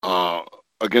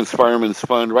against Fireman's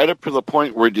Fund right up to the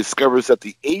point where he discovers that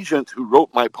the agent who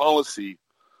wrote my policy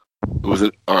was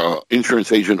an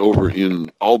insurance agent over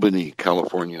in Albany,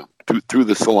 California, through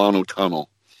the Solano Tunnel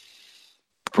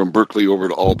from Berkeley over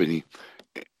to Albany.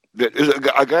 That is a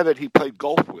guy that he played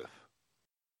golf with.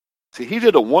 See, he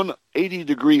did a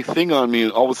 180-degree thing on me,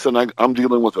 and all of a sudden I'm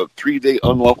dealing with a 3-day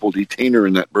unlawful detainer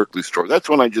in that Berkeley store. That's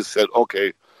when I just said,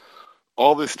 okay,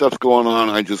 all this stuff's going on.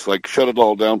 I just shut it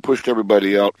all down, pushed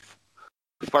everybody out,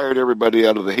 fired everybody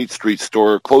out of the Haight Street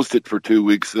store, closed it for 2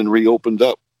 weeks, then reopened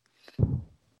up.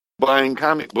 Buying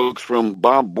comic books from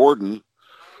Bob Borden,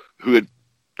 who had,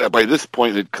 by this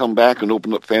point, had come back and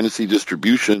opened up Fantasy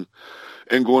Distribution,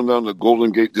 and going down to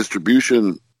Golden Gate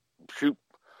Distribution,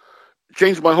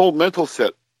 changed my whole mental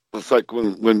set. It's like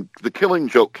when The Killing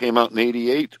Joke came out in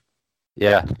 1988.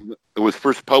 Yeah. It was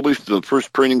first published. The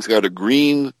first printing's got a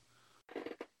green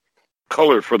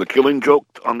color for The Killing Joke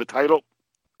on the title.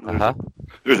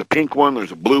 There's a pink one.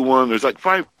 There's a blue one. There's like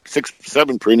 5, 6,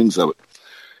 7 printings of it.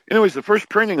 Anyways, the first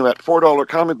printing of that $4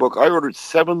 comic book, I ordered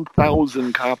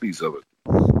 7,000 copies of it.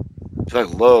 So I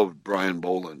loved Brian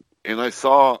Boland. And I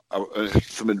saw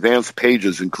some advanced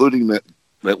pages, including that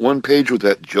one page with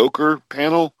that Joker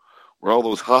panel where all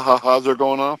those ha-ha-has are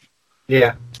going off.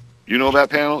 Yeah. You know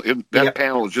that panel? That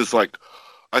panel is just like,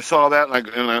 I saw that,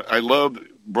 and I loved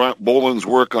Boland's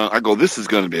work on. I go, this is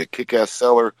going to be a kick-ass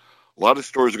seller. A lot of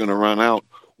stores are going to run out.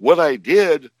 What I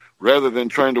did, rather than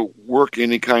trying to work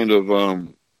any kind of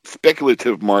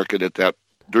speculative market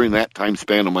during that time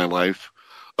span of my life,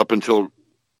 up until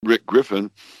Rick Griffin,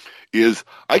 is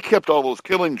I kept all those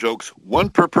Killing Jokes, one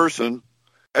per person,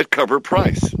 at cover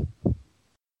price.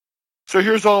 So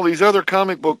here's all these other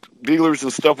comic book dealers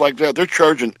and stuff like that. They're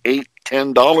charging $8,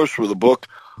 $10 for the book.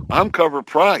 I'm cover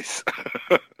price.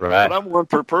 Right. But I'm one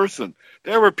per person.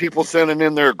 There were people sending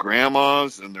in their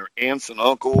grandmas and their aunts and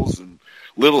uncles and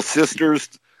little sisters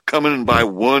coming and buy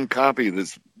one copy of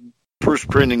this first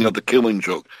printing of The Killing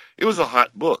Joke. It was a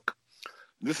hot book.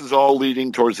 This is all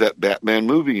leading towards that Batman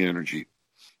movie energy.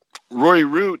 Roy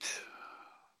Root,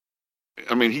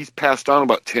 I mean, he's passed on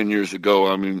about 10 years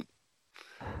ago. I mean,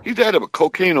 he died of a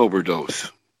cocaine overdose.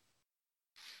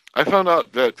 I found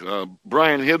out that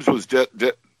Brian Hibbs was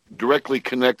directly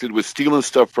connected with stealing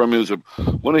stuff from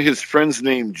one of his friends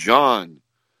named John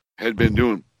had been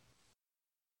doing,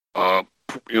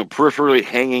 peripherally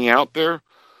hanging out there.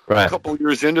 Right. A couple of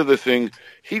years into the thing,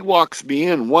 he walks me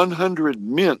in 100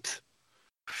 mint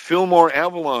Fillmore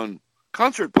Avalon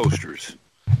concert posters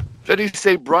that he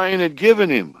say Brian had given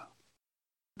him.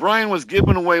 Brian was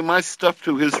giving away my stuff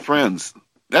to his friends.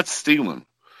 That's stealing.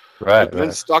 Right. But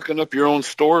then stocking up your own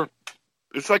store.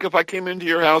 It's like if I came into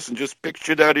your house and just picked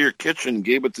shit out of your kitchen and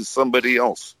gave it to somebody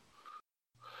else.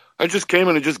 I just came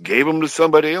and I just gave them to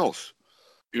somebody else.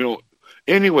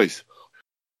 Anyways,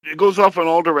 it goes off in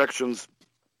all directions.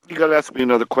 You got to ask me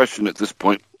another question at this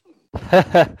point.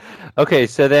 Okay,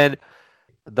 so then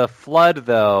the flood,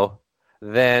 though,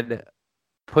 then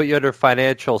put you under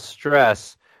financial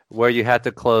stress where you had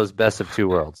to close Best of Two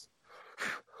Worlds.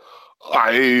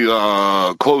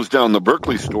 I closed down the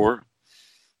Berkeley store.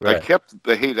 Right. I kept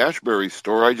the Haight-Ashbury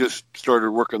store. I just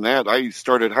started working that. I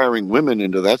started hiring women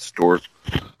into that store.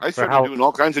 I started doing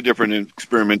all kinds of different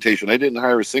experimentation. I didn't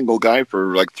hire a single guy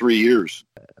for like 3 years.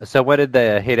 So when did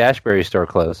the Haight-Ashbury store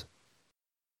close?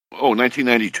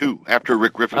 1992, after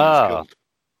Rick Griffin was killed.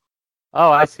 Oh,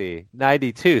 I see.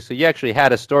 92. So you actually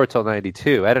had a store till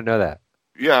 92. I didn't know that.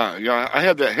 Yeah. I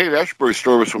had that Haight-Ashbury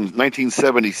store was from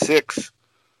 1976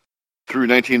 through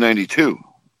 1992.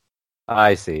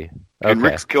 I see. Okay. And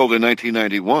Rick's killed in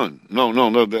 1991. No.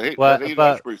 The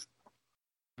Haight-Ashbury.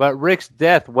 But Rick's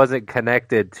death wasn't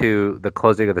connected to the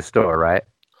closing of the store, right?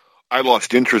 I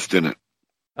lost interest in it.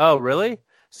 Oh, really?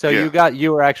 So Yeah.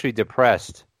 you were actually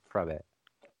depressed from it.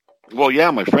 Well,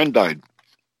 yeah, my friend died.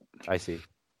 I see.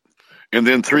 And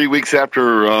then 3 weeks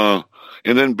after, and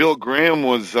then Bill Graham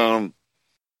was, I'd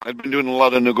been doing a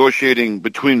lot of negotiating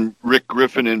between Rick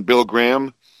Griffin and Bill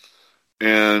Graham,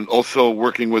 and also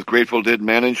working with Grateful Dead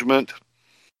management.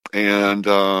 And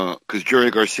because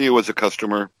Jerry Garcia was a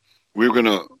customer, we were going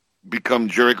to become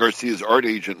Jerry Garcia's art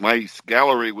agent. My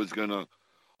gallery was going to,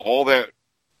 all that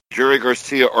Jerry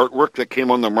Garcia artwork that came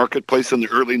on the marketplace in the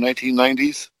early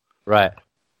 1990s. Right.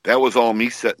 That was all me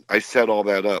set. I set all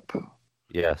that up.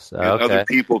 Yes. And Okay. other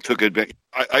people took advantage.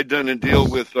 I'd done a deal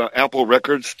with Apple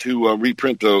Records to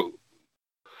reprint the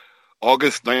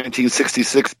August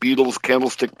 1966 Beatles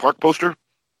Candlestick Park poster.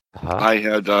 Uh-huh. I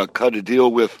had cut a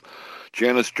deal with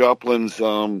Janis Joplin's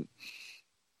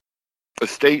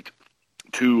estate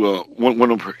to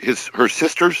one of her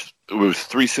sisters. It was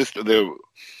 3 sisters.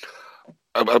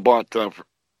 I bought.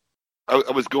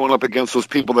 I was going up against those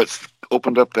people that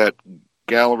opened up that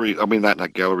gallery. I mean,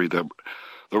 not gallery. The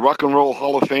Rock and Roll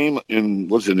Hall of Fame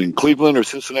in Cleveland or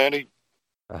Cincinnati?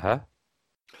 Uh-huh.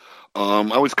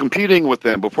 I was competing with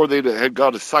them before they had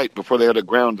got a site, before they had a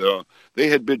ground. They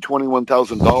had bid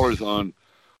 $21,000 on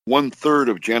 1/3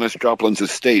 of Janis Joplin's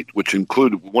estate, which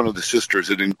included one of the sisters.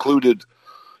 It included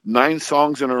 9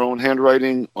 songs in her own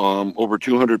handwriting, over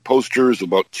 200 posters,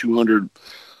 about 200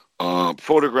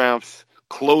 photographs,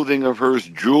 clothing of hers,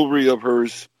 jewelry of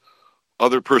hers,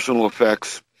 other personal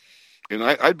effects. And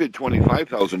I bid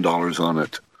 $25,000 on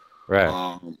it.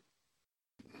 Right.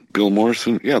 Bill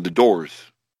Morrison. Yeah, The Doors.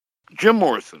 Jim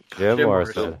Morrison. Jim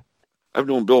Morrison. I've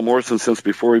known Bill Morrison since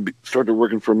before he started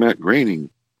working for Matt Groening.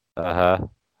 Uh-huh.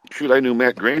 Shoot, I knew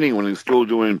Matt Groening when he was still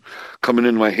coming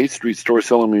into my Haight Street store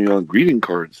selling me greeting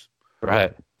cards.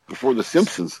 Right. Before The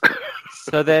Simpsons.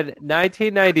 So then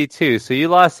 1992. So you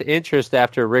lost interest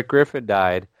after Rick Griffin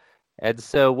died. And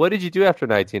so what did you do after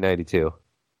 1992?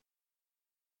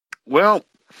 Well,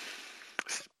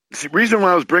 the reason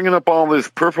why I was bringing up all this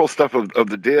peripheral stuff of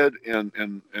the Dead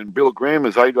and Bill Graham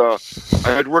is I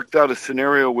had worked out a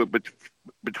scenario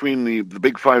between the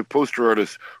Big Five poster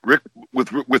artists Rick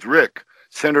with Rick,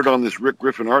 centered on this Rick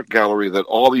Griffin art gallery that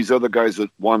all these other guys that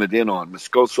wanted in on.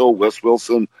 Moscoso, Wes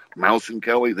Wilson, Mouse and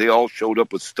Kelly, they all showed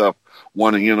up with stuff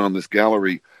wanting in on this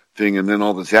gallery thing, and then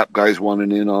all the Zap guys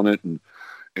wanted in on it, and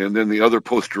then the other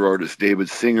poster artists, David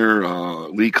Singer,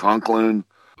 Lee Conklin,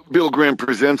 Bill Graham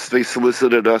Presents, they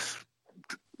solicited us,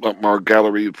 our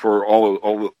gallery, for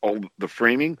all the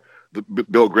framing.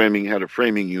 Bill Graham had a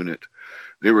framing unit.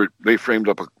 They framed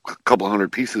up a couple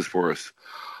hundred pieces for us,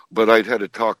 but I'd had to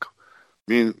talk.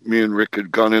 Me and Rick had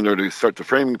gone in there to start the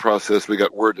framing process. We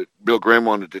got word that Bill Graham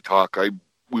wanted to talk.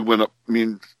 We went up. Me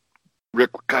and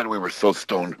Rick, God, we were so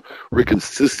stoned. Rick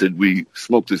insisted we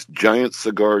smoke this giant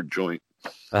cigar joint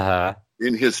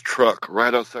in his truck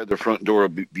right outside the front door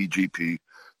of BGP.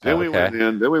 Then we went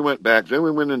in. Then we went back. Then we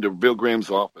went into Bill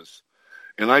Graham's office,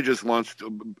 and I just launched.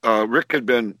 Rick had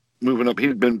been moving up.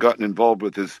 He'd been gotten involved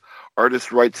with his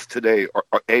Artists' Rights Today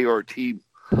 (ART)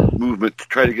 movement to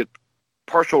try to get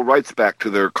partial rights back to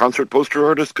their concert poster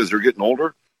artists because they're getting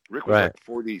older. Rick was like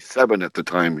 47 at the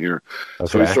time here,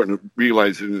 so he's starting to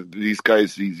realize these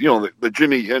guys. The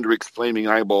Jimi Hendrix Flaming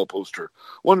Eyeball poster.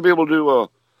 Want to be able to do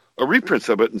a reprints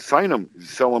of it and sign them,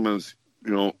 sell them as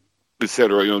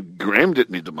etc. Graham didn't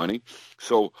need the money,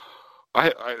 so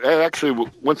I actually,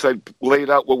 once I laid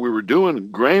out what we were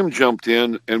doing, Graham jumped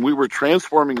in, and we were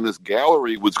transforming this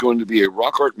gallery. Was going to be a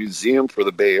rock art museum for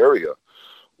the Bay Area,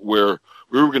 where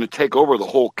we were going to take over the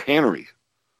whole cannery.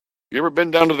 You ever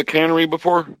been down to the cannery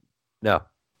before? No.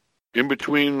 In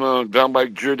between, down by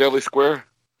Ghirardelli Square?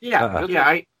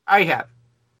 Yeah, I have.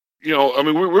 You know, I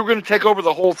mean, we're going to take over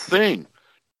the whole thing.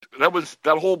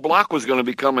 That whole block was going to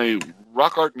become a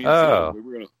rock art museum. Oh, We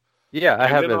were gonna, yeah, I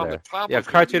have it there. Yeah,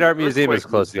 Cartoon Art Museum is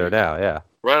close there now. Yeah,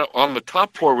 right on the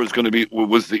top floor was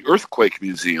the Earthquake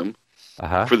Museum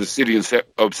for the city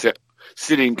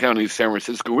city and county of San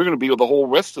Francisco. We're going to be with the whole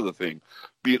rest of the thing,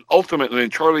 be an ultimate, and then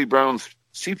Charlie Brown's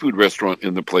seafood restaurant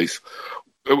in the place.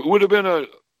 It would have been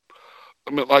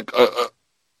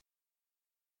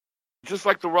just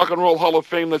like the Rock and Roll Hall of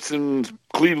Fame that's in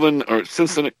Cleveland or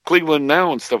Cincinnati, Cleveland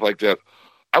now and stuff like that.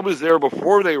 I was there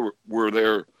before they were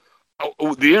there.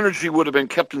 The energy would have been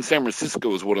kept in San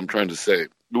Francisco is what I'm trying to say. It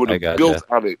would have built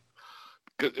out it.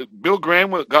 Bill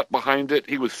Graham got behind it.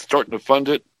 He was starting to fund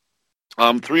it.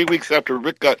 3 weeks after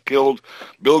Rick got killed,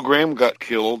 Bill Graham got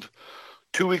killed.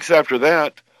 2 weeks after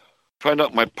that, find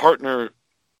out my partner,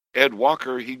 Ed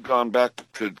Walker, he'd gone back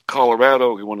to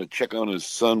Colorado. He wanted to check on his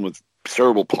son with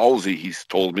cerebral palsy, he's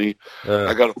told me.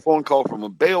 I got a phone call from a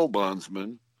bail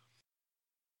bondsman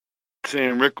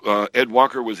saying Ed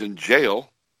Walker was in jail.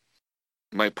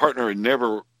 My partner had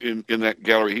never in that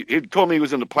gallery. He told me he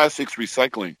was into plastics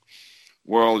recycling.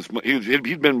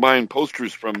 He'd been buying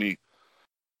posters from me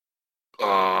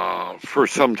for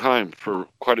some time, for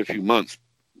quite a few months,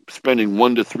 spending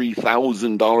 $1,000 to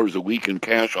 $3,000 a week in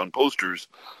cash on posters.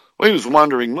 Well, he was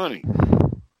laundering money.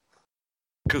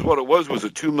 Because what it was a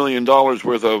 $2 million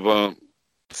worth of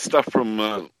stuff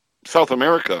from South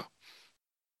America.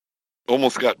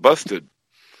 Almost got busted.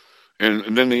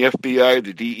 And then the FBI,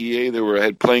 the DEA,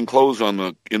 had plain clothes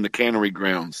in the cannery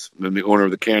grounds. And then the owner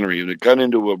of the cannery, and it got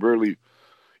into a really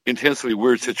intensely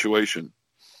weird situation.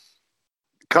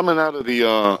 Coming out of the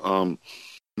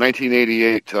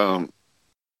 1988, and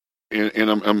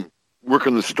I'm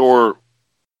working the store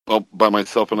by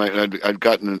myself, and I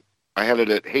had it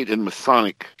at Haight and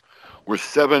Masonic, where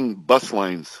 7 bus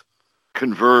lines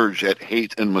converge at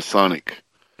Haight and Masonic.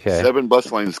 Okay. 7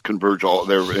 bus lines converge all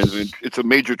there, and it's a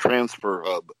major transfer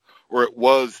hub, or it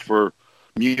was for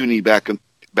Muni back in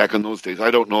those days. I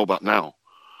don't know about now,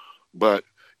 but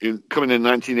coming in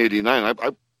 1989, I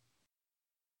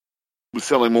was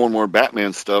selling more and more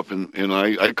Batman stuff, and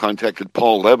I contacted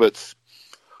Paul Levitz.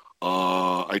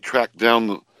 I tracked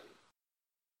down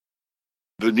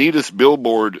the neatest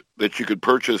billboard that you could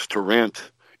purchase to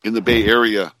rent in the Bay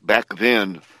Area back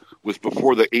then was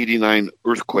before the 89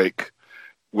 earthquake,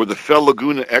 where the Fell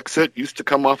Laguna exit used to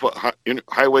come off of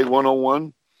Highway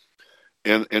 101,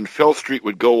 and Fell Street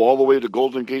would go all the way to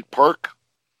Golden Gate Park.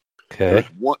 Okay.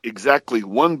 There's exactly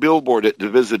one billboard at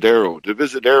Divisadero.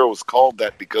 Divisadero is called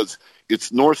that because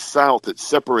it's north-south. It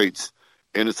separates,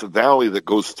 and it's a valley that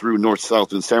goes through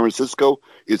north-south. In San Francisco,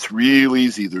 it's real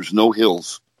easy. There's no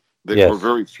hills. There were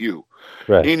very few.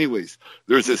 Right. Anyways,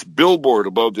 there's this billboard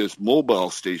above this mobile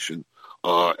station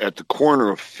at the corner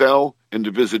of Fell and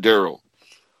Divisadero.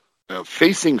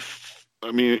 Facing,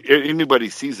 I mean, anybody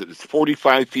sees it. It's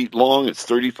 45 feet long. It's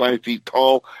 35 feet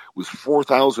tall. It was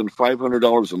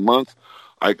 $4,500 a month.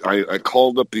 I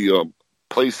called up the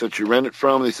place that you rent it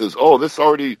from. They says, "Oh, this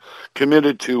already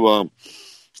committed to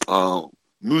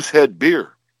Moosehead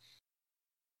Beer,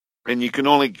 and you can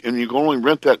only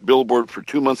rent that billboard for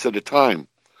 2 months at a time."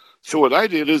 So what I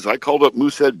did is I called up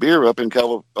Moosehead Beer up in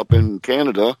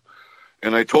Canada.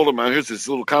 And I told them, here's this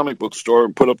little comic book store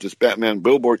and put up this Batman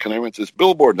billboard. Can I rent this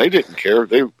billboard? And they didn't care.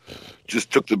 They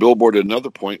just took the billboard at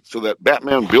another point. So that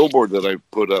Batman billboard that I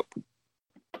put up,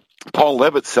 Paul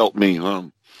Levitz helped me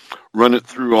run it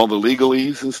through all the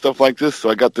legalese and stuff like this.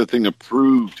 So I got the thing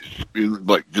approved in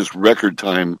like just record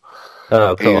time.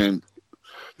 Oh, cool. And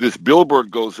this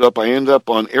billboard goes up. I end up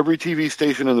on every TV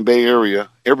station in the Bay Area,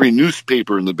 every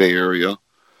newspaper in the Bay Area.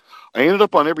 I ended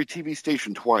up on every TV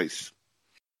station twice.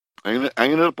 I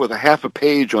ended up with a half a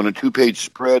page on a 2-page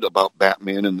spread about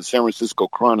Batman in the San Francisco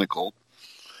Chronicle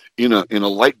in a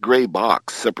light gray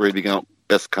box separating out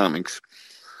Best Comics,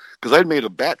 because I'd made a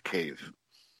Bat Cave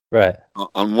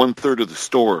on 1/3 of the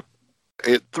store. I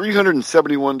had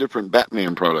 371 different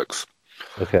Batman products.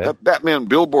 Okay. That Batman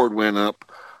billboard went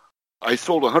up. I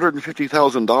sold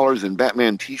 $150,000 in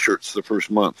Batman T-shirts the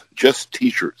first month, just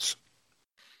T-shirts.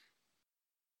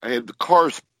 I had the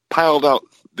cars piled out.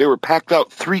 They were packed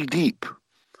out 3 deep.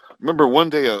 Remember one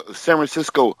day a San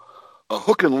Francisco, a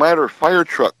hook and ladder fire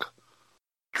truck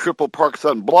triple parks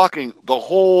out, blocking the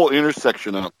whole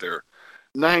intersection out there.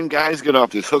 9 guys get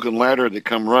off this hook and ladder. They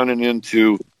come running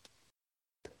into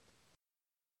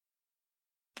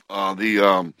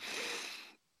the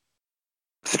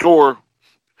store,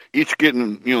 each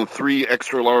getting 3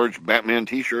 extra large Batman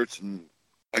T-shirts, and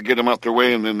I get them out their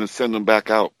way and then send them back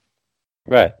out.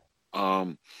 Right.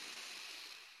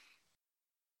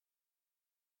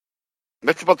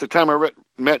 That's about the time I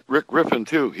met Rick Griffin,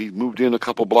 too. He moved in a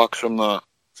couple blocks from the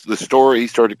store. He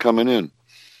started coming in.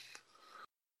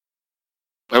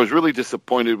 I was really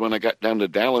disappointed when I got down to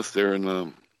Dallas there,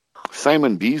 and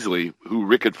Simon Beasley, who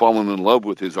Rick had fallen in love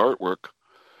with his artwork.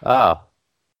 Oh.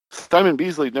 Simon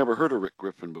Beasley had never heard of Rick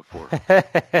Griffin before.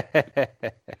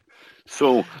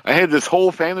 So I had this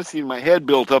whole fantasy in my head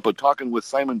built up of talking with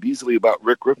Simon Beasley about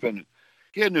Rick Griffin.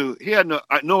 He had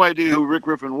no idea who Rick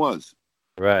Griffin was.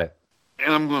 Right.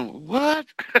 And I'm going, what?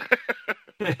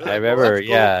 I remember, cool.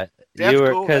 Yeah. That's you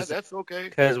were, cool. That's okay.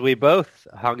 Because we both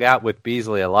hung out with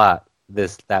Beasley a lot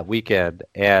that weekend,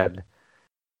 and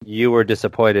you were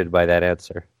disappointed by that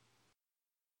answer.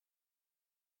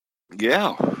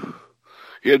 Yeah.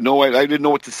 He had no idea. I didn't know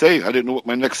what to say. I didn't know what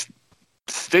my next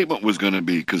statement was going to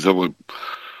be, because I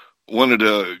wanted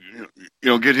to,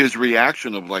 get his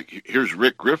reaction of like, here's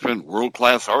Rick Griffin,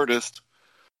 world-class artist,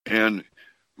 and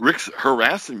Rick's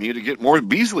harassing me to get more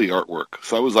Beasley artwork.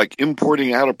 So I was like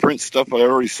importing out of print stuff I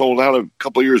already sold out a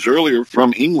couple of years earlier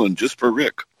from England just for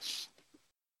Rick.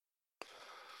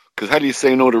 Because how do you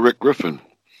say no to Rick Griffin?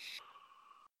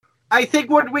 I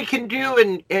think what we can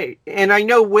do, and I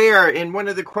know where, in one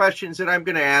of the questions that I'm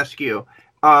going to ask you,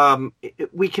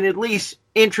 we can at least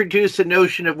introduce a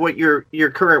notion of what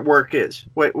your current work is,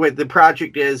 what the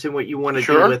project is, and what you want to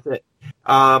do with it.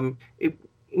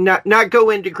 Not go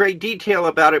into great detail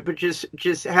about it, but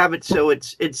just have it so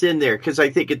it's in there, because I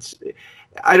think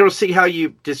I don't see how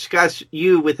you discuss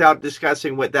you without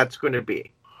discussing what that's going to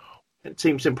be. It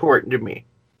seems important to me.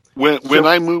 When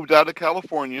I moved out of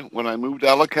California, and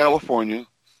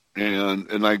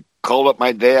I called up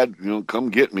my dad, come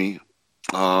get me,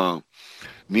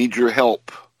 need your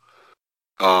help,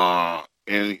 and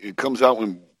it comes out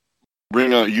and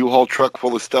bring a U-Haul truck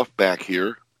full of stuff back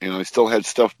here, and I still had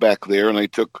stuff back there, and I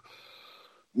took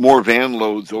more van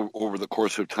loads over the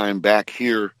course of time back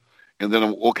here, and then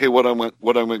what am I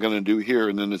going to do here?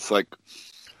 And then it's like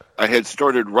I had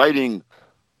started writing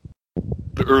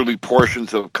the early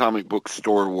portions of Comic Book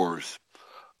Store Wars,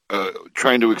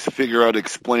 trying to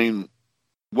explain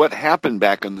what happened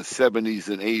back in the 70s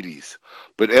and 80s.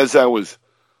 But as I was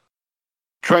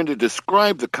trying to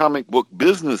describe the comic book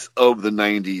business of the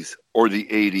 90s or the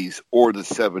 80s or the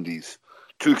 70s,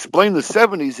 to explain the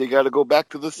 70s, you got to go back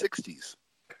to the 60s.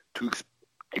 To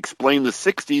explain the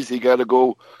 60s, you got to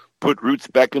go put roots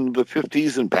back into the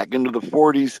 50s and back into the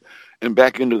 40s and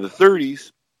back into the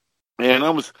 30s. And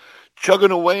I was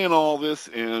chugging away in all this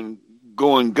and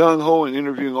going gung-ho and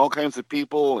interviewing all kinds of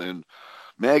people, and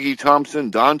Maggie Thompson,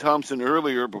 Don Thompson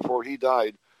earlier, before he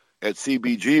died, at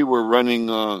CBG were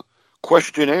running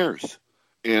questionnaires.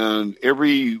 And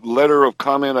every letter of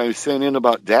comment I sent in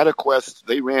about Data Quest,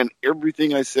 they ran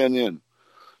everything I sent in.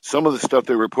 Some of the stuff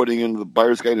they were putting into the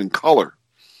Buyer's Guide in color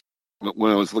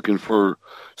when I was looking for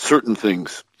certain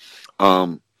things.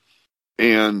 And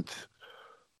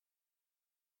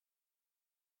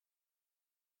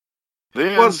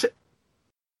then, well,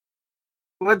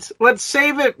 let's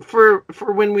save it for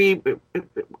when we,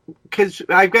 because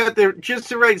I've got just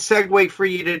the right segue for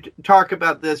you to talk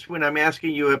about this when I'm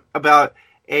asking you about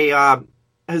a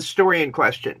historian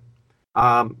question.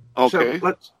 Okay. So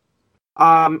let's,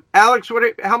 Alex,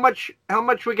 how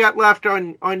much we got left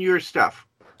on your stuff?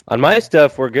 On my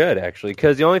stuff, we're good actually,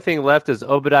 because the only thing left is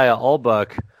Obadiah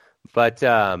Ulbuck, but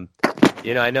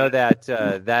I know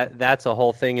that that's a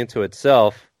whole thing into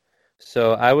itself.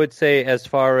 So I would say, as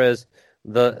far as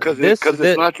because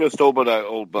it's not just Obadiah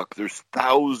Ulbuck. There's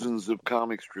thousands of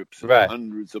comic strips and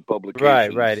hundreds of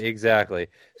publications. Right, exactly.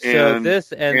 So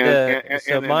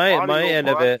my end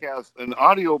of it, an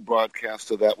audio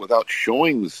broadcast of that without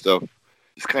showing the stuff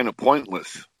is kind of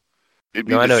pointless. It'd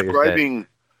be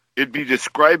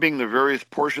describing the various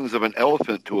portions of an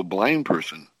elephant to a blind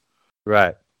person.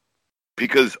 Right.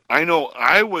 Because I know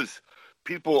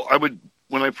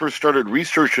when I first started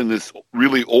researching this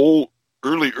really old,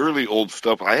 early old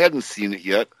stuff, I hadn't seen it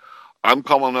yet. I'm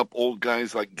calling up old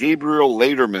guys like Gabriel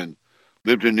Lederman,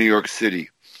 lived in New York City.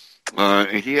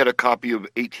 And he had a copy of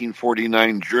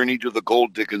 1849 Journey to the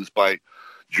Gold Diggings by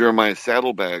Jeremiah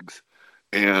Saddlebags.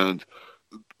 And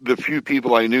the few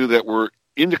people I knew that were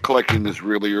into collecting this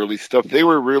really early stuff, they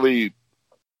were really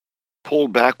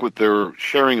pulled back with their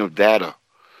sharing of data.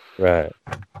 Right.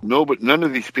 No, but none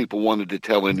of these people wanted to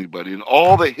tell anybody. And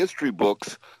all the history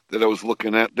books that I was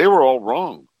looking at, they were all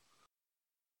wrong.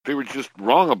 They were just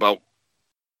wrong about,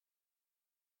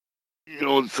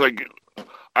 it's like,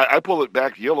 I pull it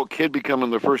back, Yellow Kid becoming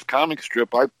the first comic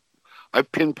strip. I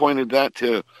pinpointed that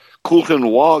to Coulton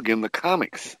Wog in the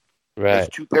comics. Right.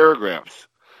 That's 2 paragraphs.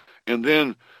 And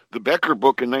then the Becker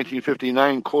book in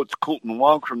 1959 quotes Colton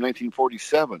Wong from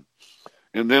 1947.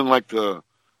 And then like the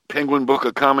Penguin Book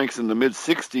of Comics in the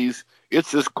mid-60s,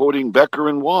 it's just quoting Becker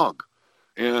and Wong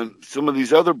and some of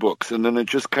these other books. And then it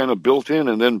just kind of built in.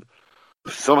 And then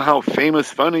somehow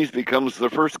Famous Funnies becomes the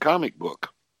first comic book.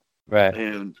 Right.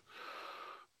 And,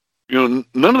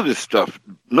 none of this stuff,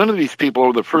 none of these people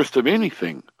are the first of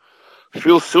anything.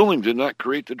 Phil Suling did not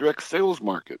create the direct sales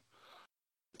market.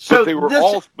 So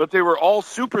but they were all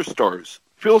superstars.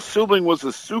 Phil Suling was a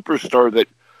superstar that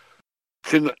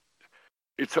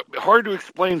it's hard to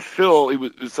explain Phil.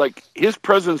 It's like his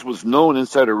presence was known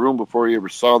inside a room before he ever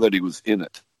saw that he was in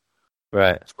it.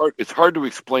 Right. It's hard to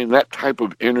explain that type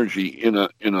of energy in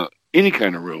any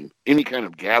kind of room, any kind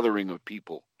of gathering of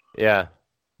people. Yeah.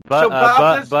 But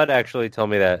Bud actually told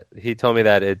me that. He told me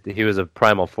that he was a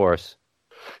primal force.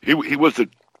 He was a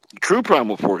true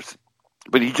primal force,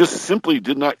 but he just simply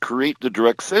did not create the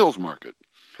direct sales market.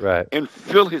 Right. And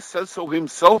Phil has said so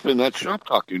himself in that Shop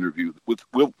Talk interview with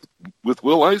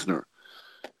Will Eisner.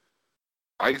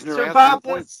 So Bob,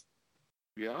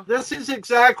 this is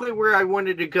exactly where I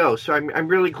wanted to go. So I'm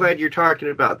really glad you're talking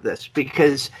about this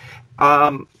because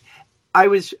I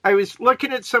was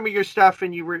looking at some of your stuff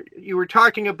and you were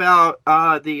talking about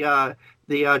the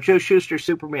Joe Shuster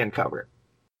Superman cover.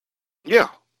 Yeah.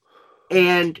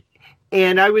 And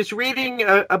I was reading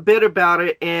a bit about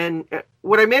it, and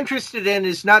what I'm interested in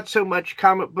is not so much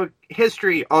comic book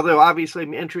history, although obviously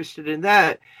I'm interested in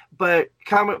that, but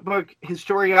comic book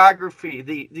historiography,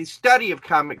 the study of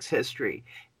comics history.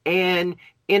 And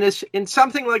in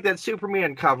something like that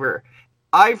Superman cover,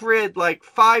 I've read like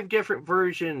 5 different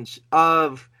versions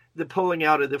of the pulling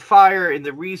out of the fire and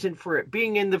the reason for it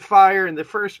being in the fire in the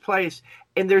first place.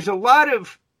 And there's a lot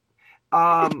of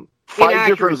 5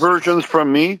 different versions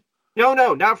from me?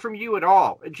 No, not from you at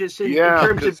all. Just in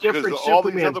terms of different Superman all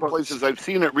these other books. Places I've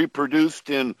seen it reproduced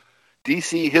in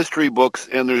DC history books,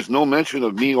 and there's no mention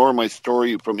of me or my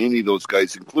story from any of those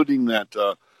guys, including that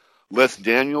Les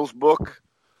Daniels book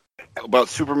about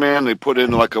Superman. They put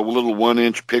in like a little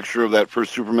 1-inch picture of that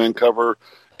first Superman cover,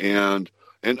 and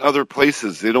other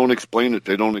places they don't explain it.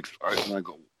 They don't. I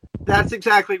go. That's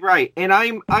exactly right, and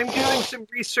I'm doing some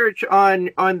research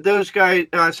on those guys,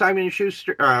 Simon and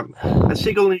Schuster,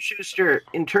 Siegel and Schuster,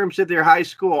 in terms of their high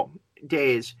school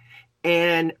days,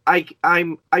 and I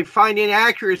find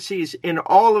inaccuracies in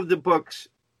all of the books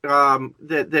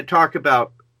that talk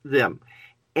about them,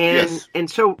 and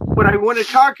so what I want to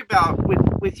talk about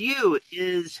with you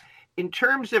is in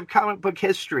terms of comic book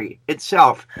history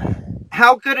itself.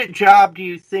 How good a job do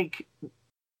you think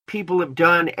people have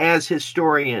done as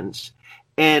historians,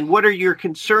 and what are your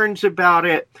concerns about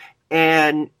it,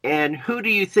 and who do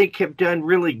you think have done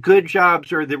really good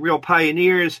jobs or the real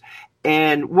pioneers,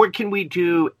 and what can we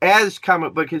do as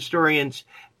comic book historians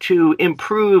to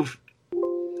improve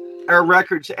our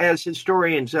records as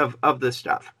historians of this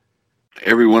stuff?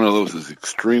 Every one of those is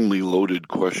extremely loaded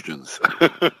questions.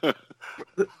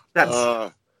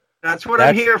 That's what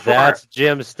I'm here for. That's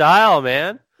Jim's style,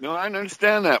 man. No, I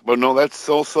understand that, but no, that's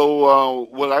also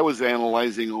what I was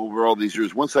analyzing over all these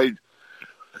years. Once I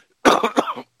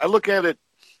look at it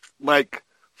like,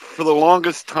 for the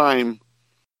longest time,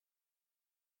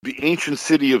 the ancient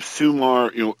city of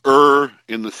Sumar,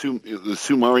 in the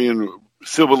Sumerian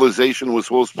civilization was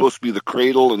supposed to be the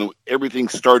cradle, and everything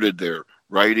started there.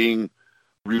 Writing,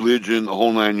 religion, the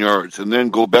whole 9 yards. And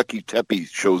then Göbekli Tepe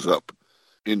shows up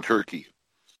in Turkey.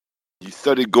 You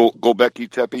studied Göbekli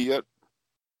Tepe yet?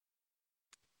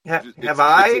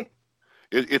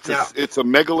 It's a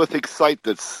megalithic site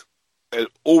that's at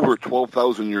over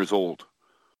 12,000 years old.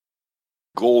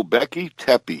 Göbekli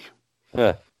Tepe.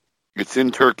 Huh. It's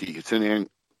in Turkey. It's in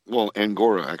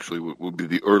Angora actually would be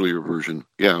the earlier version.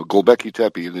 Yeah, Göbekli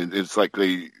Tepe, and it's like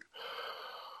I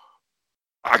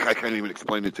can't even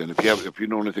explain it. Then, if you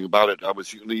know anything about it, I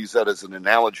was going to use that as an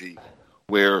analogy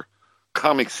where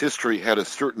comics history had a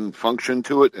certain function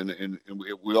to it, and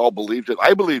we all believed it.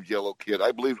 I believed Yellow Kid.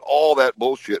 I believed all that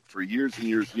bullshit for years and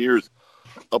years and years,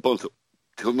 up until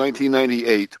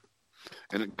 1998.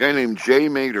 And a guy named Jay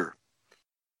Maeder,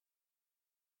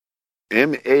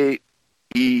 Maeder,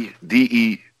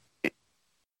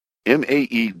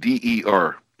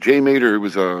 Jay Maeder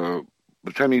was by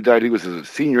the time he died, he was a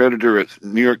senior editor at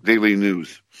New York Daily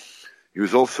News. He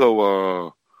was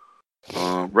also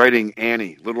writing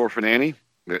Annie, Little Orphan Annie,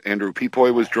 that Andrew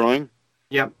Peapoy was drawing.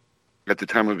 Yep. At the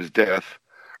time of his death.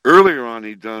 Earlier on,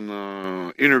 he'd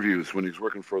done interviews when he was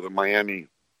working for the Miami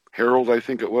Herald, I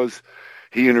think it was.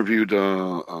 He interviewed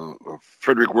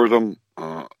Frederick Wortham,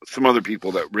 some other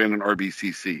people that ran an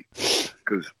RBCC,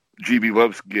 because GB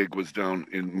Love's gig was down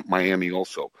in Miami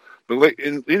also. But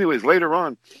anyways, later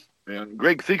on, and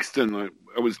Greg Theakston,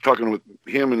 I was talking with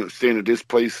him and staying at his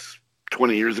place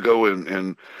 20 years ago,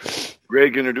 and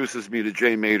Greg introduces me to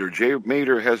Jay Mader. Jay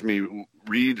Mader has me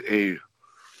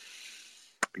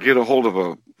get a hold of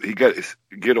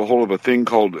a thing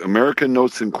called American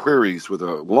Notes and Queries, with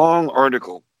a long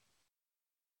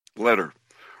letter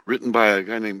written by a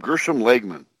guy named Gershom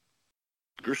Legman.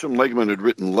 Gershom Legman had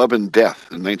written Love and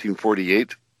Death in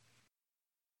 1948.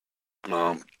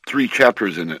 3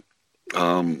 chapters in it.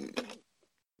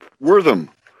 Wortham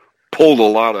pulled a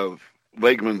lot of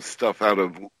Legman's stuff out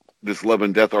of this Love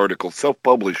and Death article,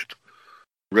 self-published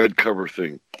red cover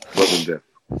thing, Love and Death.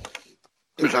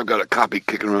 Which I've got a copy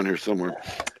kicking around here somewhere.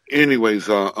 Anyways,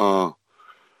 there's a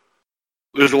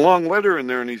long letter in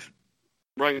there, and he's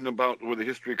writing about the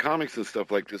history of comics and stuff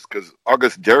like this, because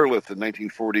August Derleth in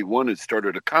 1941 had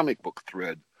started a comic book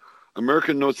thread.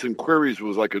 American Notes and Queries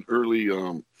was like an early,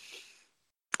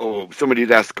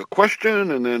 somebody'd ask a question,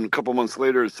 and then a couple months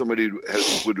later, somebody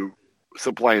would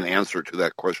supply an answer to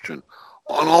that question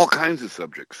on all kinds of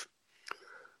subjects.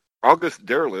 August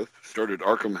Derleth started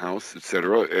Arkham House,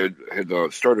 etc., had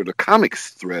started a comics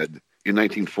thread in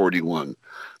 1941.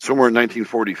 Somewhere in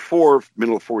 1944,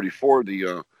 middle of 44,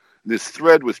 this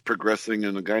thread was progressing,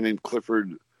 and a guy named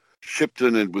Clifford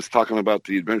Shipton was talking about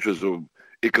the adventures of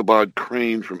Ichabod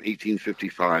Crane from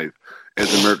 1855.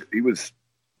 He was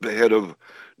the head of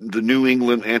the New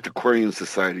England Antiquarian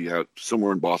Society out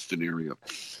somewhere in Boston area.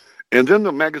 And then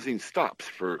the magazine stops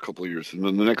for a couple of years, and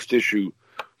then the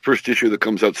first issue that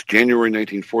comes out is January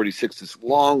 1946, this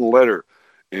long letter.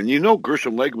 And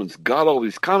Gershom Legman's got all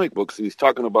these comic books, and he's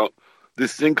talking about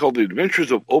this thing called The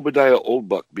Adventures of Obadiah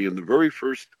Oldbuck being the very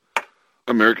first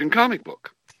American comic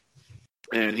book.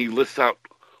 And he lists out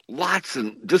lots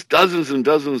and just dozens and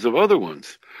dozens of other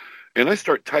ones. And I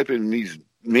start typing these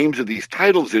names of these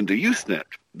titles into Usenet,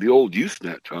 the old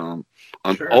Usenet, on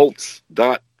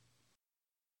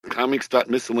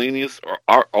alts.comics.miscellaneous or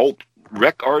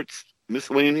rec arts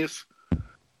miscellaneous.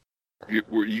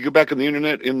 You go back on the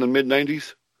internet in the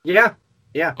mid-90s? Yeah.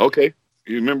 Okay.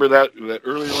 You remember that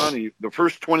earlier on, the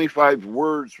first 25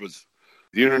 words was,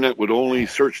 the internet would only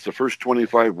search the first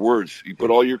 25 words. You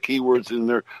put all your keywords in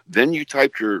there, then you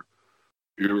typed your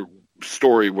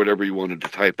story, whatever you wanted to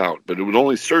type out. But it would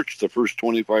only search the first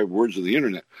 25 words of the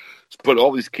internet. So put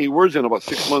all these keywords in. About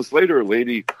 6 months later, a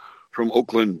lady from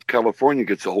Oakland, California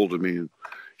gets a hold of me, and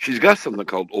she's got something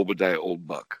called Obadiah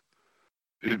Oldbuck.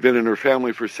 It had been in her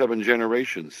family for 7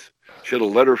 generations. She had a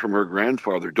letter from her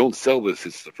grandfather. Don't sell this.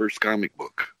 It's the first comic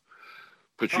book.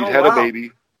 But she'd had a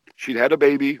baby. She'd had a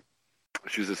baby.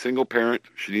 She was a single parent.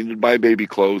 She needed to buy baby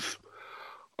clothes.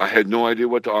 I had no idea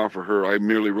what to offer her. I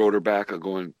merely wrote her back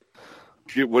going,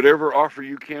 get whatever offer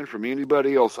you can from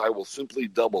anybody else, I will simply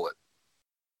double it.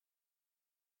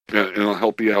 And I'll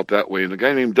help you out that way. And a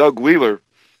guy named Doug Wheeler,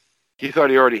 he thought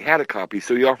he already had a copy,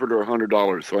 so he offered her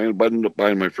 $100. So I ended up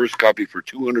buying my first copy for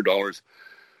 $200.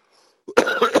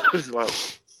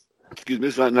 Excuse me,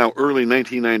 it's now early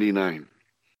 1999.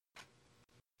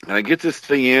 And I get this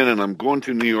thing in, and I'm going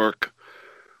to New York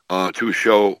to a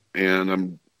show,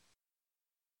 and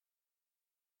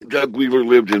Doug Wheeler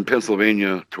lived in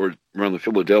Pennsylvania, around the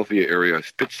Philadelphia area. I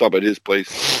pitched up at his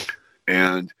place,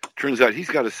 and turns out he's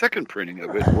got a second printing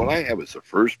of it. What I have is a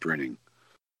first printing,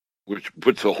 which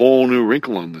puts a whole new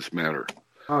wrinkle on this matter.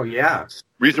 Oh, yeah.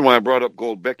 Reason why I brought up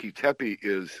Göbekli Tepe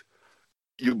is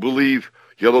you believe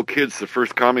Yellow Kid's the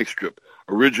first comic strip.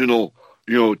 Original,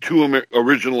 2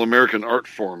 original American art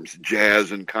forms,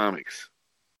 jazz and comics.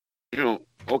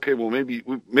 Okay, well, maybe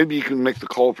you can make the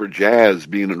call for jazz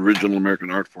being an original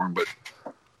American art form, but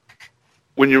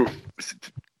when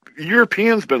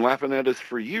Europeans been laughing at us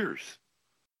for years.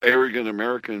 Arrogant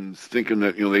Americans thinking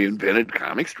that, they invented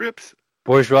comic strips.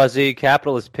 Bourgeoisie,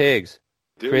 capitalist pigs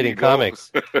creating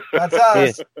comics. That's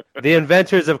us. The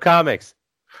inventors of comics.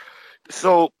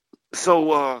 So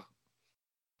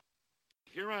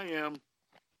here I am.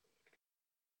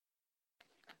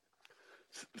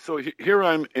 So here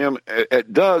I am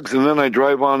at Doug's, and then I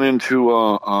drive on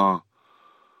into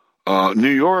New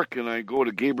York, and I go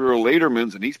to Gabriel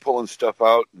Lederman's, and he's pulling stuff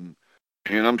out, and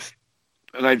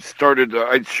I'd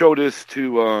show this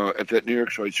to at that New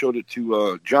York show. I showed it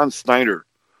to John Snyder,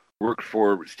 worked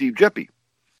for Steve Geppi,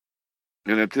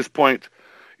 and at this point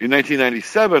in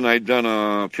 1997, I'd done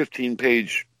a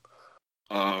 15-page.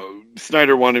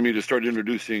 Snyder wanted me to start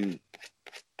introducing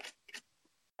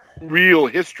real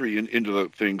history into the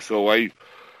thing, so I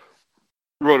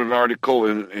wrote an article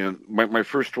and my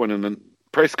first one in the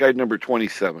Price Guide number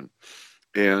 27,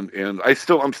 and I'm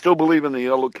still believing the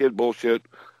Yellow Kid bullshit.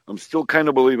 I'm still kind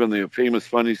of believing the Famous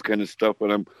Funnies kind of stuff, but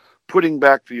I'm putting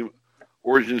back the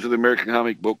origins of the American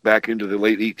comic book back into the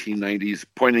late 1890s,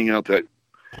 pointing out that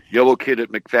Yellow Kid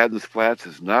at McFadden's Flats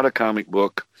is not a comic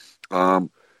book, and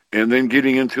then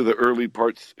getting into the early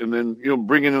parts, and then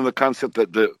bringing in the concept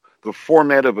that the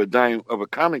format of a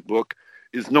comic book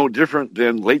is no different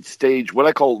than what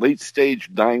I call late stage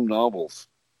dime novels,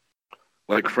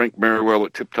 like Frank Merriwell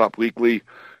at Tip Top Weekly.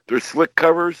 They're slick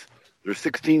covers. They're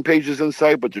 16 pages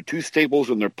inside, but they're 2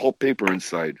 staples and they're pulp paper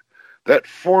inside. That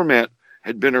format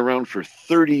had been around for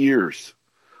 30 years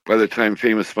by the time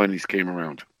Famous Funnies came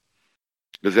around.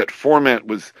 Because that format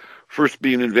was first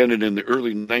being invented in the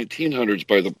early 1900s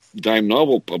by the dime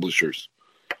novel publishers,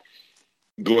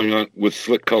 going on with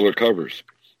slick color covers.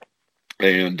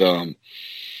 And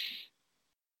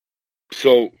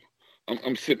so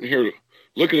I'm sitting here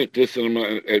looking at this, and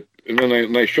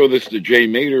then I show this to Jay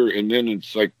Mader, and then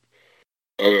it's like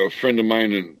a friend of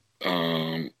mine,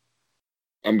 and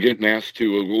I'm getting asked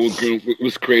to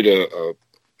let's create a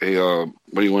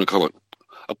what do you want to call it?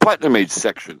 A Platinum Age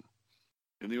section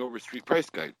in the Overstreet Price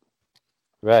Guide.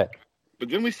 Right. But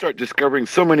then we start discovering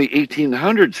so many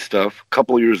 1800 stuff a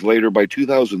couple of years later, by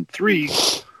 2003,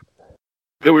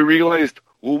 that we realized,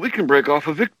 well, we can break off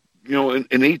an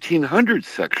 1800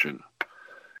 section.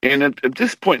 And at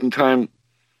this point in time,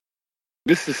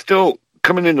 this is still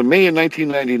coming into May of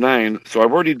 1999, so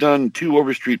I've already done 2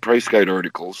 Overstreet Price Guide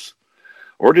articles,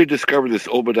 already discovered this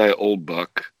Obadiah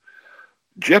Oldbuck.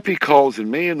 Jeppy calls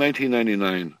in May of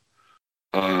 1999,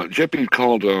 Jeppy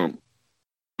called a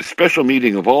special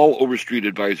meeting of all Overstreet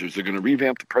advisors. They're going to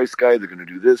revamp the price guide. They're going to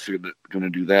do this. They're going to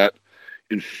do that.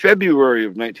 In February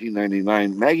of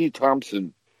 1999, Maggie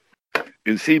Thompson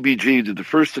in CBG did the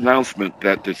first announcement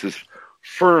that this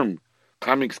firm,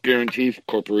 Comics Guarantee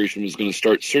Corporation, was going to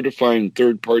start certifying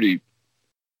third-party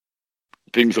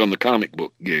things on the comic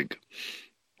book gig.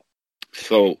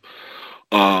 So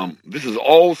this is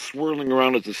all swirling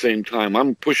around at the same time.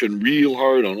 I'm pushing real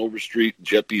hard on Overstreet,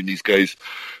 Jeppy, and these guys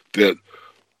that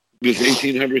this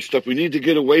 1800 stuff, we need to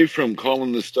get away from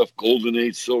calling this stuff Golden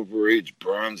Age, Silver Age,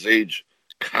 Bronze Age,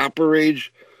 Copper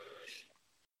Age,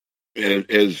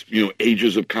 as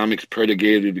ages of comics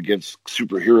predicated against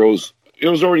superheroes. It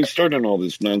was already starting all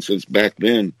this nonsense back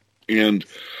then. And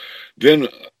then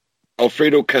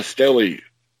Alfredo Castelli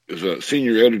is a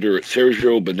senior editor at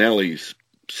Sergio Bonelli's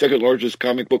second largest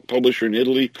comic book publisher in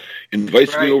Italy,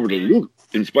 invites me over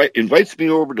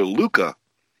to Lucca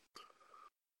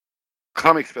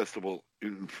Comics Festival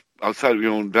outside,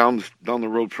 down the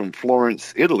road from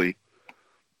Florence, Italy.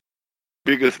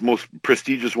 Biggest, most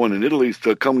prestigious one in Italy, is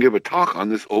to come give a talk on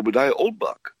this Obadiah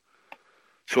Oldbuck.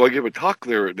 So I give a talk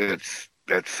there. This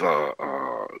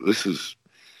is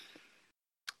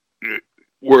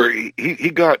where he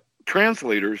got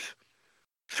translators.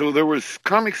 So there was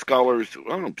comic scholars,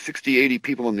 60, 80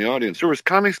 people in the audience. There was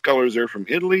comic scholars there from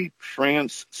Italy,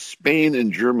 France, Spain,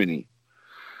 and Germany,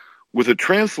 with a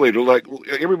translator. Like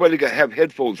everybody have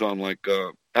headphones on, like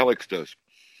Alex does.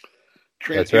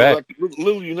 That's right. Like a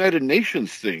little United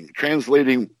Nations thing,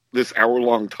 translating this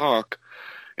hour-long talk.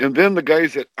 And then the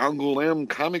guys at Angoulême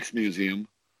Comics Museum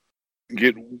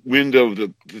get wind of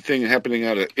the thing happening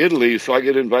out of Italy, so I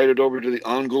get invited over to the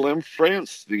Angoulême,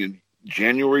 France thing in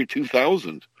January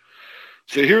 2000.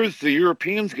 So here's the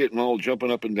Europeans getting all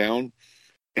jumping up and down,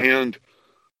 and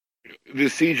the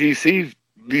CGC,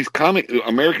 these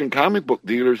American comic book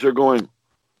dealers, are going,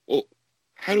 well,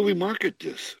 how do we market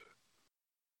this?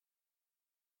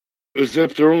 As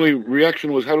if their only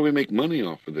reaction was, how do we make money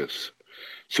off of this?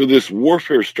 So this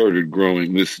warfare started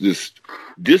growing, this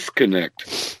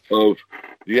disconnect of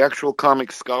the actual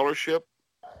comic scholarship.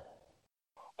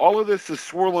 All of this is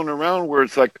swirling around where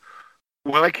it's like,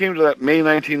 when I came to that May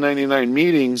 1999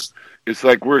 meeting, it's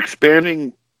like we're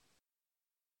expanding,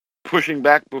 pushing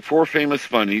back before Famous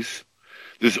Funnies.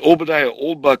 This Obadiah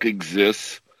Oldbuck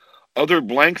exists. Other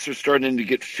blanks are starting to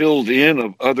get filled in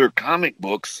of other comic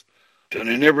books that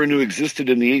I never knew existed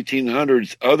in the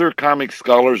 1800s. Other comic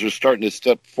scholars are starting to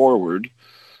step forward.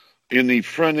 In the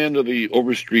front end of the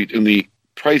Overstreet, in the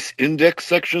price index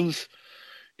sections,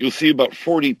 you'll see about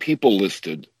 40 people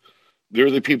listed.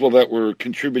 They're the people that were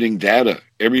contributing data.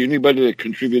 Anybody that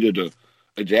contributed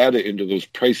a data into those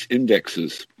price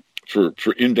indexes for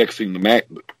indexing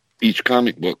each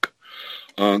comic book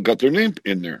got their name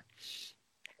in there.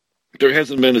 There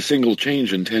hasn't been a single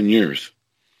change in 10 years.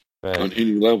 Right. On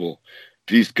any level.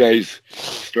 These guys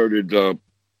started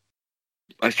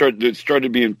it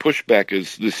started being pushback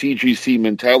as the CGC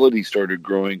mentality started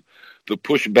growing. The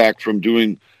pushback from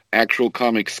doing actual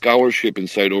comic scholarship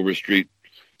inside Overstreet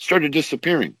started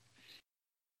disappearing.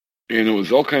 And it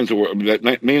was all kinds of work. That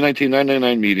May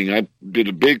 1999 meeting, I did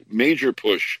a major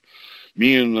push.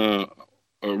 Me and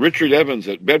Richard Evans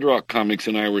at Bedrock Comics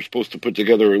and I were supposed to put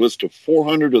together a list of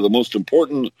 400 of the most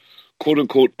important,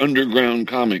 quote-unquote, underground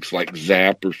comics like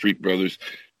Zap or Freak Brothers,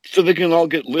 so they can all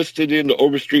get listed into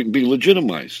Overstreet and be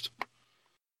legitimized.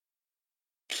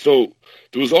 So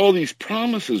there was all these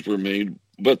promises were made,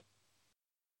 but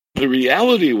the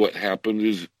reality of what happened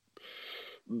is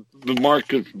the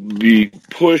market, the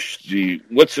push,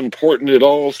 what's important, it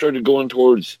all started going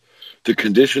towards the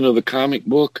condition of the comic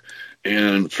book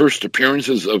and first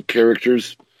appearances of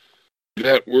characters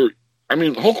that were, I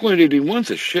mean, Hulk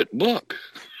 181's a shit book.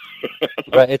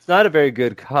 Right, it's not a very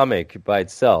good comic by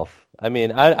itself. I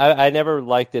mean, I never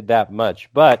liked it that much,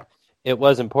 but it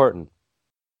was important.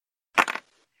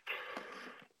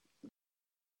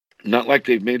 Not like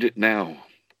they've made it now.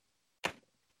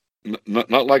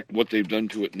 Not like what they've done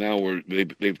to it now, where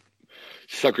they've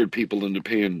suckered people into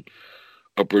paying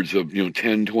upwards of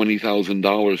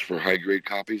 $10,000-$20,000 for high grade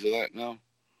copies of that now.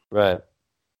 Right.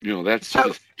 That's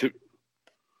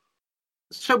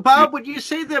So, Bob, would you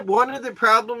say that one of the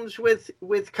problems with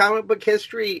comic book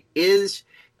history is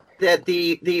that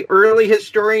the early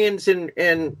historians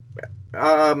and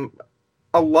a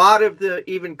lot of the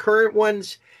even current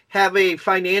ones have a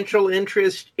financial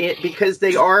interest because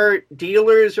they are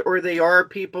dealers or they are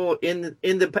people in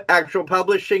the actual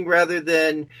publishing rather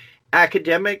than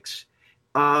academics?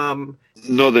 No,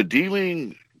 the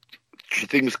dealing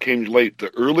things came late.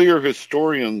 The earlier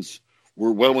historians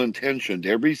were well-intentioned.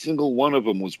 Every single one of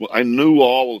them was. I knew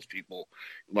all those people,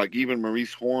 like even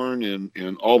Maurice Horn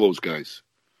and all those guys.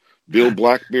 Bill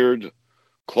Blackbeard,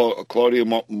 Claudia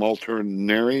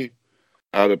Molterneri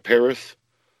out of Paris.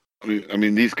 I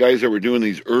mean, these guys that were doing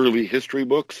these early history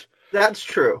books. That's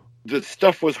true. The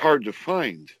stuff was hard to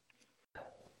find.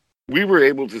 We were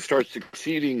able to start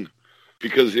succeeding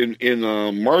because in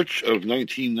March of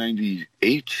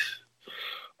 1998,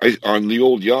 on the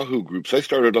old Yahoo groups, I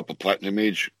started up a Platinum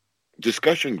Age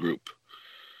discussion group.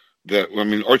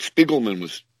 Art Spiegelman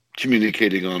was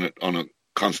communicating on it on a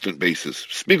constant basis.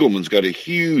 Spiegelman's got a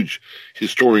huge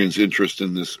historian's interest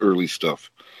in this early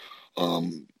stuff.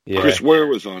 Chris Ware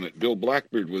was on it. Bill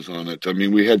Blackbeard was on it. I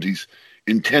mean, we had these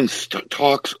intense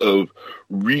talks of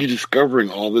rediscovering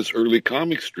all this early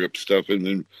comic strip stuff, and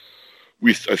then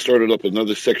I started up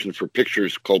another section for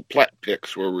pictures called Plat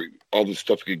Pics, where all this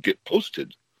stuff could get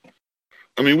posted.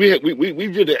 I mean, we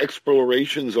did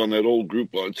explorations on that old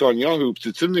group. It's on Yahoo.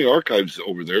 It's in the archives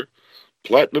over there.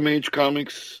 Platinum Age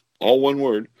Comics, all one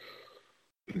word,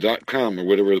 .com or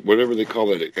whatever they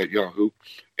call it at Yahoo,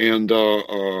 and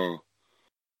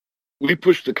we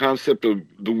pushed the concept of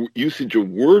the usage of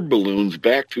word balloons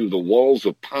back to the walls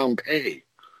of Pompeii.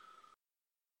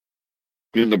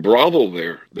 In the brothel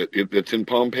there, that's in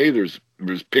Pompeii, there's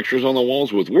pictures on the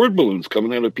walls with word balloons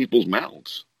coming out of people's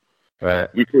mouths. Right.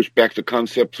 We pushed back the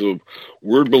concepts of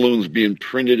word balloons being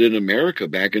printed in America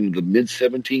back in the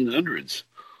mid-1700s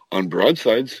on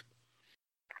broadsides.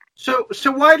 So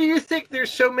why do you think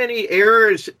there's so many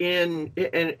errors and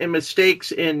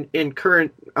mistakes in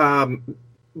current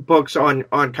books on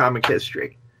comic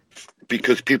history?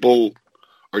 Because people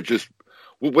are just,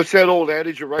 what's that old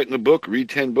adage you write in the book? Read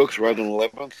 10 books, write an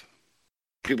 11th.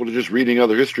 People are just reading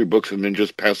other history books and then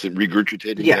just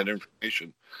regurgitating that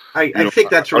information. I think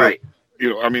that's right.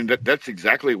 That's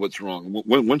exactly what's wrong.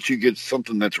 Once you get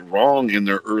something that's wrong in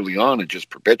there early on, it just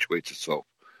perpetuates itself.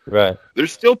 Right.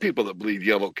 There's still people that believe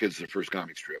Yellow Kid's the first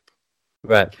comic strip.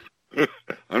 Right.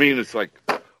 I mean, it's like,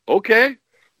 okay,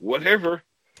 whatever.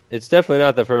 It's definitely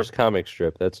not the first comic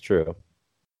strip. That's true.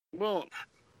 Well,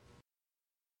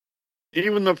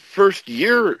 even the first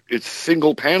year, it's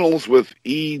single panels with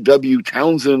E.W.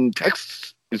 Townsend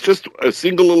texts. It's just a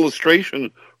single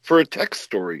illustration for a text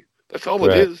story. That's all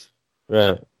it is.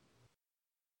 Right.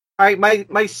 All right,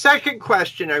 my second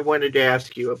question I wanted to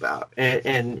ask you about,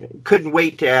 and couldn't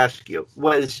wait to ask you,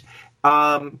 was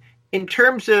in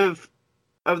terms of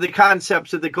the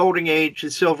concepts of the Golden Age, the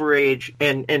Silver Age,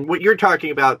 and what you're talking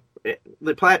about,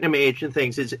 the Platinum Age and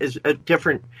things, is a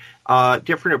different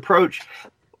approach.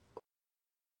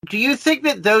 Do you think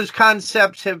that those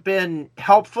concepts have been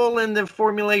helpful in the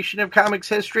formulation of comics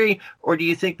history, or do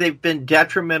you think they've been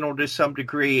detrimental to some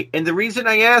degree? And the reason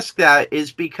I ask that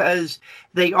is because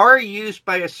they are used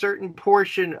by a certain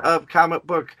portion of comic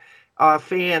book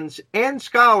fans and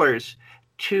scholars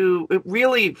to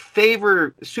really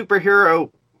favor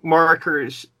superhero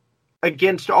markers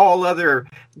against all other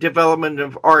development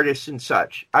of artists and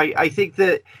such. I think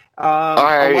that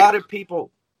a lot of people...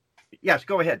 Yes,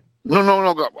 go ahead.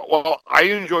 No. Well, I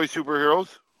enjoy superheroes.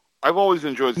 I've always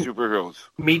enjoyed superheroes.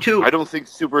 Me too. I don't think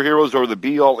superheroes are the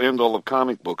be-all, end-all of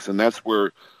comic books, and that's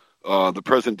where the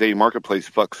present-day marketplace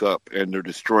fucks up, and they're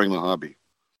destroying the hobby.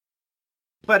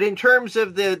 But in terms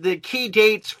of the key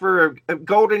dates for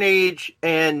Golden Age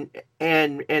and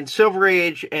Silver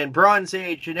Age and Bronze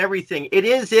Age and everything, it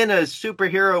is in a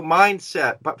superhero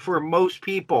mindset, but for most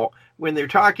people when they're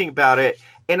talking about it.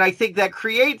 And I think that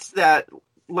creates that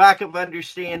lack of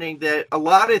understanding that a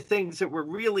lot of things that were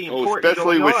really important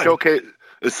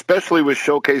especially with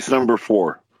Showcase number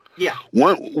 4. Yeah.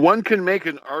 One can make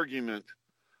an argument.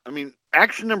 I mean,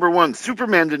 action number 1,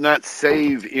 Superman did not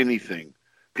save anything.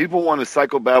 People want to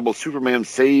psychobabble Superman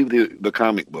saved the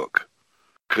comic book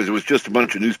because it was just a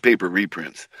bunch of newspaper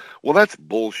reprints. Well, that's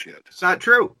bullshit. It's not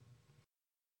true.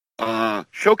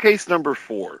 Showcase number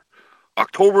 4,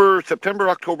 September,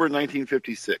 October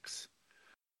 1956.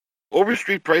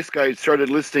 Overstreet Price Guide started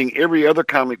listing every other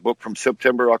comic book from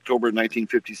September, October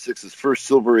 1956's first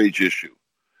Silver Age issue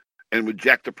and would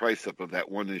jack the price up of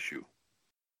that one issue.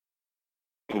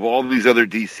 Of all these other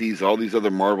DCs, all these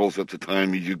other Marvels at the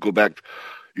time, you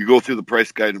go through the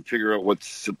price guide and figure out what's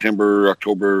September,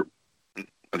 October,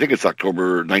 I think it's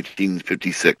October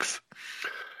 1956.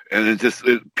 And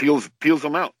it peels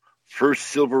them out. First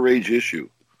Silver Age issue.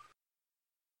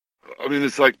 I mean,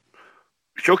 it's like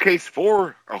Showcase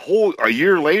 4, a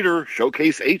year later,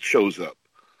 Showcase 8 shows up.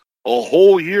 A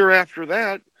whole year after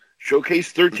that,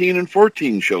 Showcase 13 and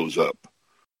 14 shows up.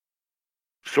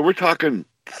 So we're talking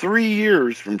 3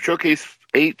 years from Showcase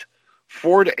 8,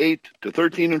 4 to 8 to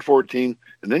 13 and 14,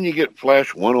 and then you get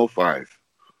Flash 105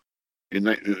 in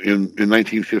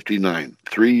 1959,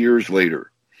 3 years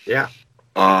later. Yeah.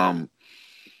 How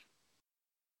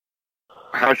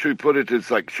should we put it? It's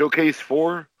like Showcase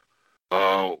 4.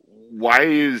 Why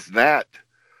is that?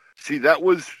 See, that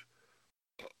was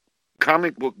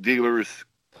comic book dealers,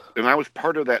 and I was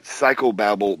part of that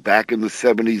psychobabble back in the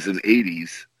 70s and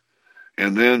 80s,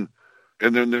 and then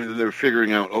they're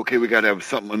figuring out, okay, we got to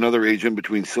have another age in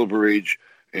between Silver Age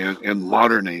and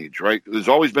Modern Age, right? There's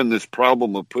always been this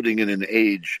problem of putting in an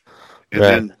age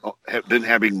and then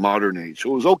having Modern Age.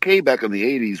 So it was okay back in the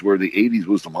 80s, where the 80s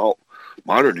was the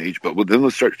Modern Age, but then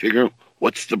let's start figuring out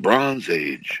what's the Bronze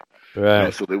Age. Right. You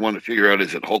know, so they want to figure out,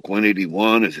 is it Hulk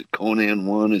 181? Is it Conan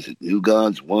 1? Is it New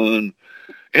Gods 1?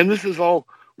 And this is all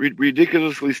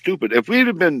ridiculously stupid. If we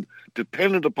had been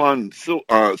dependent upon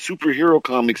superhero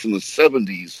comics in the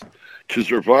 70s to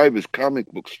survive as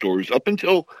comic book stores, up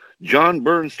until John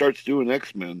Byrne starts doing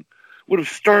X-Men, would have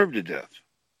starved to death.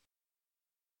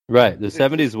 Right. The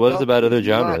 70s was about other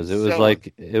genres. It was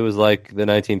like the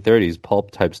 1930s.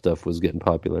 Pulp type stuff was getting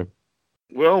popular.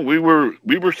 Well, we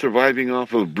were surviving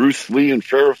off of Bruce Lee and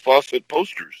Farrah Fawcett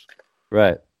posters.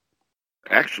 Right.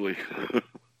 Actually,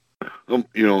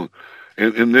 you know,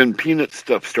 and then Peanut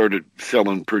stuff started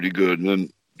selling pretty good, and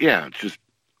then it's just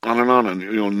on and on, and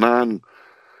you know,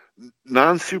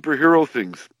 non-superhero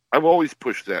things. I've always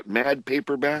pushed that. Mad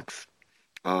paperbacks.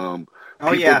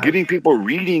 Getting people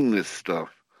reading this stuff.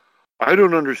 I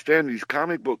don't understand these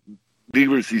comic book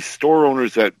dealers, these store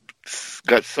owners that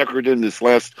got suckered in this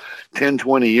last 10,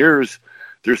 20 years.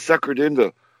 They're suckered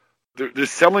into, they're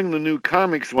selling the new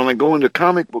comics when I go into a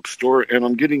comic book store and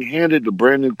I'm getting handed a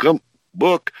brand new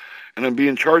book and I'm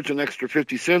being charged an extra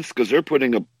 50 cents because they're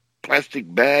putting a plastic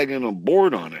bag and a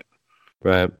board on it.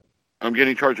 Right. I'm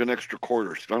getting charged an extra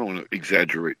quarter. So I don't want to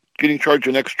exaggerate. Getting charged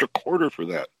an extra quarter for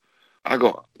that. I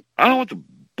go, I don't want the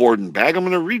board and bag. I'm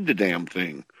going to read the damn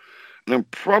thing. And I'm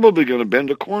probably going to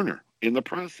bend a corner in the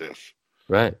process.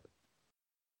 Right.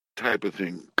 Type of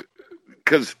thing.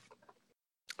 Because,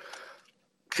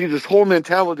 see, this whole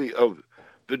mentality of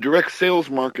the direct sales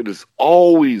market is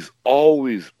always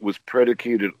was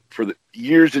predicated for the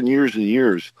years and years and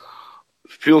years.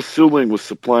 Phil Suling was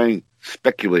supplying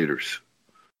speculators.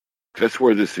 That's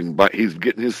where this thing, he's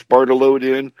getting his Sparta load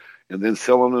in and then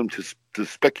selling them to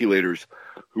speculators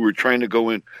who were trying to go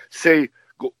in. Say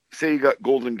you got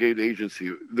Golden Gate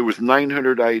Agency. There was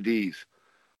 900 IDs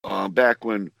back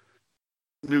when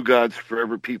New Gods,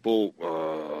 Forever People,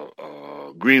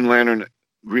 Green Lantern,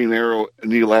 Green Arrow,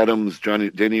 Neil Adams,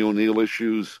 Denny O'Neil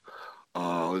issues.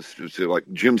 Let's say like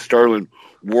Jim Starlin,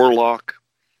 Warlock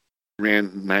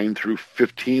ran 9 through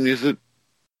 15, is it?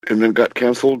 And then got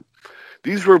canceled.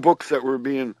 These were books that were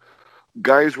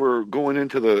guys were going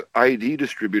into the ID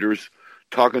distributors,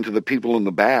 talking to the people in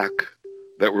the back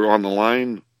that were on the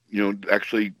line, you know,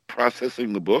 actually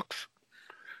processing the books.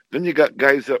 Then you got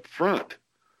guys up front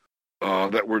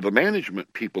that were the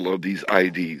management people of these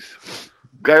IDs.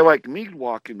 Guy like me'd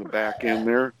walk in the back end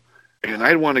there, and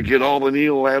I'd want to get all the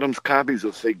Neil Adams copies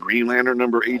of, say, Green Lantern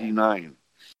number 89.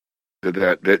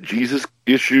 that Jesus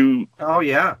issue. Oh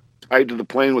yeah, tied to the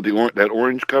plane with that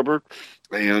orange cover,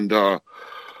 and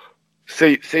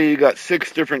say you got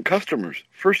 6 different customers.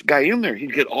 First guy in there,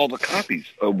 he'd get all the copies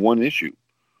of one issue.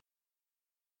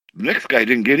 The next guy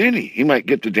didn't get any. He might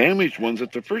get the damaged ones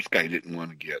that the first guy didn't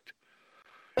want to get.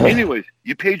 Anyways,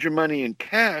 you paid your money in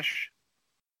cash.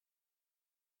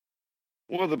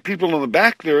 Well, the people in the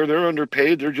back there, they're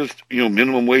underpaid. They're just,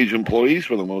 minimum wage employees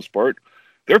for the most part.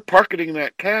 They're pocketing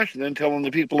that cash and then telling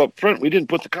the people up front, we didn't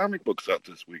put the comic books out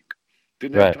this week.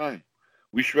 Didn't have time.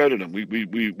 We shredded them. We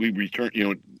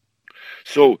returned,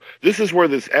 So this is where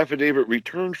this affidavit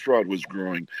return fraud was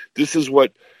growing. This is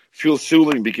what Phil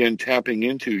Suling began tapping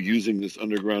into using this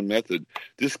underground method.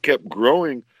 This kept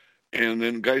growing, and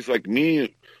then guys like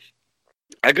me,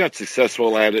 I got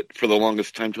successful at it for the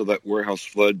longest time till that warehouse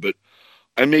flood, but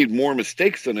I made more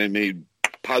mistakes than I made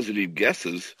positive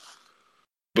guesses.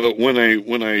 But when I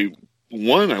won,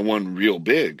 I won real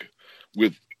big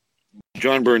with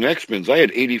John Byrne X-Men's. I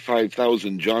had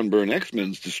 85,000 John Byrne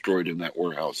X-Men's destroyed in that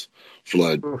warehouse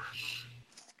flood.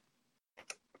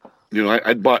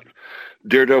 I'd bought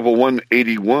Daredevil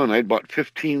 181. I'd bought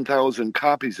 15,000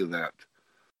 copies of that.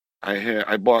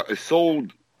 I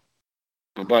sold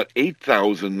about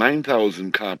 8,000,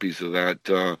 9,000 copies of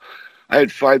that. I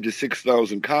had 5,000 to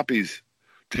 6,000 copies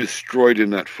destroyed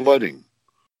in that flooding.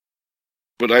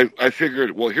 But I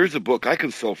figured, well, here's a book I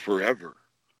can sell forever.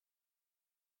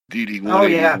 DD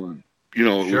 181.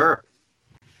 Sure.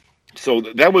 So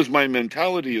that was my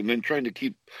mentality, and then trying to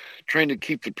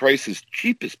keep the price as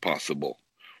cheap as possible,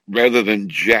 rather than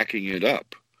jacking it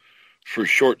up for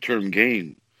short-term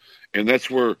gain. And that's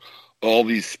where all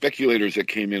these speculators that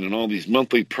came in and all these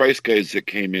monthly price guides that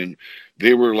came in,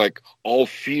 they were like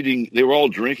they were all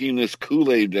drinking this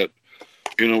Kool-Aid that,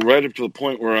 right up to the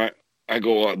point where I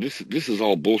go, oh, this is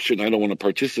all bullshit, and I don't want to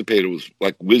participate. It was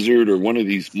like Wizard or one of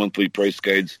these monthly price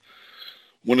guides,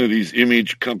 one of these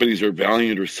image companies or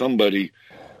Valiant or somebody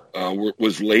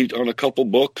was late on a couple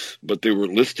books, but they were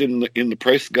listed in the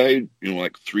price guide,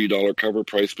 like $3 cover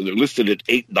price, but they're listed at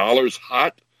 $8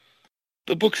 hot.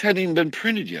 The books hadn't even been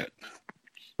printed yet.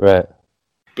 Right.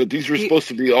 But these were supposed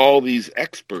to be all these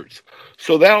experts.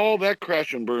 So all that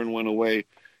crash and burn went away,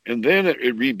 and then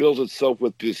it rebuilt itself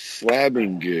with this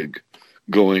slabbing gig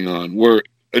going on, where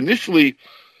initially,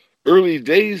 early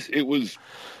days, it was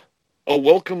a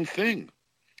welcome thing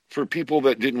for people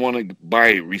that didn't want to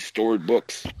buy restored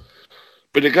books.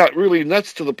 But it got really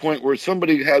nuts to the point where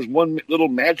somebody has one little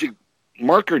magic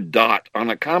marker dot on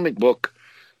a comic book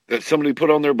that somebody put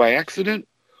on there by accident.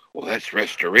 Well, that's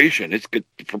restoration. It's good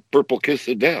for Purple Kiss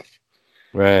of Death.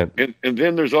 Right. And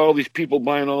then there's all these people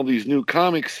buying all these new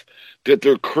comics that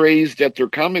they're crazed at their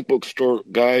comic book store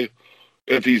guy.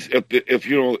 If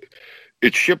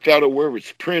it's shipped out of wherever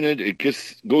it's printed, it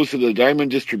goes to the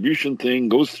Diamond distribution thing,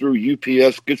 goes through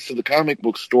UPS, gets to the comic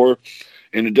book store,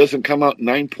 and it doesn't come out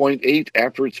 9.8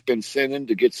 after it's been sent in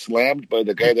to get slabbed by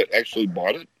the guy that actually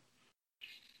bought it.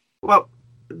 Well,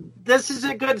 this is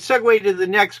a good segue to the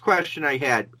next question I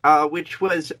had, which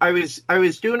was I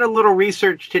was doing a little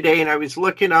research today, and I was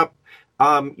looking up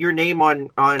your name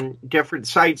on different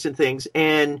sites and things,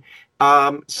 and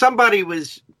somebody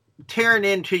was tearing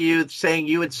into you saying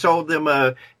you had sold them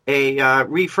a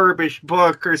refurbished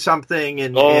book or something.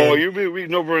 You've been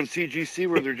reading over on CGC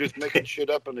where they're just making shit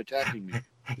up and attacking me.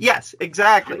 Yes,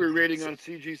 exactly. You were rating on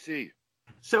CGC.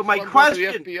 So my question...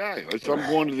 I'm going to the FBI. So I'm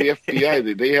going to the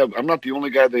FBI. They have. I'm not the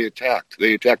only guy they attacked.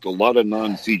 They attacked a lot of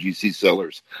non-CGC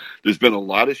sellers. There's been a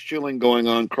lot of shilling going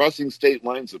on, crossing state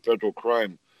lines of federal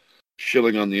crime,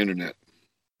 shilling on the internet.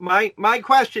 My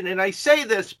question, and I say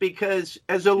this because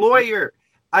as a lawyer,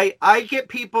 I get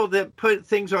people that put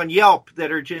things on Yelp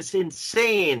that are just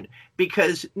insane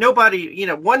because nobody,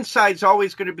 one side's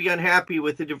always going to be unhappy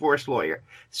with the divorce lawyer.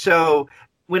 So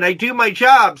when I do my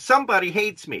job, somebody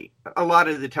hates me a lot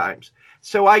of the times.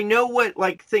 So I know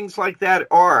what things like that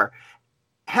are.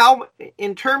 How,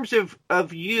 in terms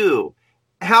of you,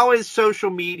 how has social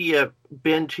media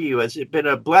been to you? Has it been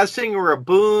a blessing or a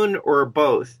boon or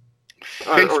both?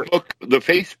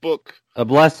 Facebook. A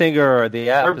blessing or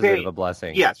the opposite of a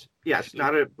blessing? Yes.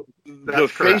 Not a. The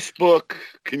correct. Facebook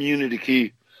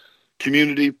community,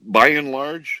 by and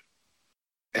large,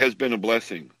 has been a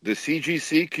blessing. The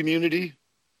CGC community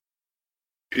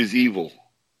is evil.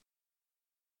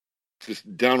 It's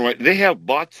just downright. They have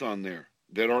bots on there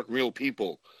that aren't real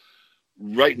people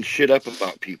writing shit up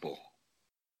about people.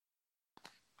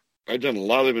 I've done a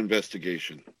lot of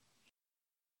investigation.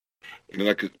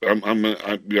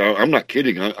 I'm not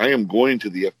kidding. I am going to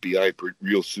the FBI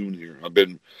real soon here. I've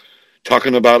been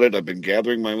talking about it. I've been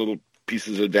gathering my little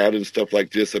pieces of data and stuff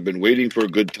like this. I've been waiting for a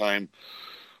good time.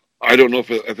 I don't know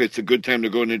if it's a good time to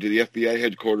go into the FBI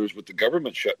headquarters with the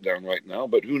government shut down right now,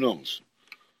 but who knows?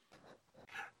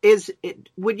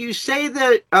 Would you say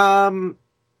that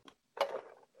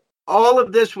all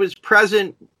of this was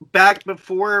present back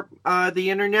before the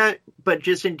internet, but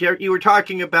just you were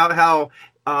talking about how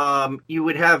you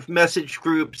would have message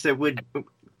groups that would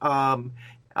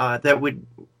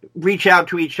reach out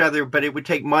to each other, but it would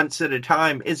take months at a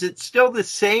time. Is it still the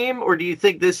same, or do you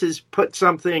think this has put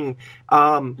something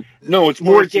no, it's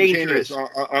more dangerous?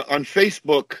 On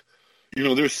Facebook,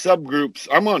 there's subgroups.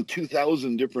 I'm on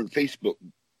 2,000 different Facebook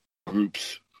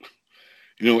groups.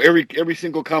 Every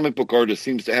single comic book artist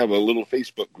seems to have a little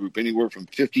Facebook group, anywhere from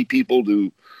 50 people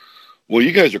to, well,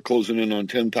 you guys are closing in on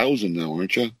 10,000 now,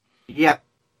 aren't you? Yeah.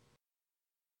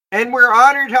 And we're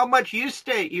honored how much you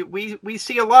stay. We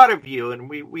see a lot of you, and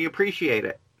we appreciate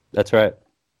it. That's right.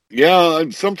 Yeah,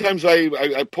 sometimes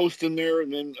I post in there,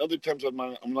 and then other times I'm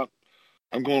not.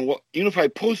 I'm going, well, if I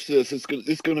post this, it's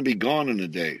going to be gone in a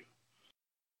day.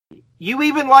 You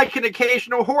even like an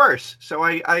occasional horse, so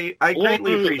I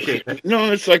greatly appreciate that.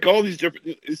 No, it's like all these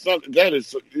different. It's not that.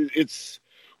 It's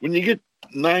when you get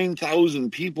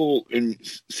 9,000 people, and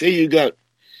say you got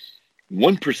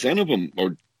 1% of them,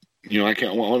 or I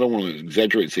don't want to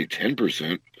exaggerate and say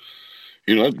 10%.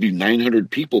 That'd be 900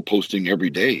 people posting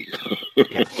every day.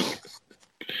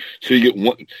 So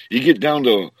you get down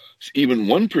to even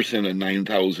 1% of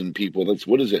 9,000 people. That's,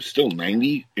 what is that? Still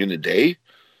 90 in a day?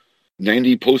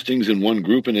 90 postings in one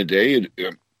group in a day.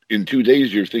 In 2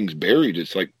 days, your thing's buried.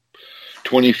 It's like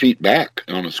 20 feet back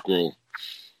on a scroll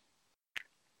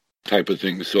type of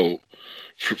thing. So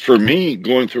for me,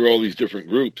 going through all these different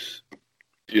groups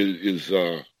is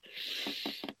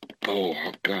oh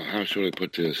God, how should I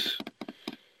put this?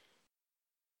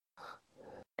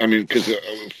 I mean, because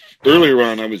earlier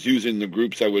on, I was using the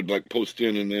groups I would like post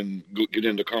in and then get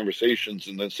into conversations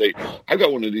and then say, I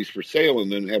got one of these for sale,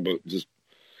 and then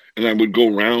and I would go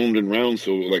round and round.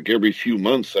 So like every few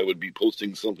months, I would be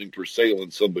posting something for sale in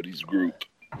somebody's group.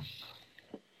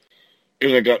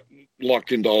 And I got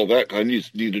locked into all that. I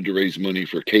needed to raise money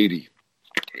for Katie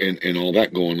and all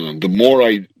that going on. The more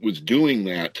I was doing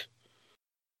that,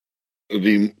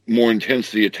 the more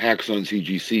intense the attacks on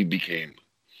CGC became.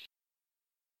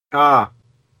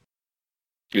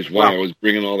 Is why I was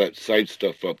bringing all that side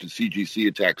stuff up. The CGC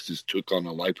attacks just took on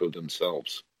a life of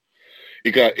themselves.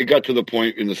 It got to the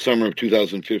point in the summer of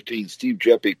 2015, Steve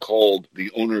Geppi called the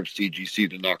owner of CGC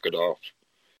to knock it off.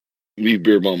 Leave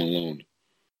Beer Bomb alone.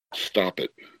 Stop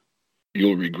it.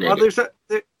 You'll regret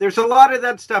it. There's a lot of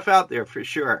that stuff out there for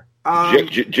sure.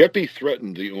 Geppi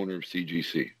threatened the owner of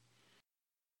CGC.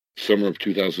 Summer of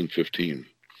 2015.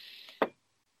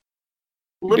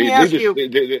 Let me ask you.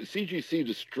 CGC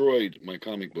destroyed my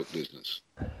comic book business.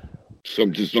 So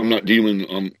I'm not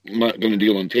going to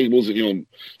deal on tables.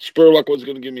 Spurlock wasn't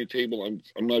going to give me a table.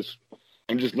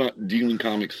 I'm just not dealing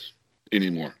comics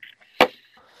anymore.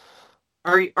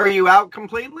 Are you out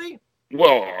completely?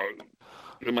 Well,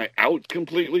 am I out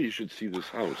completely? You should see this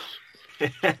house.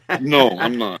 No,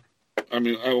 I'm not. I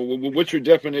mean, what's your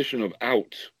definition of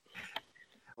out?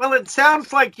 Well, it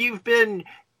sounds like you've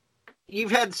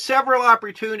had several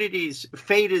opportunities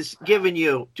fate has given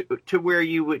you to where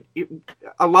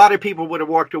a lot of people would have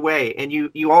walked away, and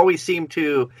you always seem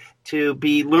to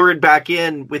be lured back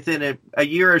in within a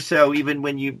year or so, even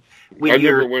when I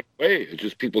never went away. It's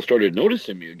just people started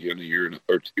noticing me again a year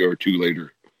or two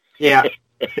later. Yeah.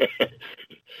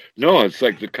 No, it's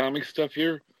like the comic stuff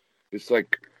here. It's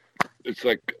like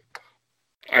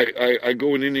I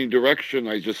go in any direction.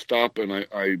 I just stop and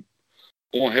I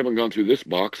haven't gone through this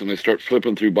box, and I start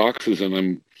flipping through boxes, and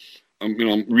I'm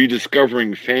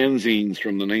rediscovering fanzines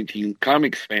from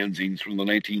comics fanzines from the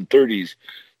 1930s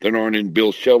that aren't in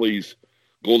Bill Shelley's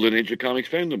Golden Age of Comics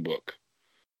fandom book.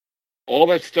 All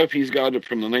that stuff he's got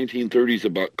from the 1930s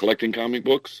about collecting comic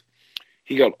books,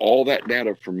 he got all that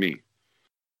data from me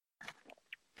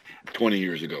 20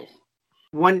 years ago.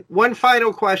 One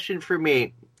final question for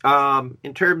me.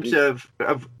 In terms of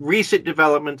recent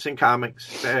developments in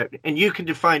comics, and you can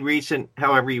define recent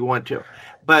however you want to,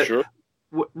 but sure.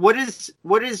 What is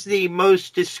the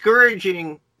most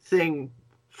discouraging thing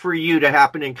for you to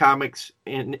happen in comics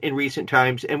in recent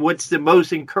times, and what's the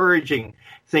most encouraging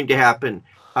thing to happen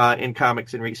in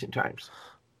comics in recent times?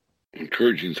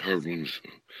 Encouraging is hard ones.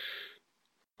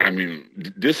 I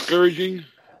mean, discouraging,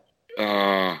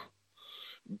 the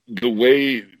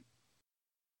way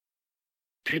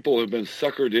people have been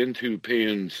suckered into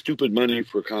paying stupid money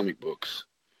for comic books.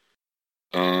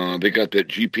 They got that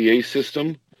GPA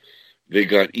system. They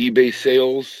got eBay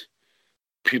sales.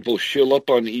 people shill up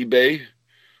on eBay.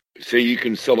 Say you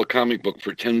can sell a comic book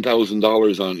for $10,000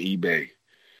 on eBay.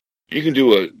 You can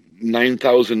do a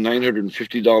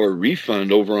 $9,950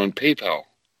 refund over on PayPal.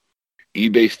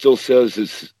 eBay still says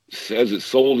it's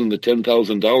sold in the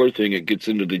 $10,000 thing. It gets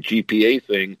into the GPA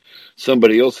thing.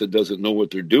 Somebody else that doesn't know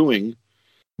what they're doing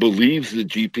believes the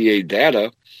GPA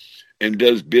data and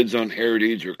does bids on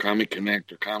Heritage or Comic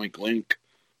Connect or Comic Link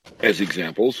as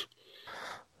examples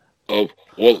of,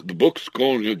 well, the book's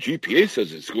going, GPA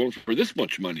says it's going for this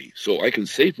much money, so I can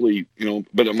safely,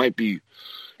 but it might be,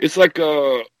 it's like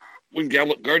when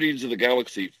Guardians of the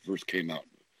Galaxy first came out.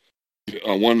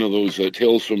 One of those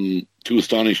Tales from Two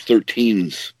Astonished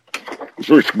 13s,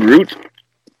 first Groot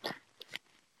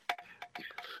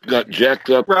got jacked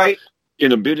up right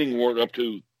in a bidding war up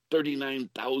to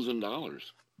 $39,000.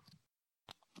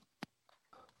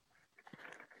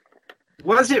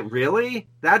 Was it really?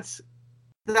 That's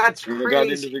crazy. We got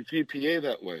into the GPA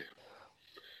that way.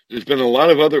 There's been a lot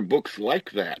of other books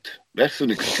like that. That's an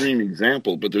extreme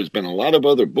example, but there's been a lot of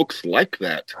other books like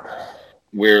that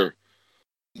where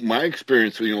my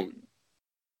experience, you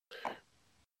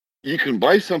can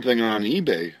buy something on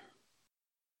eBay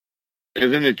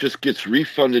and then it just gets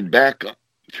refunded back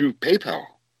through PayPal.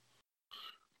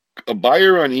 A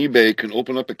buyer on eBay can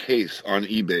open up a case on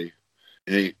eBay,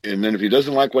 and then if he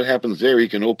doesn't like what happens there, he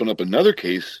can open up another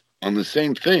case on the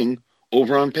same thing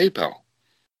over on PayPal.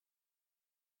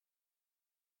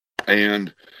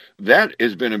 And that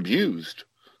has been abused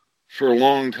for a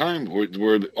long time,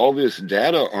 where all this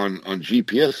data on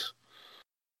GPS.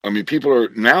 I mean, people are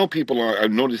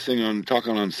I'm noticing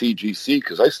talking on CGC,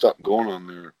 because I stopped going on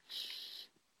there.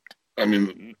 I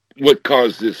mean, what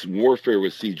caused this warfare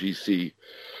with CGC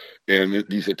and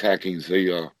these attackings?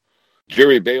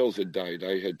 Jerry Bales had died.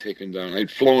 I'd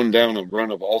flown down a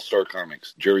run of All-Star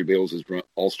Comics, Jerry Bales'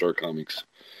 All-Star Comics.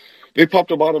 They popped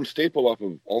the bottom staple off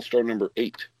of All-Star number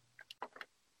 8.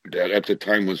 That at the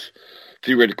time was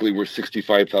theoretically worth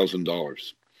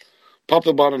 $65,000. Popped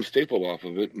the bottom staple off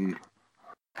of it, and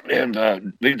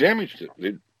they damaged it.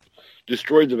 They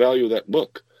destroyed the value of that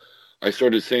book. I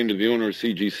started saying to the owner of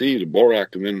CGC, to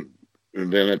Borak, and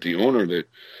then at the owner, that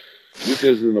this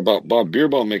isn't about Bob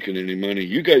Bierbaum making any money.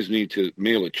 You guys need to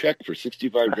mail a check for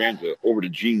 $65,000 over to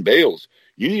Gene Bales.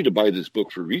 You need to buy this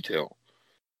book for retail.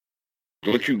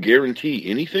 Don't you guarantee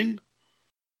anything?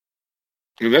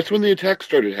 And that's when the attack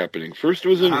started happening. First it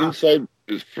was inside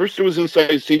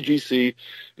CGC,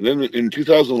 and then in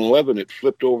 2011 it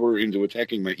flipped over into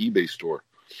attacking my eBay store.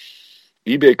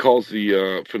 eBay calls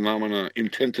the phenomena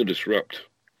intent to disrupt.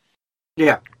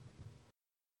 Yeah.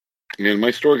 And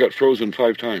my store got frozen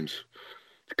 5 times.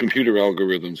 The computer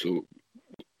algorithm. So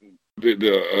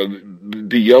the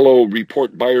yellow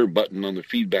report buyer button on the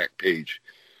feedback page,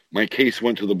 my case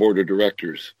went to the board of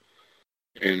directors,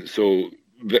 and so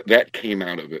that came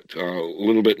out of it. A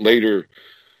little bit later,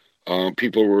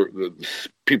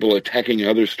 people attacking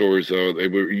other stores. They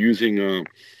were using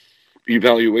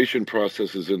evaluation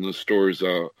processes in the stores.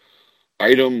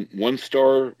 Item 1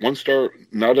 star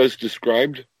not as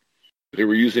described. They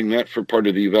were using that for part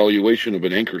of the evaluation of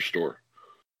an anchor store.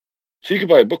 So you could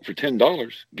buy a book for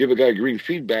 $10, give a guy green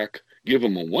feedback, give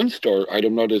him a 1 star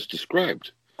item not as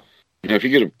described. Now, if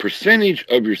you get a percentage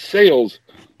of your sales,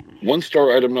 1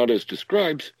 star item not as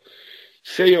described,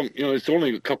 say it's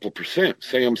only a couple of percent.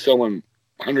 Say I'm selling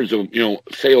hundreds of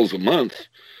sales a month,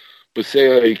 but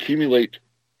say I accumulate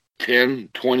 10,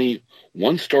 20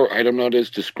 1 star item not as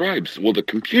described. Well, the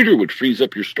computer would freeze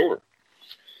up your store.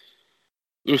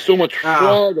 There was so much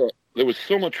fraud. There was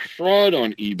so much fraud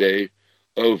on eBay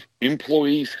of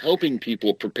employees helping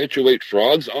people perpetuate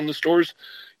frauds on the stores.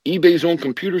 eBay's own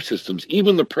computer systems,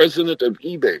 even the president of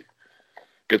eBay,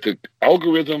 get the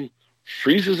algorithm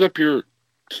freezes up your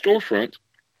storefront.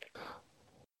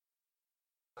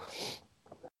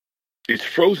 It's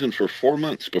frozen for 4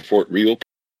 months before it reopens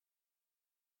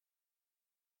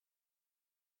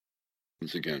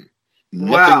again.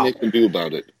 Nothing they can do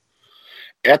about it.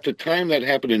 At the time that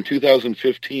happened in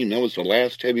 2015, that was the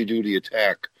last heavy-duty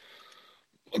attack.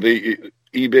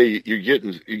 eBay,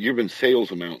 you're given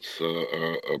sales amounts,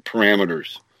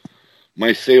 parameters.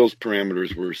 My sales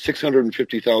parameters were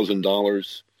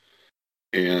 $650,000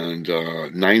 and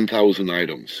 9,000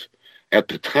 items. At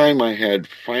the time, I had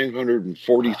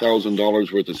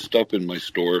 $540,000 worth of stuff in my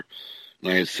store,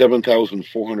 and I had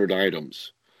 7,400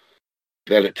 items.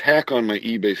 That attack on my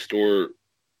eBay store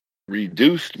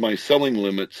reduced my selling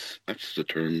limits, that's the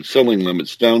term, selling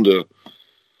limits, down to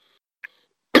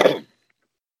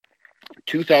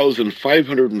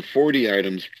 2,540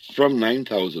 items from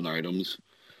 9,000 items.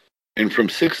 And from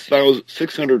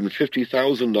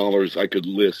 $650,000 I could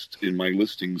list in my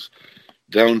listings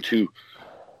down to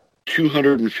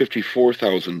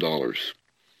 $254,000.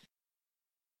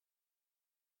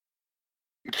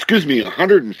 Excuse me,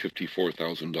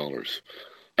 $154,000.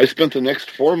 I spent the next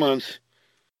 4 months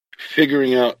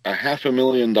figuring out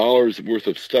 $500,000 worth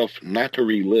of stuff not to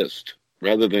relist,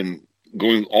 rather than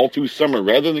going all through summer,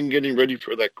 rather than getting ready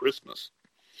for that Christmas.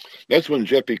 That's when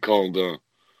Jeppy called the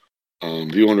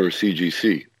owner of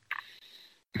CGC.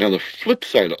 Now, the flip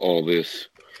side of all this,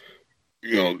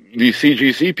 these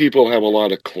CGC people have a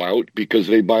lot of clout because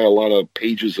they buy a lot of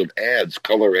pages of ads,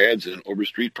 color ads in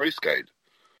Overstreet Price Guide.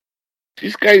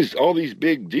 These guys, all these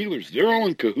big dealers, they're all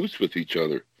in cahoots with each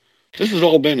other. This has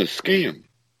all been a scam.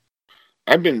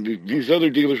 These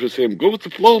other dealers are saying, go with the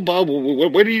flow, Bob.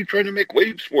 What are you trying to make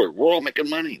waves for? We're all making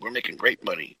money. We're making great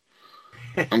money.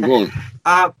 I'm going.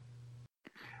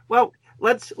 Well,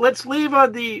 let's leave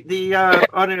on the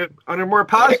on a more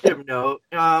positive note.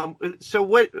 So,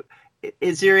 what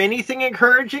is there anything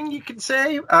encouraging you can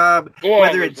say?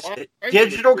 Whether it's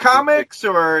digital comics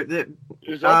or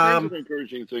there's all kinds of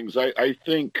encouraging things. I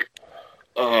think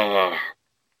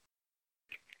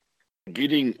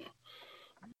getting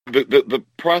the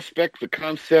prospect, the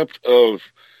concept of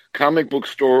comic book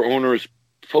store owners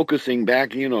focusing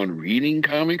back in on reading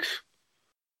comics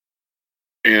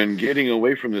and getting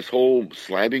away from this whole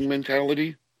slabbing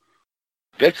mentality.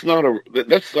 That's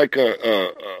like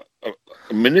a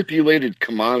manipulated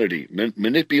commodity.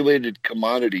 Manipulated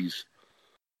commodities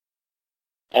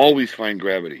always find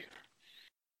gravity.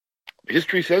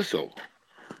 History says so.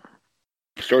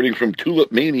 Starting from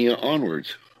Tulip Mania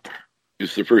onwards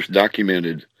is the first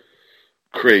documented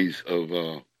craze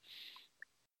of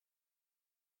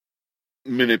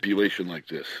manipulation like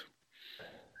this.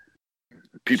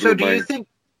 So do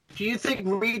you think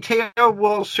retail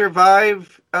will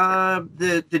survive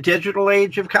the digital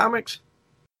age of comics?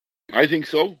 I think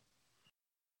so.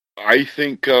 I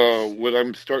think what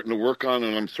I'm starting to work on,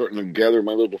 and I'm starting to gather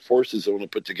my little forces, I want to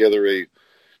put together a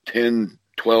 10,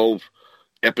 12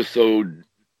 episode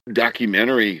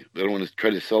documentary that I want to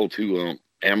try to sell to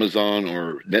Amazon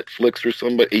or Netflix or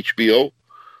somebody, HBO,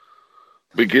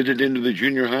 but get it into the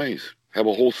junior highs. Have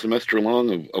a whole semester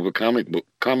long of a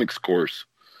comics course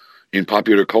in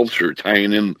popular culture,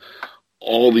 tying in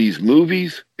all these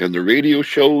movies and the radio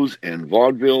shows and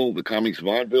vaudeville, the comics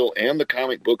vaudeville, and the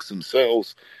comic books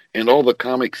themselves, and all the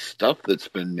comic stuff that's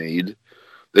been made,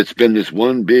 that's been this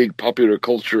one big popular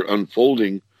culture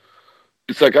unfolding.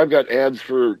 It's like I've got ads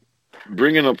for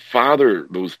Bringing Up Father,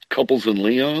 those Couples and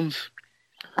Leons.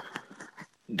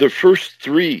 The first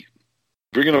three,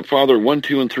 Bringing Up Father 1,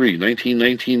 2, and 3,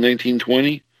 1919,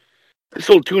 1920, they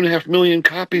sold 2.5 million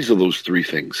copies of those three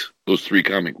things, those three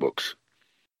comic books.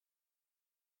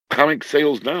 Comic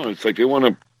sales now, it's like they want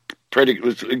to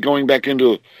predicate, going back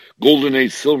into Golden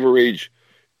Age, Silver Age.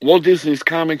 Walt Disney's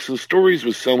Comics and Stories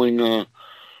was selling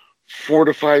 4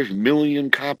 to 5 million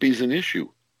copies an issue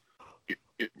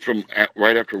from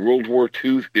right after World War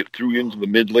II through into the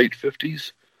mid-late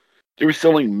 50s. They were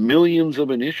selling millions of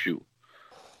an issue.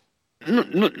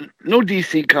 No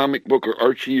DC comic book or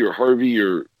Archie or Harvey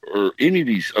or any of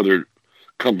these other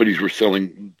companies were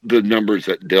selling the numbers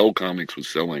that Dell Comics was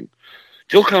selling.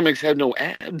 Dell Comics had no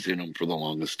ads in them for the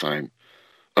longest time,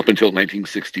 up until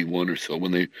 1961 or so,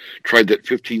 when they tried that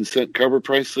 15-cent cover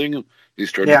price thing. They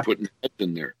started putting ads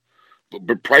in there.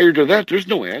 But prior to that, there's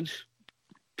no ads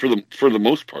for the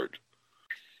most part.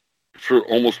 For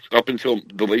almost up until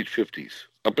the late 50s.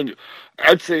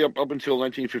 I'd say up until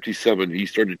 1957, he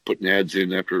started putting ads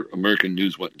in after American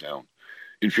News went down.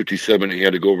 In 57, he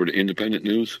had to go over to Independent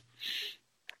News.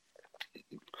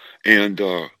 And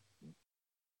to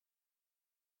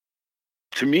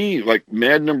me, like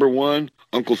Mad #1,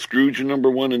 Uncle Scrooge #1 in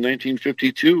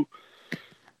 1952,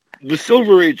 the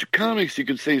Silver Age of comics, you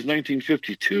could say, is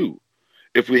 1952.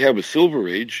 If we have a Silver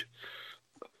Age,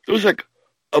 there was like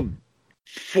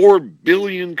 4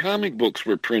 billion comic books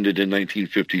were printed in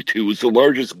 1952. It was the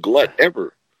largest glut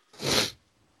ever.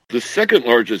 The second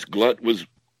largest glut was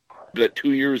that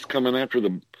 2 years coming after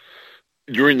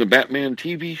during the Batman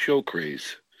TV show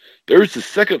craze. There's the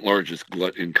second largest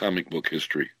glut in comic book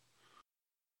history,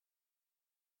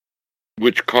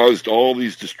 which caused all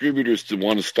these distributors to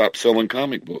want to stop selling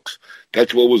comic books.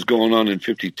 That's what was going on in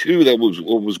 52. That was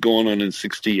what was going on in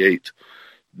 68.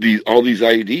 All these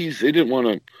IDs, they didn't want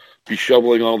to be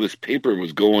shoveling all this paper. It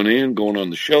was going on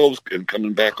the shelves, and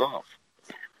coming back off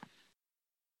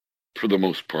for the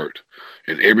most part.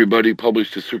 And everybody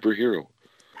published a superhero.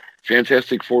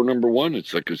 Fantastic Four #1,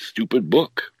 it's like a stupid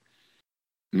book.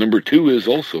 #2 is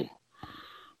also.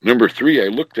 Number 3, I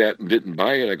looked at and didn't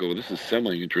buy it. I go, this is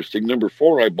semi-interesting. Number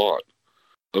 4, I bought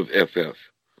of FF.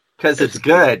 Because it's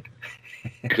good.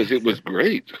 Because it was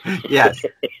great. Yes.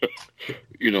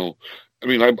 You know, I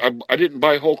mean, I didn't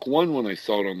buy Hulk 1 when I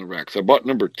saw it on the racks. I bought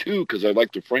number 2 because I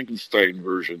liked the Frankenstein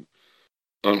version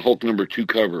on Hulk number 2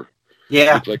 cover.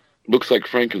 Yeah. Looks like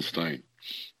Frankenstein.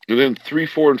 And then 3,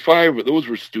 4, and 5, those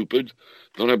were stupid.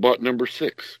 Then I bought number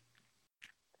 6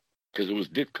 because it was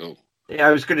Ditko. Yeah,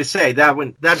 I was going to say that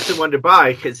one. That's the one to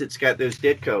buy because it's got those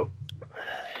Ditko.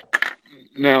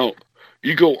 Now,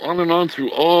 you go on and on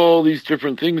through all these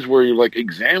different things where you're like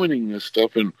examining this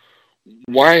stuff, and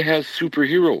why has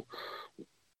superhero?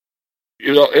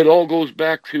 It all goes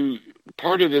back to,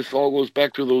 part of this all goes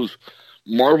back to those,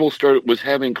 Marvel was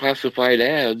having classified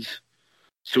ads.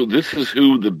 So this is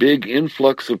who the big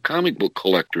influx of comic book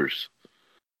collectors.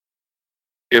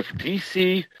 If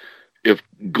DC, if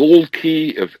Gold Key,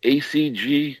 if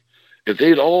ACG, if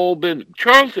they'd all been,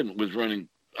 Charlton was running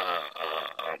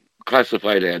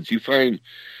classified ads. You find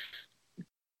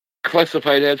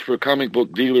classified ads for comic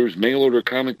book dealers, mail order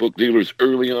comic book dealers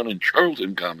early on in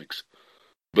Charlton Comics.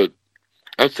 But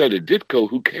outside of Ditko,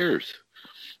 who cares?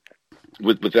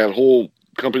 With that whole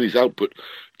company's output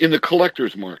in the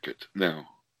collector's market now.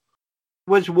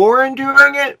 Was Warren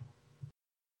doing it?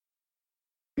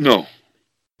 No.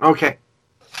 Okay.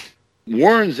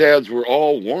 Warren's ads were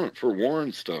all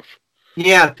Warren stuff.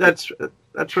 Yeah, that's what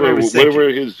I was thinking. Whatever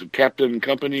his Captain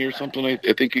Company or something, I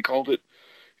think he called it.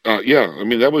 Yeah, I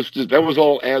mean that was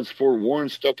all ads for Warren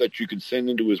stuff that you could send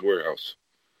into his warehouse.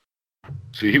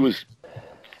 So he was.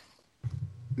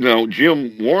 Now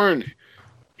Jim Warren,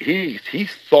 he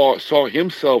saw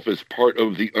himself as part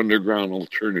of the underground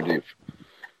alternative.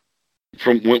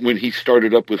 From when he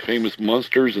started up with Famous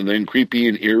Monsters and then Creepy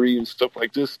and Eerie and stuff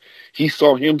like this, he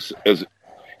saw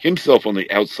himself on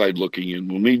the outside looking in.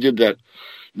 When we did that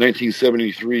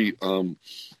 1973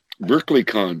 Berkeley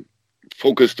Con,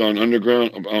 focused on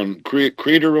underground, on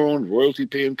creator-owned,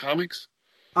 royalty-paying comics.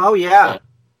 Oh yeah,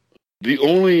 the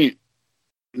only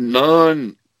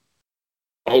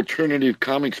non-alternative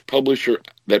comics publisher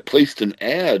that placed an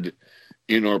ad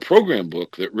in our program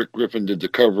book that Rick Griffin did the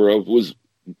cover of was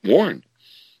Warren.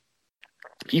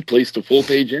 He placed a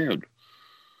full-page ad.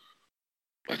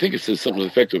 I think it says something to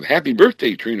the effect of "Happy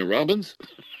Birthday, Trina Robbins."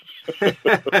 I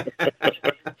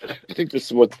think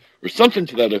this is or something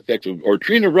to that effect, or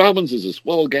Trina Robbins is a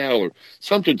swell gal, or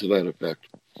something to that effect.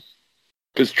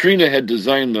 Because Trina had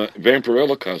designed the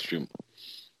Vampirella costume.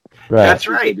 Right. That's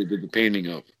right. They did the painting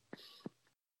of.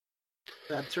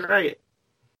 That's right.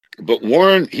 But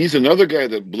Warren, he's another guy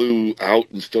that blew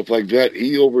out and stuff like that.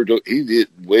 He overdosed. He did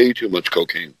way too much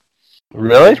cocaine.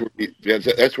 Really?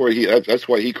 That's why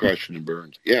he crashed and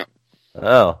burned. Yeah.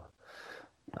 Oh,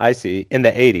 I see. In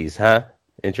the 80s, huh?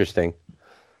 Interesting.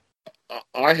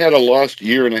 I had a lost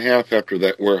year and a half after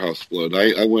that warehouse flood.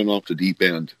 I went off the deep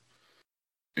end.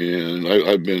 And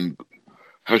I've been,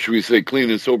 how should we say,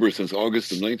 clean and sober since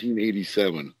August of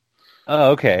 1987.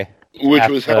 Oh, okay. Which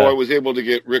was how I was able to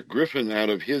get Rick Griffin out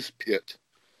of his pit,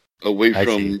 away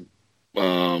from,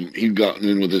 he'd gotten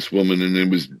in with this woman and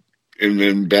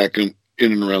then back in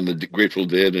and around the Grateful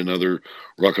Dead and other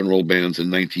rock and roll bands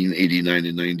in 1989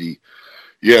 and 90.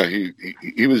 Yeah,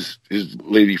 he was his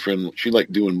lady friend. She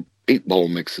liked doing 8-ball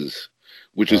mixes,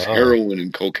 which is heroin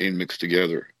and cocaine mixed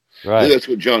together. Right. That's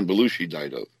what John Belushi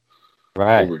died of.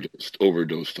 Right.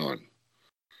 Overdosed on.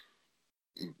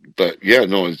 But yeah,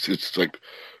 no, it's like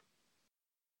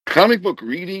comic book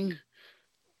reading.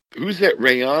 Who's that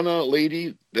Rihanna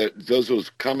lady that does those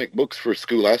comic books for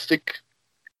Scholastic?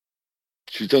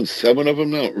 She's done 7 of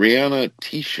them now. Rihanna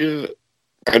Tisha.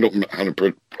 I don't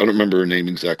remember her name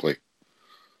exactly.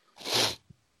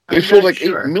 They've sold like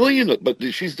 8 million, but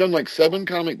she's done like 7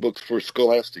 comic books for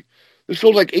Scholastic. They've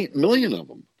sold like 8 million of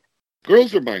them.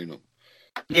 Girls are buying them.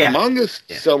 Yeah. Manga's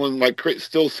selling,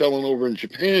 still selling over in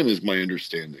Japan, is my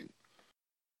understanding.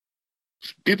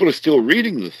 People are still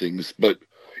reading the things, but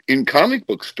in comic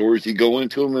book stores, you go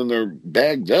into them and they're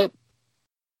bagged up,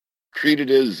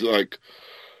 treated as like,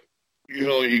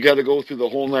 you got to go through the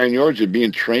whole 9 yards of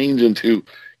being trained into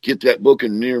get that book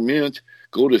in near mint,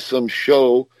 go to some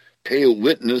show, pay a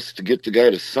witness to get the guy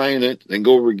to sign it, then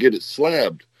go over and get it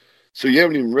slabbed. So you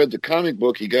haven't even read the comic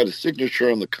book. You got a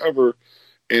signature on the cover,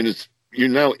 and you're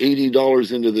now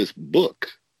 $80 into this book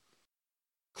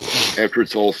after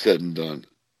it's all said and done.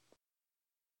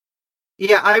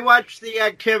 Yeah, I watched the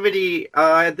activity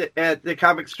at the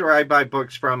comic store I buy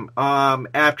books from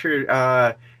after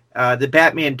the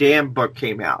Batman Damned book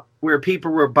came out, where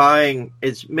people were buying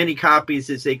as many copies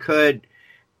as they could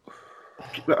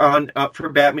for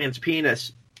Batman's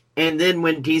penis. And then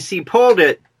when DC pulled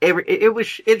it,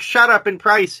 it shot up in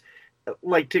price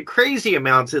like to crazy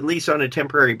amounts, at least on a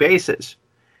temporary basis.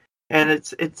 And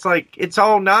it's like it's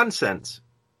all nonsense.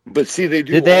 But see, they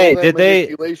do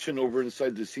manipulation over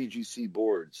inside the CGC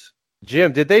boards.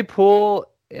 Jim, did they pull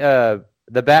the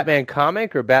Batman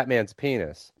comic or Batman's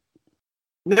penis?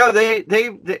 No,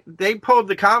 they pulled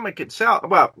the comic itself.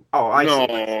 Well, I see.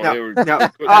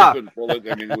 They couldn't pull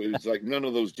it. I mean, it was like none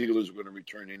of those dealers were going to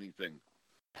return anything.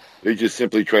 They just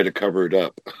simply tried to cover it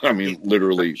up. I mean,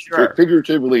 literally,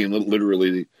 figuratively, and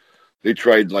literally, they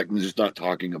tried like just not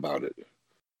talking about it.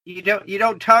 You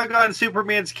don't tug on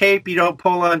Superman's cape. You don't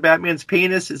pull on Batman's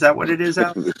penis. Is that what it is?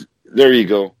 Out? There you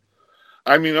go.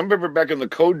 I mean, I remember back in the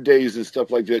Code days and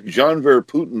stuff like that. John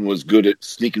Verputin was good at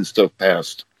sneaking stuff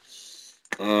past.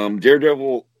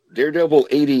 Daredevil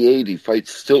 8080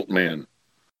 fights Stiltman.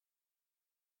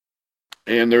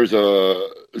 And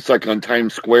it's like on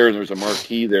Times Square, and there's a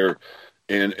marquee there,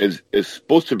 and it's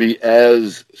supposed to be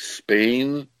as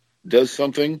Spain does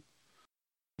something,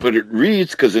 but it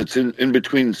reads, because it's in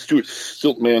between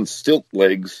Stiltman's stilt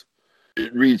legs,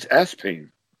 it reads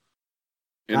Aspain.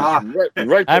 And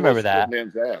right I remember that.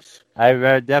 Stiltman's ass.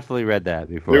 I definitely read that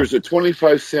before. There's a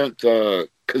 25-cent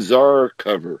Kazar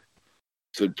cover.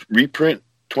 It's a reprint,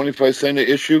 25-cent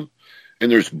issue,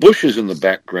 and there's bushes in the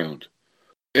background.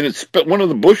 And it's one of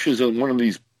the bushes in one of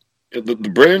these, the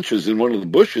branches in one of the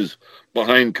bushes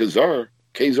behind Kazar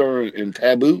and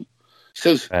Taboo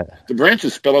says the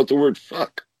branches spell out the word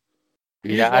fuck.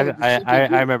 Yeah,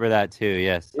 I remember that too.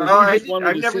 Yes. I've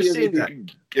never seen that.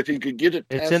 If you could get it,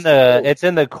 it's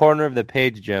in the corner of the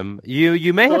page, Jim.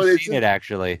 You may have seen it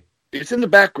actually. It's in the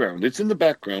background.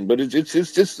 But it's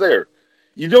just there.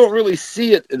 You don't really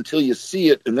see it until you see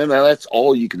it, and then that's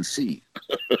all you can see.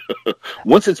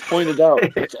 Once it's pointed out,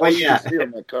 that's all you can see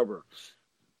on that cover.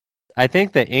 I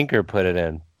think the inker put it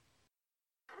in.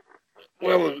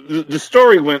 Well, the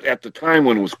story went at the time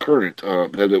when it was current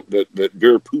that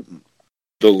Verputin,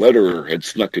 the letterer, had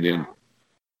snuck it in.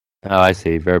 Oh, I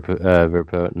see. Verputin.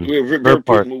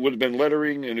 Verputin would have been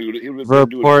lettering, and he would have been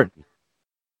doing Verputin.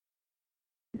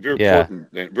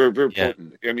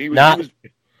 Verputin. I mean,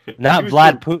 not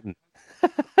Vlad Putin.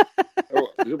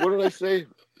 What did I say?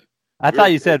 I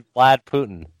thought you said Vlad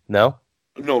Putin. No?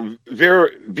 No,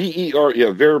 V-E-R,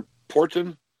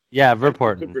 Verputin. Yeah,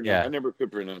 Verputin. Yeah. I never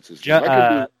could pronounce his name.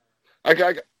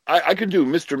 I can do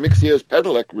Mr. Mixias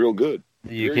Pedelec real good.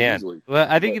 You can. Easily. Well,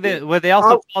 I think they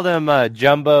also called him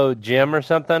Jumbo Jim or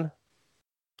something.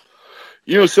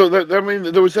 So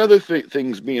there was other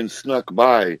things being snuck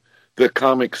by the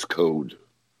Comics Code.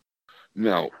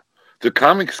 Now, the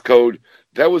Comics Code,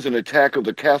 that was an attack of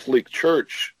the Catholic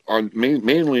Church on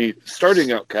mainly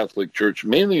starting out Catholic Church,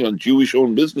 mainly on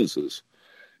Jewish-owned businesses.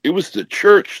 It was the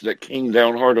church that came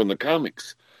down hard on the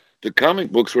comics. The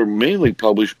comic books were mainly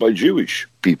published by Jewish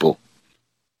people.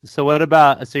 So what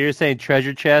about? So you're saying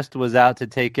Treasure Chest was out to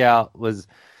take out? Was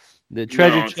the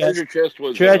Treasure Chest?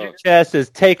 Treasure Chest is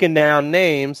taking down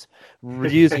names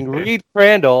using Reed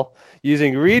Crandall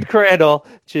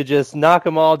to just knock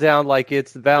them all down like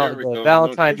it's the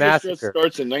Valentine Massacre. Chest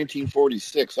starts in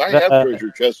 1946. I have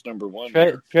Treasure Chest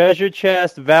 #1. Treasure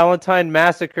Chest, Valentine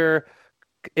Massacre.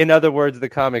 In other words, the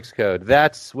Comics Code.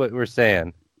 That's what we're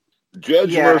saying.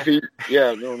 Judge Murphy.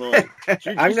 Yeah, no.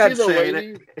 I'm not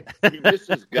saying it. This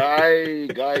is Guy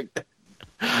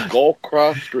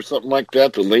Gallcroft or something like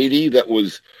that. The lady that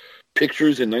was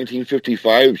pictures in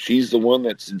 1955. She's the one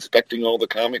that's inspecting all the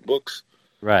comic books.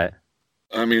 Right.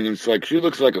 I mean, it's like she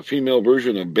looks like a female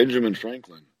version of Benjamin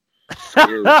Franklin.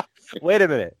 Wait a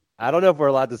minute. I don't know if we're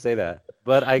allowed to say that,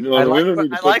 but I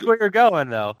like where you're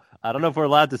going, though. I don't know if we're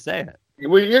allowed to say it.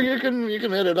 Well, you can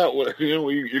edit out.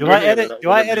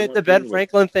 Do I edit the Ben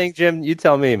Franklin thing, Jim? You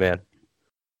tell me, man.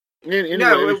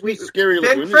 Anyway, scary.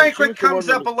 Ben Franklin comes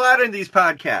up a lot in these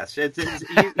podcasts.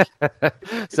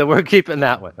 So we're keeping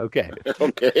that one. Okay.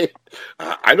 Okay.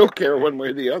 I don't care one way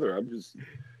or the other. I'm just,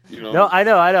 No, I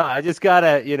know. I just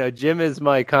gotta, Jim is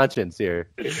my conscience here.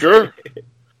 Sure.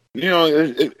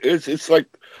 It's like,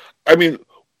 I mean,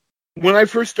 when I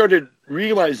first started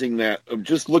realizing that, of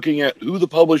just looking at who the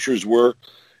publishers were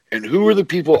and who were the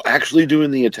people actually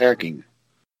doing the attacking,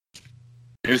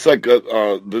 it's like the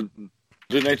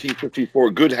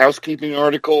 1954 Good Housekeeping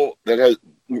article that has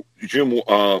Jim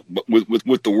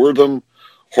with the Wortham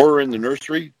Horror in the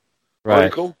Nursery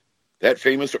article, that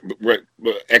famous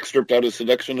excerpt out of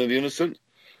Seduction of the Innocent.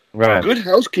 Right. Good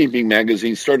Housekeeping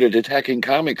magazine started attacking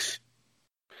comics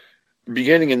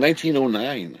beginning in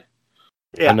 1909.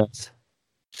 Yeah.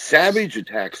 Savage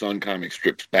attacks on comic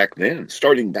strips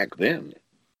starting back then.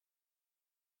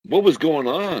 What was going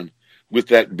on? with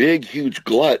that big, huge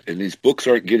glut, and these books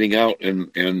aren't getting out,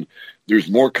 and there's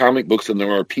more comic books than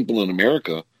there are people in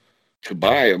America to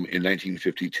buy them in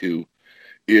 1952,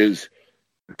 is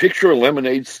picture a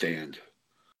lemonade stand.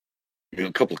 You know,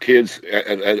 a couple of kids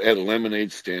at a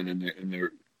lemonade stand,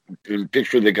 and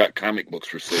picture they got comic books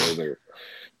for sale there.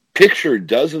 Picture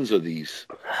dozens of these,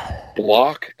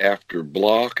 block after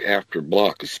block after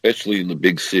block, especially in the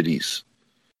big cities.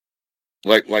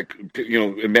 Like you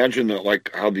know, imagine that, like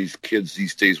how these kids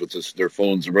these days with their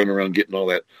phones run around getting all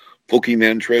that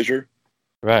Pokemon treasure,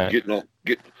 right?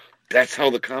 That's how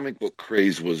the comic book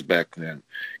craze was back then.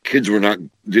 Kids weren't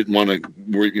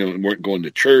going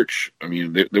to church. I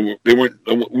mean, they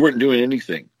weren't doing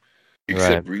anything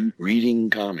except reading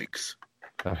comics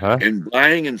and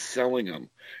buying and selling them.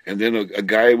 And then a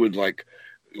guy would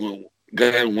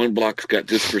guy on one block's got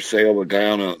this for sale, a guy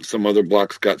on some other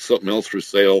block's got something else for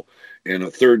sale, and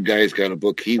a third guy's got a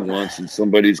book he wants, and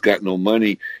somebody's got no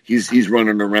money. He's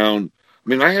running around. I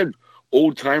mean, I had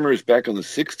old timers back in the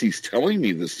 60s telling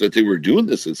me this, that they were doing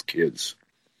this as kids.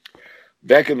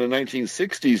 Back in the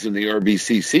 1960s in the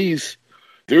RBCCs,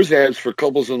 there's ads for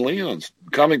Couples and Leons.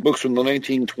 Comic books from the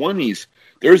 1920s,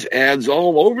 there's ads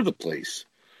all over the place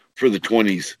for the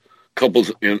 20s,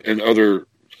 Couples and other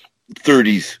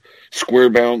 30s, square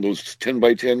bound, those 10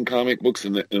 by 10 comic books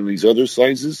and these other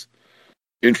sizes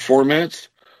in formats.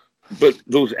 But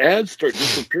those ads start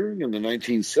disappearing in the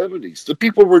 1970s. The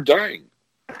people were dying.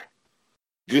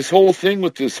 This whole thing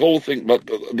about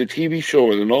the TV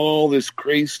show and all this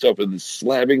crazy stuff and this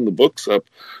slabbing the books up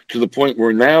to the point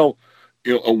where now,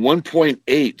 you know, a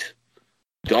 1.8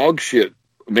 dog shit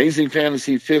Amazing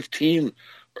Fantasy 15,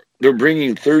 they're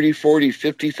bringing $30,000,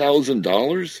 $40,000,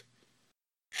 $50,000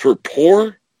 for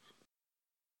poor,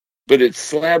 but it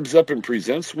slabs up and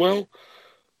presents well.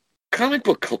 Comic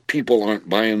book people aren't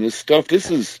buying this stuff.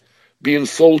 This is being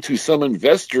sold to some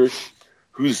investor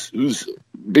who's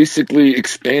basically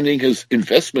expanding his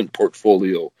investment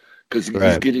portfolio because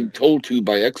he's getting told to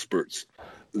by experts.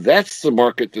 That's the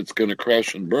market that's going to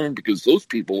crash and burn because those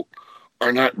people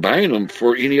are not buying them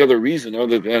for any other reason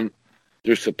other than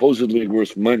they're supposedly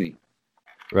worth money.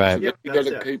 Right. So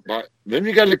then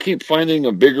you got to keep finding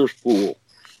a bigger fool.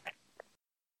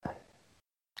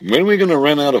 When are we going to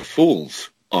run out of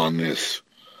fools on this?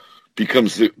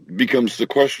 Becomes the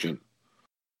question.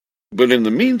 But in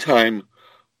the meantime,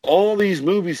 all these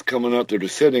movies coming out that are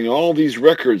setting all these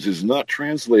records is not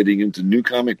translating into new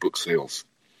comic book sales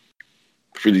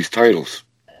for these titles.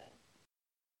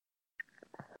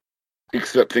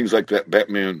 Except things like that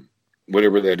Batman,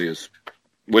 whatever that is.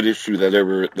 What issue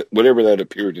whatever that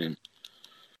appeared in.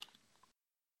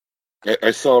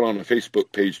 I saw it on a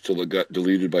Facebook page till it got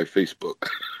deleted by Facebook.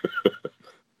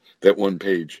 That one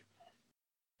page.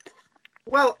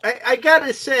 Well, I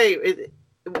gotta say,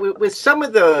 with some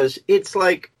of those, it's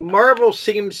like Marvel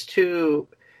seems to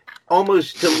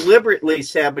almost deliberately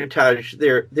sabotage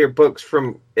their books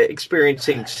from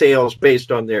experiencing sales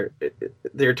based on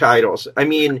their titles. I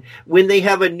mean, when they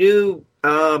have a new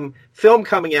film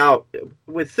coming out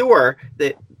with Thor,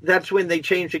 that's when they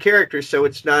change the character, so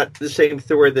it's not the same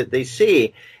Thor that they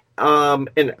see.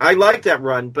 And I like that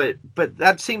run, but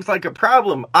that seems like a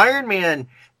problem. Iron Man,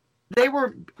 they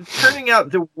were turning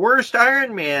out the worst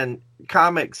Iron Man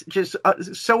comics, just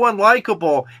so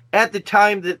unlikable at the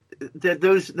time that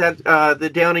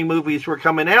the Downey movies were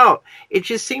coming out. It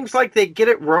just seems like they get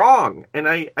it wrong, and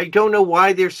I don't know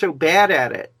why they're so bad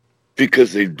at it.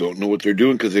 Because they don't know what they're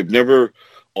doing, because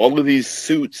all of these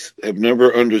suits have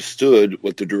never understood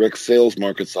what the direct sales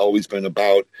market's always been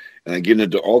about. And I get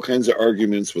into all kinds of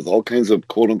arguments with all kinds of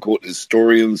quote-unquote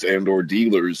historians and or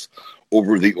dealers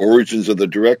over the origins of the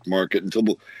direct market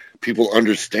until people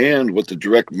understand what the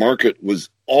direct market was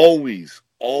always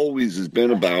has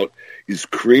been about, is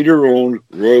creator-owned,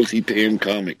 royalty-paying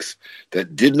comics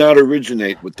that did not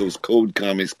originate with those code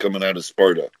comics coming out of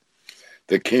Sparta.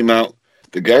 That came out,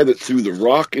 the guy that threw the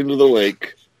rock into the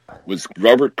lake was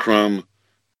Robert Crumb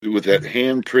with that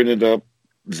hand-printed up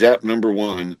Zap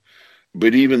 #1.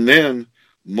 But even then,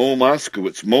 Mo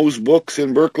Moskowitz, Mo's Books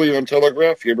in Berkeley on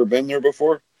Telegraph. You ever been there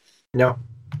before? No.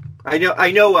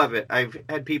 I know of it. I've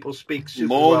had people speak super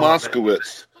Mo well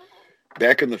Moskowitz.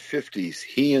 Back in the 50s,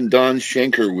 he and Don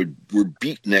Schenker were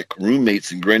beatnik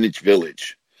roommates in Greenwich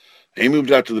Village. He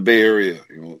moved out to the Bay Area,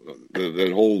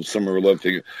 that whole Summer of Love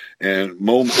thing. And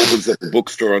Mo opens up a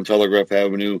bookstore on Telegraph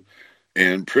Avenue,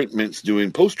 and Printmint's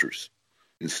doing posters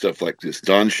and stuff like this.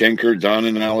 Don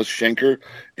and Alice Schenker,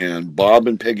 and Bob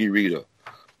and Peggy Rita.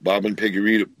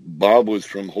 Bob was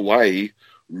from Hawaii.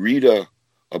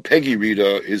 Peggy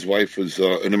Rita, his wife was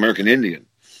an American Indian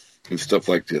and stuff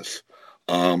like this.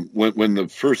 When the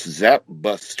first Zap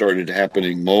bust started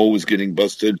happening, Moe was getting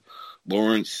busted.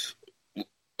 Lawrence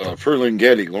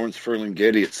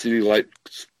Ferlinghetti at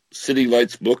City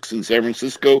Lights Books in San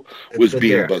Francisco was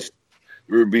being busted.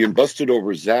 We were being busted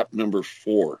over Zap number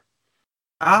 4.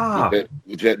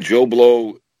 With that Joe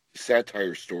Blow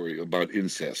satire story about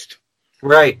incest.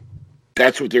 Right.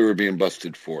 That's what they were being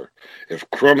busted for. If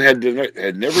Crumb had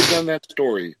never done that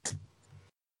story,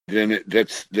 then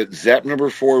that Zap number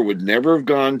 4 would never have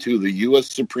gone to the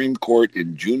U.S. Supreme Court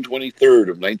in June 23rd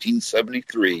of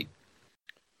 1973,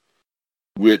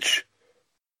 which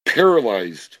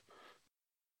paralyzed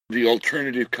the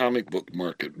alternative comic book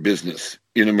market business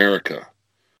in America,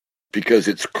 because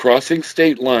it's crossing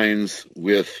state lines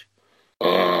with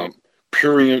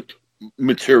prurient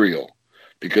material.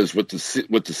 Because what the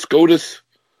SCOTUS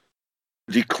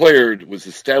declared was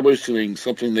establishing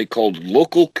something they called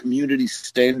local community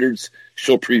standards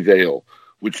shall prevail,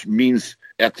 which means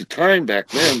at the time back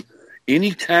then,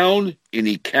 any town,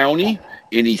 any county,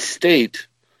 any state,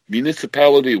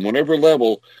 municipality, whatever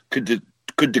level could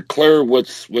declare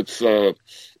what's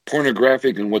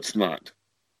pornographic and what's not.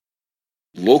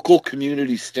 Local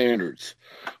community standards,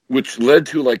 which led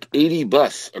to like 80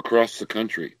 busts across the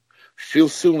country. Phil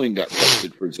Suling got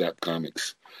busted for Zap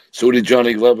Comics. So did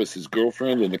Johnny Levis, his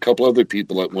girlfriend, and a couple other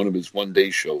people at one of his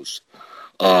one-day shows.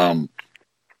 What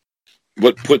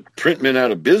put Printmen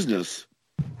out of business,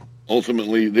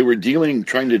 ultimately, they were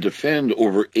trying to defend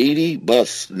over 80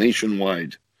 busts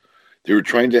nationwide. They were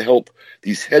trying to help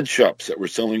these head shops that were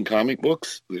selling comic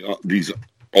books, these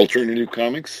alternative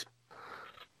comics.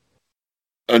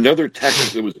 Another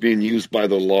tactic that was being used by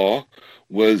the law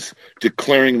was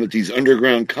declaring that these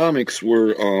underground comics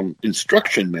were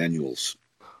instruction manuals.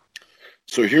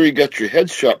 So here you got your head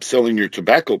shop selling your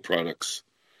tobacco products,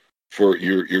 for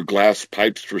your glass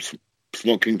pipes for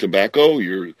smoking tobacco,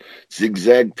 your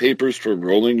zigzag papers for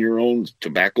rolling your own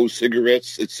tobacco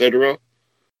cigarettes, etc.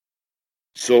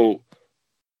 So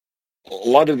a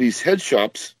lot of these head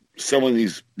shops selling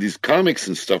these comics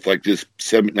and stuff like this,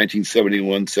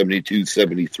 1971, 72,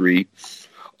 73,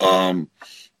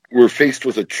 were faced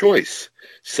with a choice: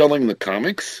 selling the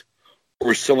comics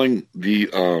or selling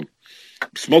the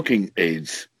smoking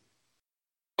aids.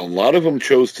 A lot of them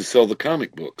chose to sell the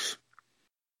comic books,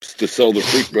 to sell the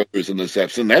Freak Brothers and the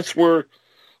Zaps. And that's where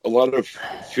a lot of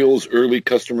Phil's early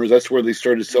customers, that's where they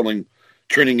started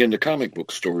turning into comic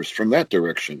book stores from that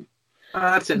direction.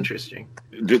 That's interesting.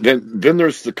 Then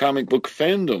there's the comic book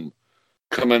fandom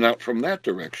coming out from that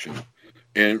direction.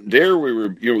 And there we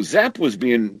were, Zap was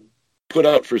being put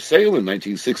out for sale in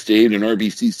 1968 in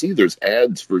RBCC. There's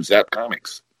ads for Zap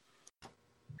Comics.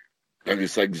 And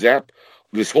it's like Zap,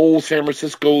 this whole San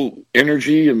Francisco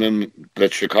energy, and then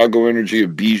that Chicago energy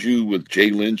of Bijou with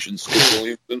Jay Lynch and Skip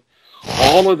Williamson,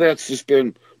 all of that's just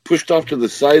been pushed off to the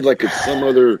side like it's some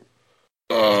other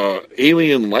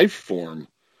alien life form,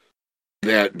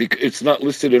 that it's not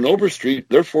listed in Overstreet,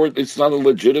 therefore it's not a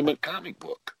legitimate comic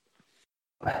book.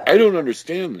 I don't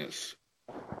understand this.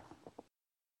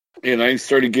 And I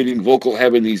started getting vocal,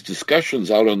 having these discussions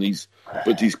out on these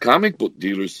comic book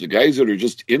dealers, the guys that are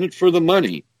just in it for the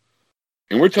money.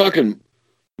 And we're talking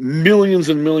millions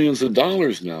and millions of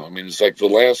dollars now. I mean, it's like the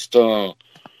last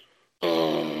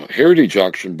Heritage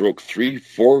auction broke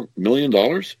 $3-4 million.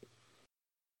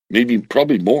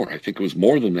 Probably more. I think it was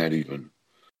more than that even.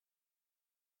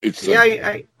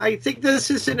 I think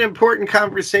this is an important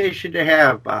conversation to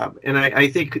have, Bob. And I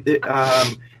think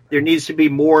that there needs to be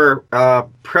more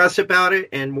press about it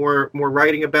and more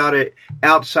writing about it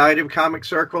outside of comic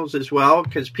circles as well,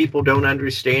 because people don't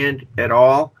understand at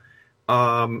all,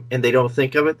 and they don't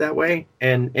think of it that way.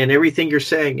 And everything you're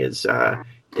saying is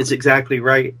exactly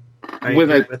right.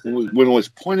 When I was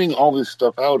pointing all this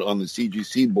stuff out on the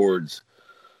CGC boards,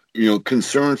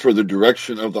 concern for the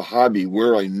direction of the hobby,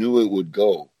 where I knew it would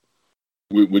go,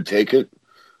 would take it,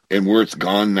 and where it's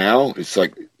gone now, it's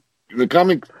like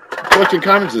collecting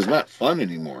comics is not fun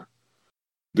anymore.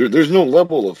 There's no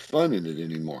level of fun in it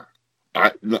anymore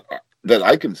that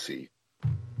I can see.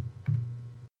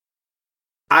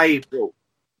 I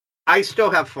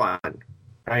still have fun.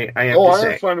 I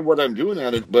have fun in what I'm doing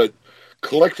at it, but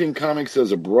collecting comics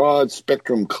as a broad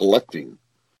spectrum collecting,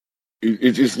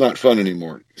 it's not fun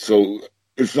anymore. So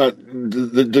it's not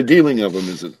the dealing of them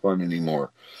isn't fun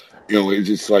anymore. It's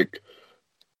just like,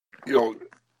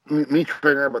 me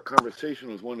trying to have a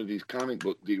conversation with one of these comic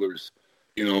book dealers,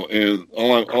 and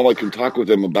all I can talk with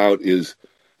them about is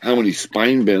how many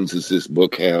spine bends does this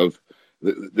book have.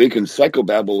 They can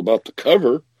psychobabble about the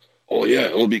cover. Oh yeah,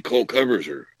 it'll be Cole covers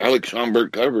or Alex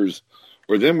Schomburg covers.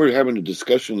 Or then we're having a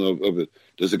discussion of it.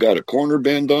 Does it got a corner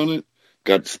bend on it?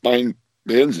 Got spine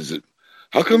bands is it?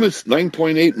 How come it's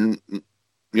 9.8 and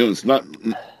it's not?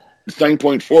 It's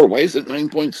 9.4. Why is it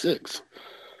 9.6?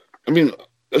 I mean,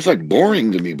 that's like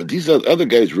boring to me. But these other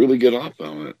guys really get off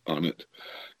on it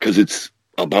because it's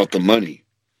about the money.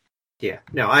 Yeah,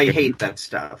 no, I hate that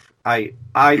stuff. I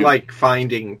like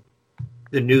finding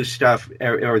the new stuff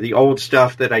or the old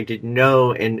stuff that I didn't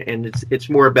know, and it's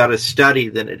more about a study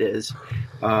than it is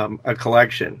a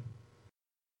collection.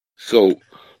 So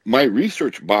my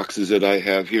research boxes that I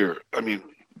have here, I mean,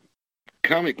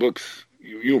 comic books,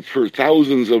 for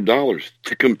thousands of dollars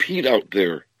to compete out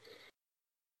there,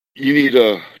 you need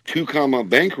a 2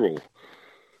 bankroll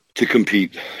to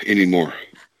compete anymore.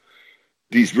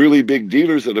 These really big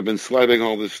dealers that have been slapping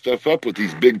all this stuff up with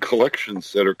these big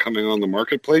collections that are coming on the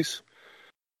marketplace,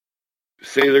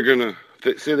 say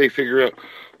they figure out,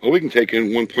 we can take in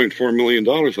 $1.4 million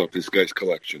off this guy's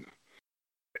collection.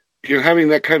 Having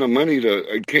that kind of money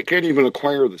can't even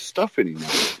acquire the stuff anymore.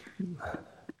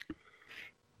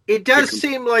 It does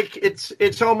seem like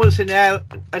it's almost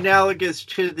analogous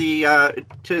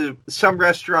to some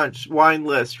restaurants' wine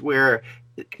list where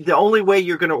the only way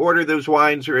you're going to order those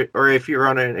wines, or if you're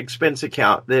on an expense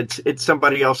account, it's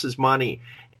somebody else's money,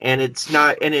 and it's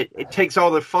not, and it takes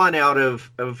all the fun out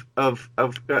of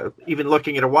even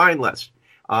looking at a wine list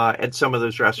at some of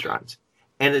those restaurants.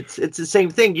 And it's the same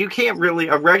thing. You can't really,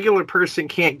 a regular person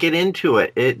can't get into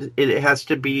it. It has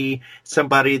to be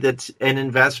somebody that's an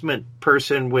investment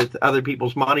person with other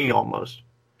people's money almost.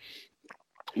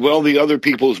 Well, the other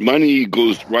people's money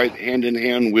goes right hand in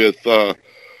hand with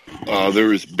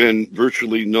there's been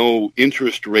virtually no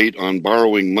interest rate on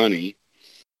borrowing money.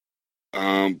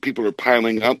 People are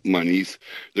piling up monies.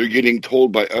 They're getting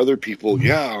told by other people,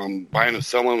 I'm buying and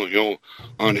selling,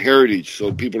 on Heritage.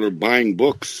 So people are buying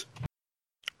books.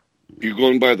 You're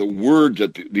going by the word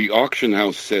that the auction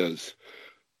house says.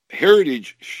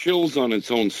 Heritage shills on its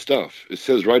own stuff. It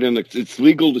says right in it's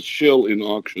legal to shill in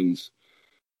auctions.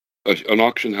 An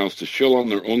auction house to shill on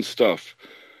their own stuff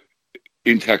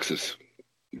in Texas.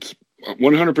 It's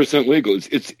 100% legal.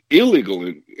 It's illegal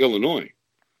in Illinois.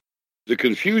 The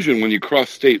confusion when you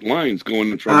cross state lines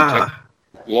going from Texas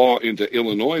law into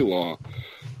Illinois law,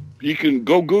 you can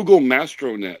go Google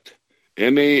Mastronet.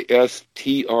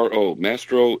 Mastro,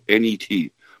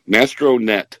 Mastronet,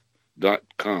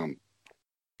 mastronet.com.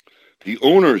 The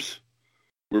owners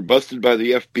were busted by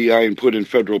the FBI and put in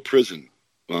federal prison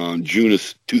on June of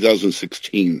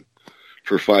 2016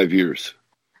 for 5 years.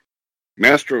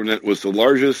 Mastronet was the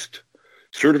largest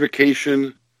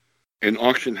certification and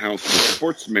auction house for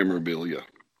sports memorabilia.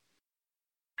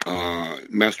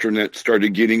 Mastronet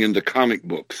started getting into comic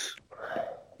books.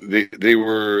 They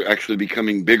were actually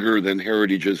becoming bigger than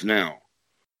Heritage is now.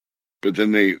 But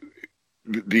then the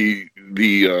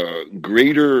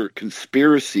greater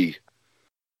conspiracy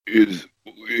is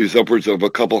upwards of a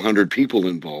couple hundred people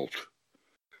involved.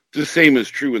 The same is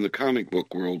true in the comic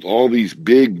book world. All these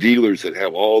big dealers that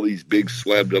have all these big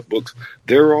slabbed up books,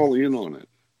 they're all in on it.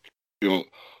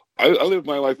 I lived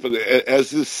my life, but as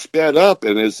this sped up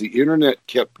and as the internet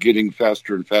kept getting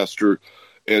faster and faster,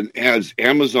 and as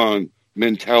Amazon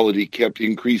mentality kept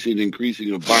increasing and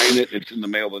buying it, it's in the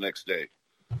mail the next day.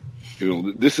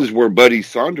 This is where Buddy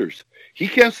Saunders, he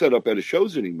can't set up at his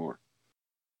shows anymore.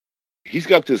 He's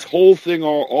got this whole thing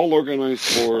all organized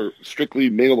for strictly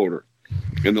mail order.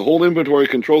 And the whole inventory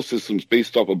control system's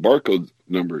based off of barcode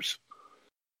numbers.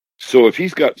 So if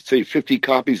he's got, say, 50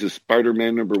 copies of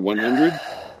Spider-Man number 100,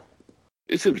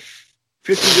 it's in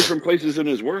 50 different places in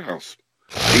his warehouse.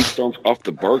 Based off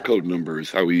the barcode number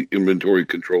is how he inventory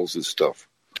controls his stuff.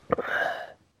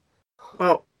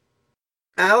 Well,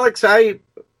 Alex,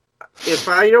 if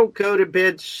I don't go to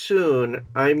bed soon,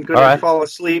 I'm going to fall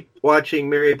asleep watching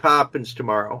Mary Poppins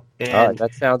tomorrow. And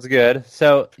that sounds good.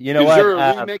 So, is there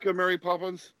a remake of Mary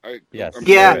Poppins? Yes.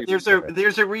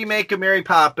 There's a remake of Mary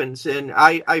Poppins, and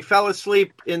I fell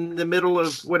asleep in the middle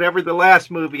of whatever the last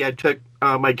movie I took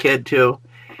my kid to.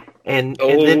 And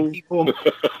then people,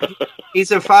 he's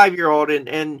a 5-year-old,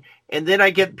 and then I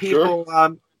get people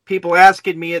people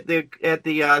asking me at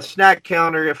the snack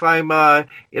counter if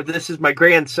this is my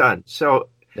grandson. So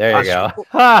there you go.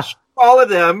 All of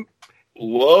them.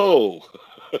 Whoa,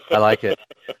 I like it.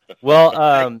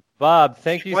 Well, Bob,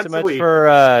 thank you so much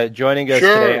for joining us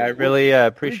today. I really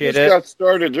appreciate it. Got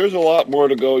started. There's a lot more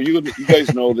to go. You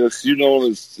guys know this. You know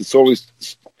this. It's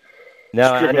always.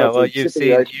 No, I know. Well, you've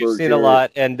seen a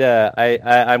lot, and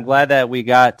I'm glad that we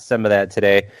got some of that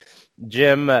today.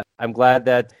 Jim, I'm glad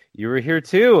that you were here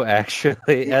too,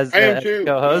 actually, as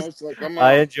co-host.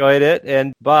 I enjoyed it.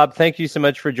 And Bob, thank you so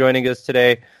much for joining us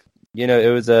today.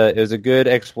 it was a good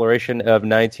exploration of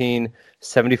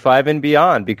 1975 and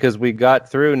beyond, because we got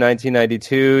through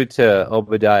 1992 to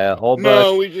Obadiah Olbus.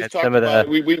 No, we just talked about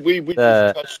we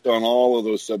just touched on all of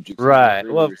those subjects. Right.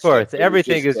 Well, of course,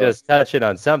 everything is just touching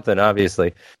on something,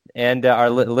 obviously, and our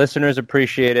listeners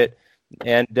appreciate it,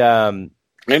 and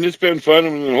it's been fun,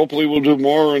 and hopefully we'll do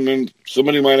more, and then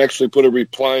somebody might actually put a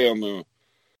reply on the.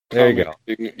 There you go.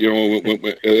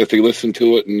 If they listen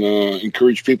to it, and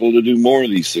encourage people to do more of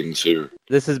these things here.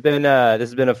 This has been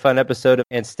a fun episode,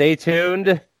 and stay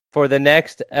tuned for the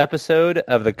next episode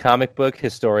of the Comic Book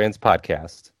Historians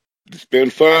Podcast. It's been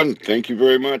fun. Thank you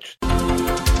very much.